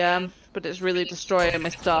ATM, but it's really destroying my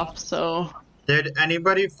stuff, so... Did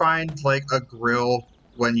anybody find like a grill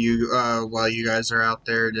when you while you guys are out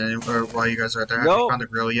there? Or while you guys are out there, have you No. found a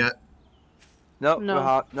grill yet? No,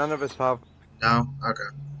 No. none of us have. No. Okay.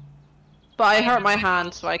 But I hurt my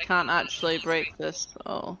hand, so I can't actually break this,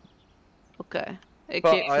 so... Okay. It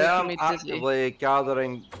But keeps I making am me dizzy. actively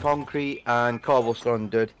gathering concrete and cobblestone,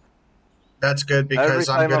 dude. That's good Every because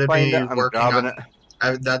I'm time I gonna find be it, I'm working grabbing on.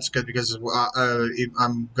 it. That's good because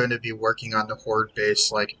I'm gonna be working on the horde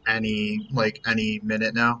base like any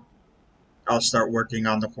minute now. I'll start working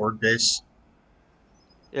on the horde base.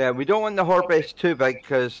 Yeah, we don't want the horde base too big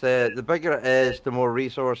because the bigger it is, the more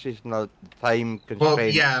resources and the time constraints. Well,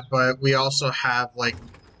 yeah, but we also have like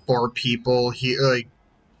 4 people here,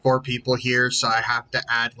 so I have to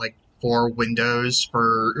add like 4 windows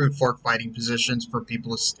for 4 fighting positions for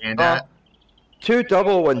people to stand Oh. at. 2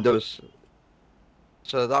 double windows.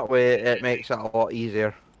 So that way it makes it a lot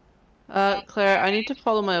easier. Claire, I need to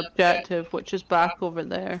follow my objective, which is back over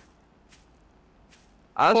there.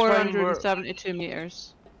 That's when 472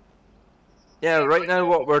 meters. yeah, right now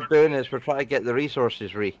what we're doing is we're trying to get the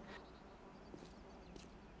resources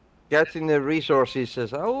Getting the resources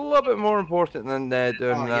is a little bit more important than doing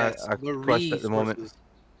Oh, yes, a the quest at the moment.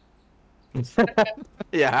 resources.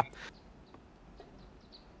 Yeah.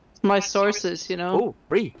 My sources, you know? Oh,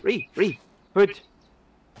 Ree, food.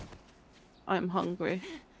 I'm hungry.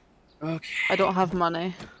 Okay. I don't have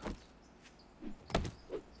money.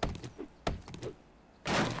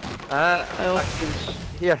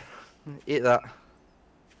 Here, eat that.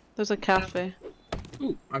 There's a cafe.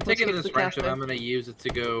 Ooh, I'm Let's taking get this the wrench and cafe. I'm gonna use it to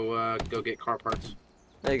go get car parts.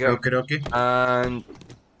 There you go. Okie dokie. And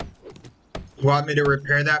Want me to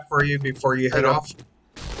repair that for you before you head Okay. off?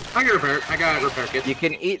 I can repair it. I got a repair kit. you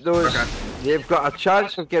can eat those. Okay. They've got a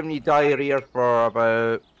chance of giving you diarrhea for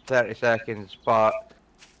about 30 seconds, but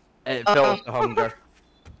it fills the hunger.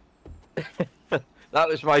 That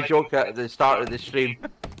was my joke at the start of the stream.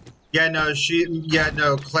 Yeah,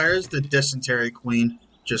 no, Claire's the dysentery queen.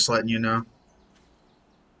 Just letting you know.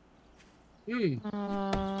 Hmm.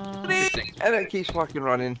 Uh, Interesting. And it keeps fucking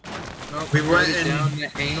running. Nope, We went noted in- down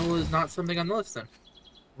that anal is not something on the list then.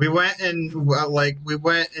 We went into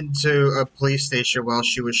a police station while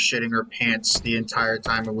she was shitting her pants the entire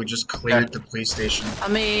time, and we just cleared the police station. I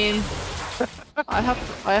mean, I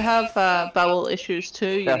have bowel issues too,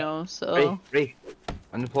 you Yeah. know. So Ray,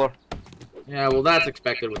 on the floor. Yeah, well, that's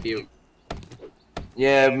expected with you.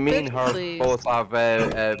 Yeah, me and her Please. both have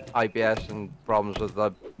IBS and problems with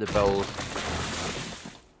the bowels.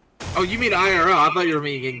 Oh, you mean IRL? I thought you were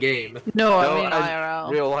meaning in game. no, I No, mean as IRL.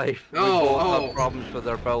 Real life. We Oh, both oh. have problems with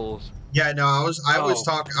our bowels. Yeah, no, I was Oh.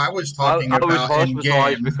 talking I was about in hospitalized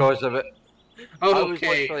game. because of it. Oh, I was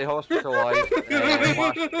okay. literally hospitalized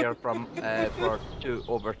last year from for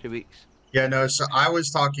over 2 weeks. Yeah, no, so I was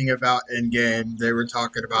talking about in game. They were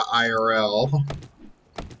talking about IRL.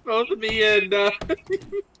 Both me and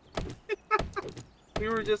we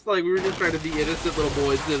were just trying to be innocent little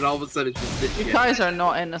boys, and all of a sudden it's just You shit. guys are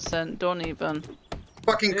not innocent. Don't even.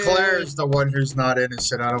 Fucking Claire's the one who's not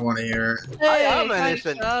innocent. I don't want to hear it. I am thanks,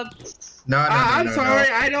 innocent. Subs. No, I'm no. sorry.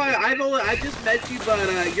 I know. I just met you,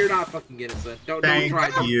 but you're not fucking innocent. Don't Thank try.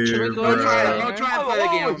 you, Should we go Don't bro. try. to- Don't try and play the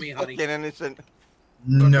game on me, honey. Fucking innocent.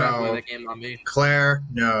 Don't try and play No, the game on me. Claire,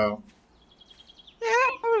 no. Yeah,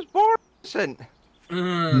 I was born innocent.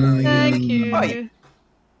 Thank you. Right.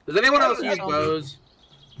 Does anyone else Yeah. use bows?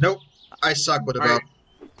 Nope. I suck with a bow.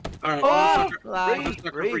 Alright, Oh, I'm a lag.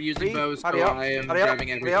 sucker for using Reed, bows, so hurry up, I am hurry up, grabbing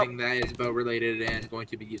hurry up. everything that is bow related and going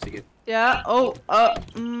to be using it. Yeah. Oh.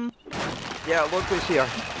 Yeah, look who's here.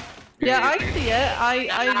 Yeah, I see it.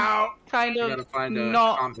 I kind You of gotta find a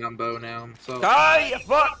not compound bow now. So Die, you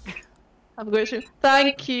fuck! have a great show.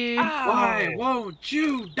 Thank you. why won't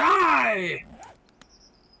you die?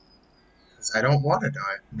 'Cause I don't want to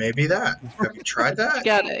die. Maybe that. Have you tried that?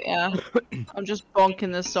 Get it? Yeah. I'm just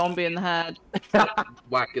bonking this zombie in the head.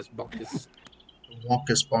 Wackus bonkus.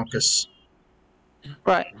 Wonkus bonkus.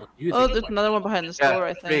 Right. You Oh, think there's another one behind the store,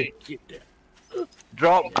 I think.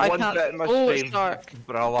 Drop I one can't- bit in my oh, it's stream, dark.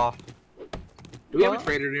 brother. Do we have a What?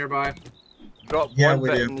 trader nearby? Drop Yeah, one we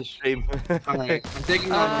bit do. in the stream. Alright, I'm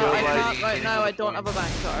taking I on your can't right now. I don't have a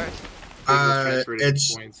bank card.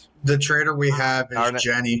 It's the trader we have Darn is it.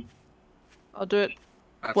 Jenny. I'll do it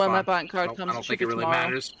when my bank card comes. I don't It think should it be really tomorrow.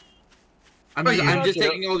 matters. I'm But just, you- I'm just Yeah.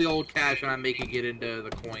 taking all the old cash and I'm making it into the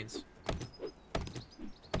coins.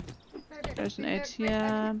 There's an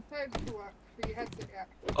ATM.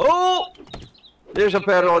 Oh! There's a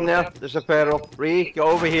peril on there. There's a peril. Ree, get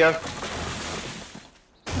over here.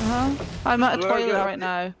 I'm at a Where toilet go? right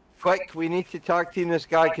now. Quick, we need to tag team this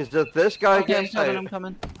guy, because if this guy Okay, I'm gets coming. out... I'm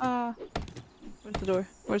coming. Where's the door?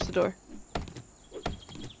 Where's the door?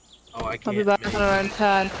 Oh, I I'll can't. be back in around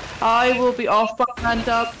 10. I will be off by hand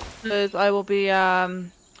up because I will be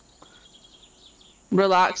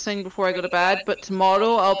relaxing before I go to bed. But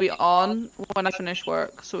tomorrow I'll be on when I finish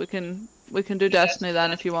work, so we can do Destiny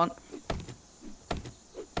then if you want.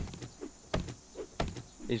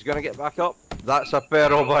 He's gonna get back up. That's a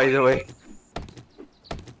peril, by the way.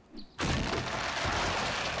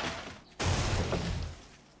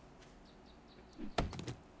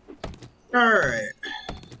 Alright.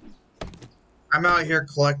 I'm out here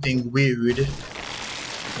collecting weed.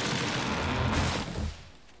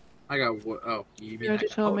 I got what? Oh, you You mean already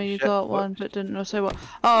that? told Oh, me you shit, got what? one, but didn't know say what.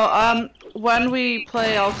 Oh, when we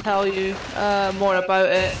play, I'll tell you more about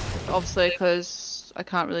it. Obviously, because I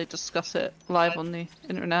can't really discuss it live on the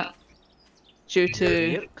internet due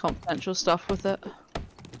to Yep. confidential stuff with it.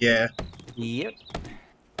 Yeah. Yep.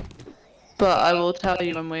 But I will tell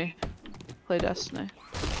you when we play Destiny.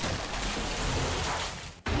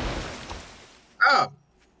 Oh,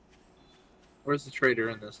 Where's the trader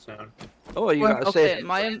in this town? Oh, you gotta Okay, say...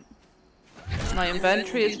 my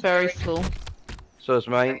inventory is very full. So is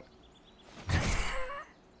mine.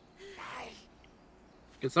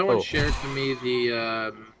 Can someone Oh. share to me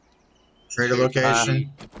the trader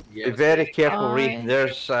location. Be yes. very careful, Ree. I-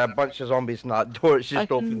 There's a bunch of zombies in that door. It's I just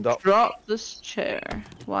can opened up. drop this chair.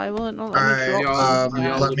 Why will it not let Alright, me drop this Did you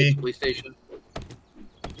chair? let loot me- the police station?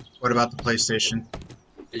 What about the PlayStation?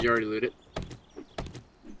 Did you already loot it?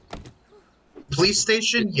 Police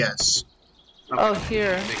station? Yes. Oh,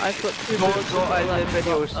 here. I flipped through Don't those go so I to the let me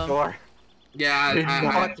video drop them. store. Yeah, Do I,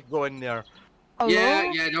 not go in there. Hello?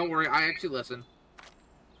 yeah. Don't worry. I actually listen.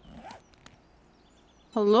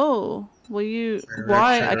 Hello? Will you... Sure,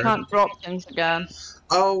 Why? I sure. can't drop things again.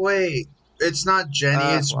 Oh wait, it's not Jenny.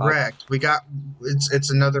 It's wow. wrecked. We got. It's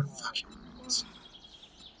another fucking. That's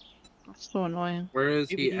so annoying. Where is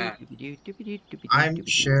he at? I'm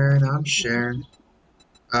sharing. I'm sharing.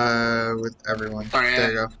 With everyone. Sorry, There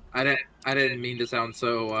you go. I didn't mean to sound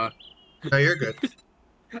so. No, you're good.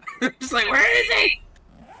 Just like, where is he?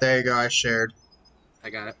 There you go. I shared. I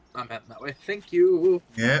got it. I'm heading that way. Thank you.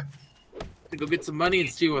 Yep. To go get some money and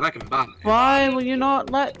see what I can buy. Why will you not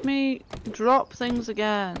let me drop things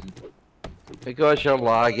again? Because you're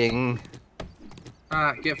lagging.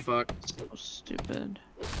 Ah, get fucked. So stupid.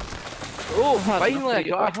 Oh, finally I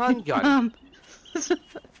got a handgun.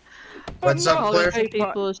 What's up, Claire?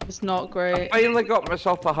 People is just not I great. finally got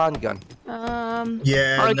myself a handgun.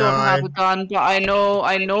 Yeah, I no, don't have a gun, but I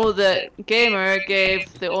know that Gamer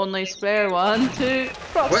gave the only spare one to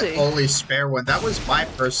What Proxy. only spare one? That was my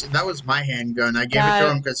person. That was my handgun. I gave it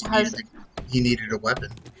to him because he needed a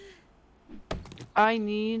weapon. I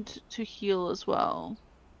need to heal as well.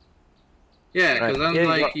 Yeah, because Right,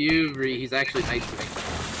 unlike you, Ree, he's actually nice to me.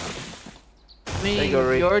 I mean,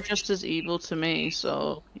 you're just as evil to me,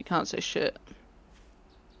 so you can't say shit.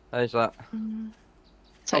 How's that?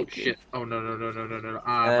 Thank you. Shit. Oh, no.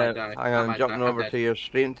 I might die. Hang on, I'm jumping over to your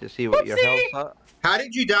stream to see what your health's at. How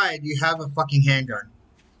did you die? Do you have a fucking handgun?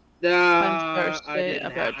 I'm thirsty. I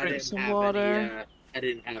better drink some water. I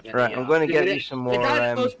didn't have any. Right, I'm going to get you some more. I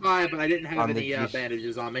died close by, but I didn't have any bandages.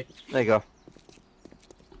 bandages on me. There you go.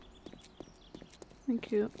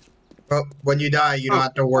 Thank you. Well, when you die, you don't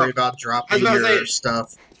have to worry about dropping your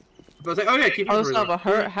stuff. I was like, oh yeah, keep I also have a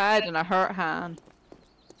hurt head and a hurt hand.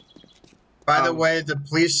 By the way, the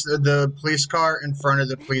police car in front of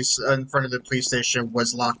the police station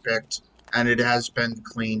was lockpicked, and it has been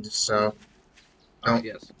cleaned. So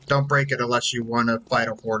don't break it unless you want to fight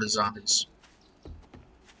a horde of zombies.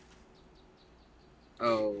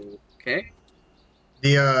 Okay.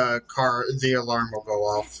 The alarm will go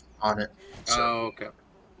off on it. So. Oh, okay.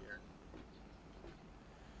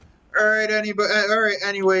 All right,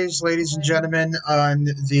 anyways, ladies and gentlemen, on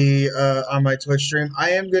my Twitch stream,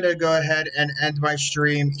 I am gonna go ahead and end my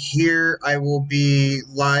stream here. I will be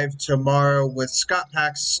live tomorrow with Scott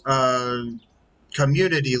Pack's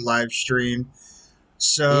community live stream.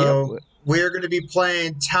 So we're gonna be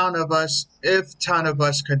playing Town of Us if Town of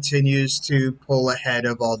Us continues to pull ahead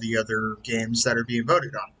of all the other games that are being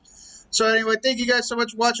voted on. So anyway, thank you guys so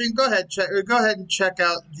much for watching. Go ahead and check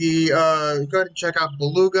out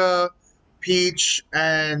Beluga, Peach,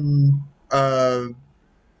 and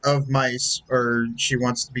of Mice, or she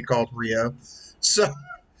wants to be called Rio. So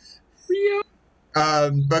Rio.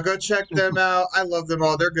 But go check them out. I love them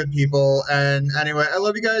all. They're good people. And anyway, I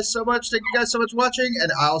love you guys so much. Thank you guys so much for watching,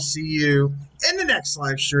 and I'll see you in the next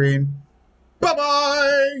live stream. Bye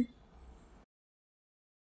bye.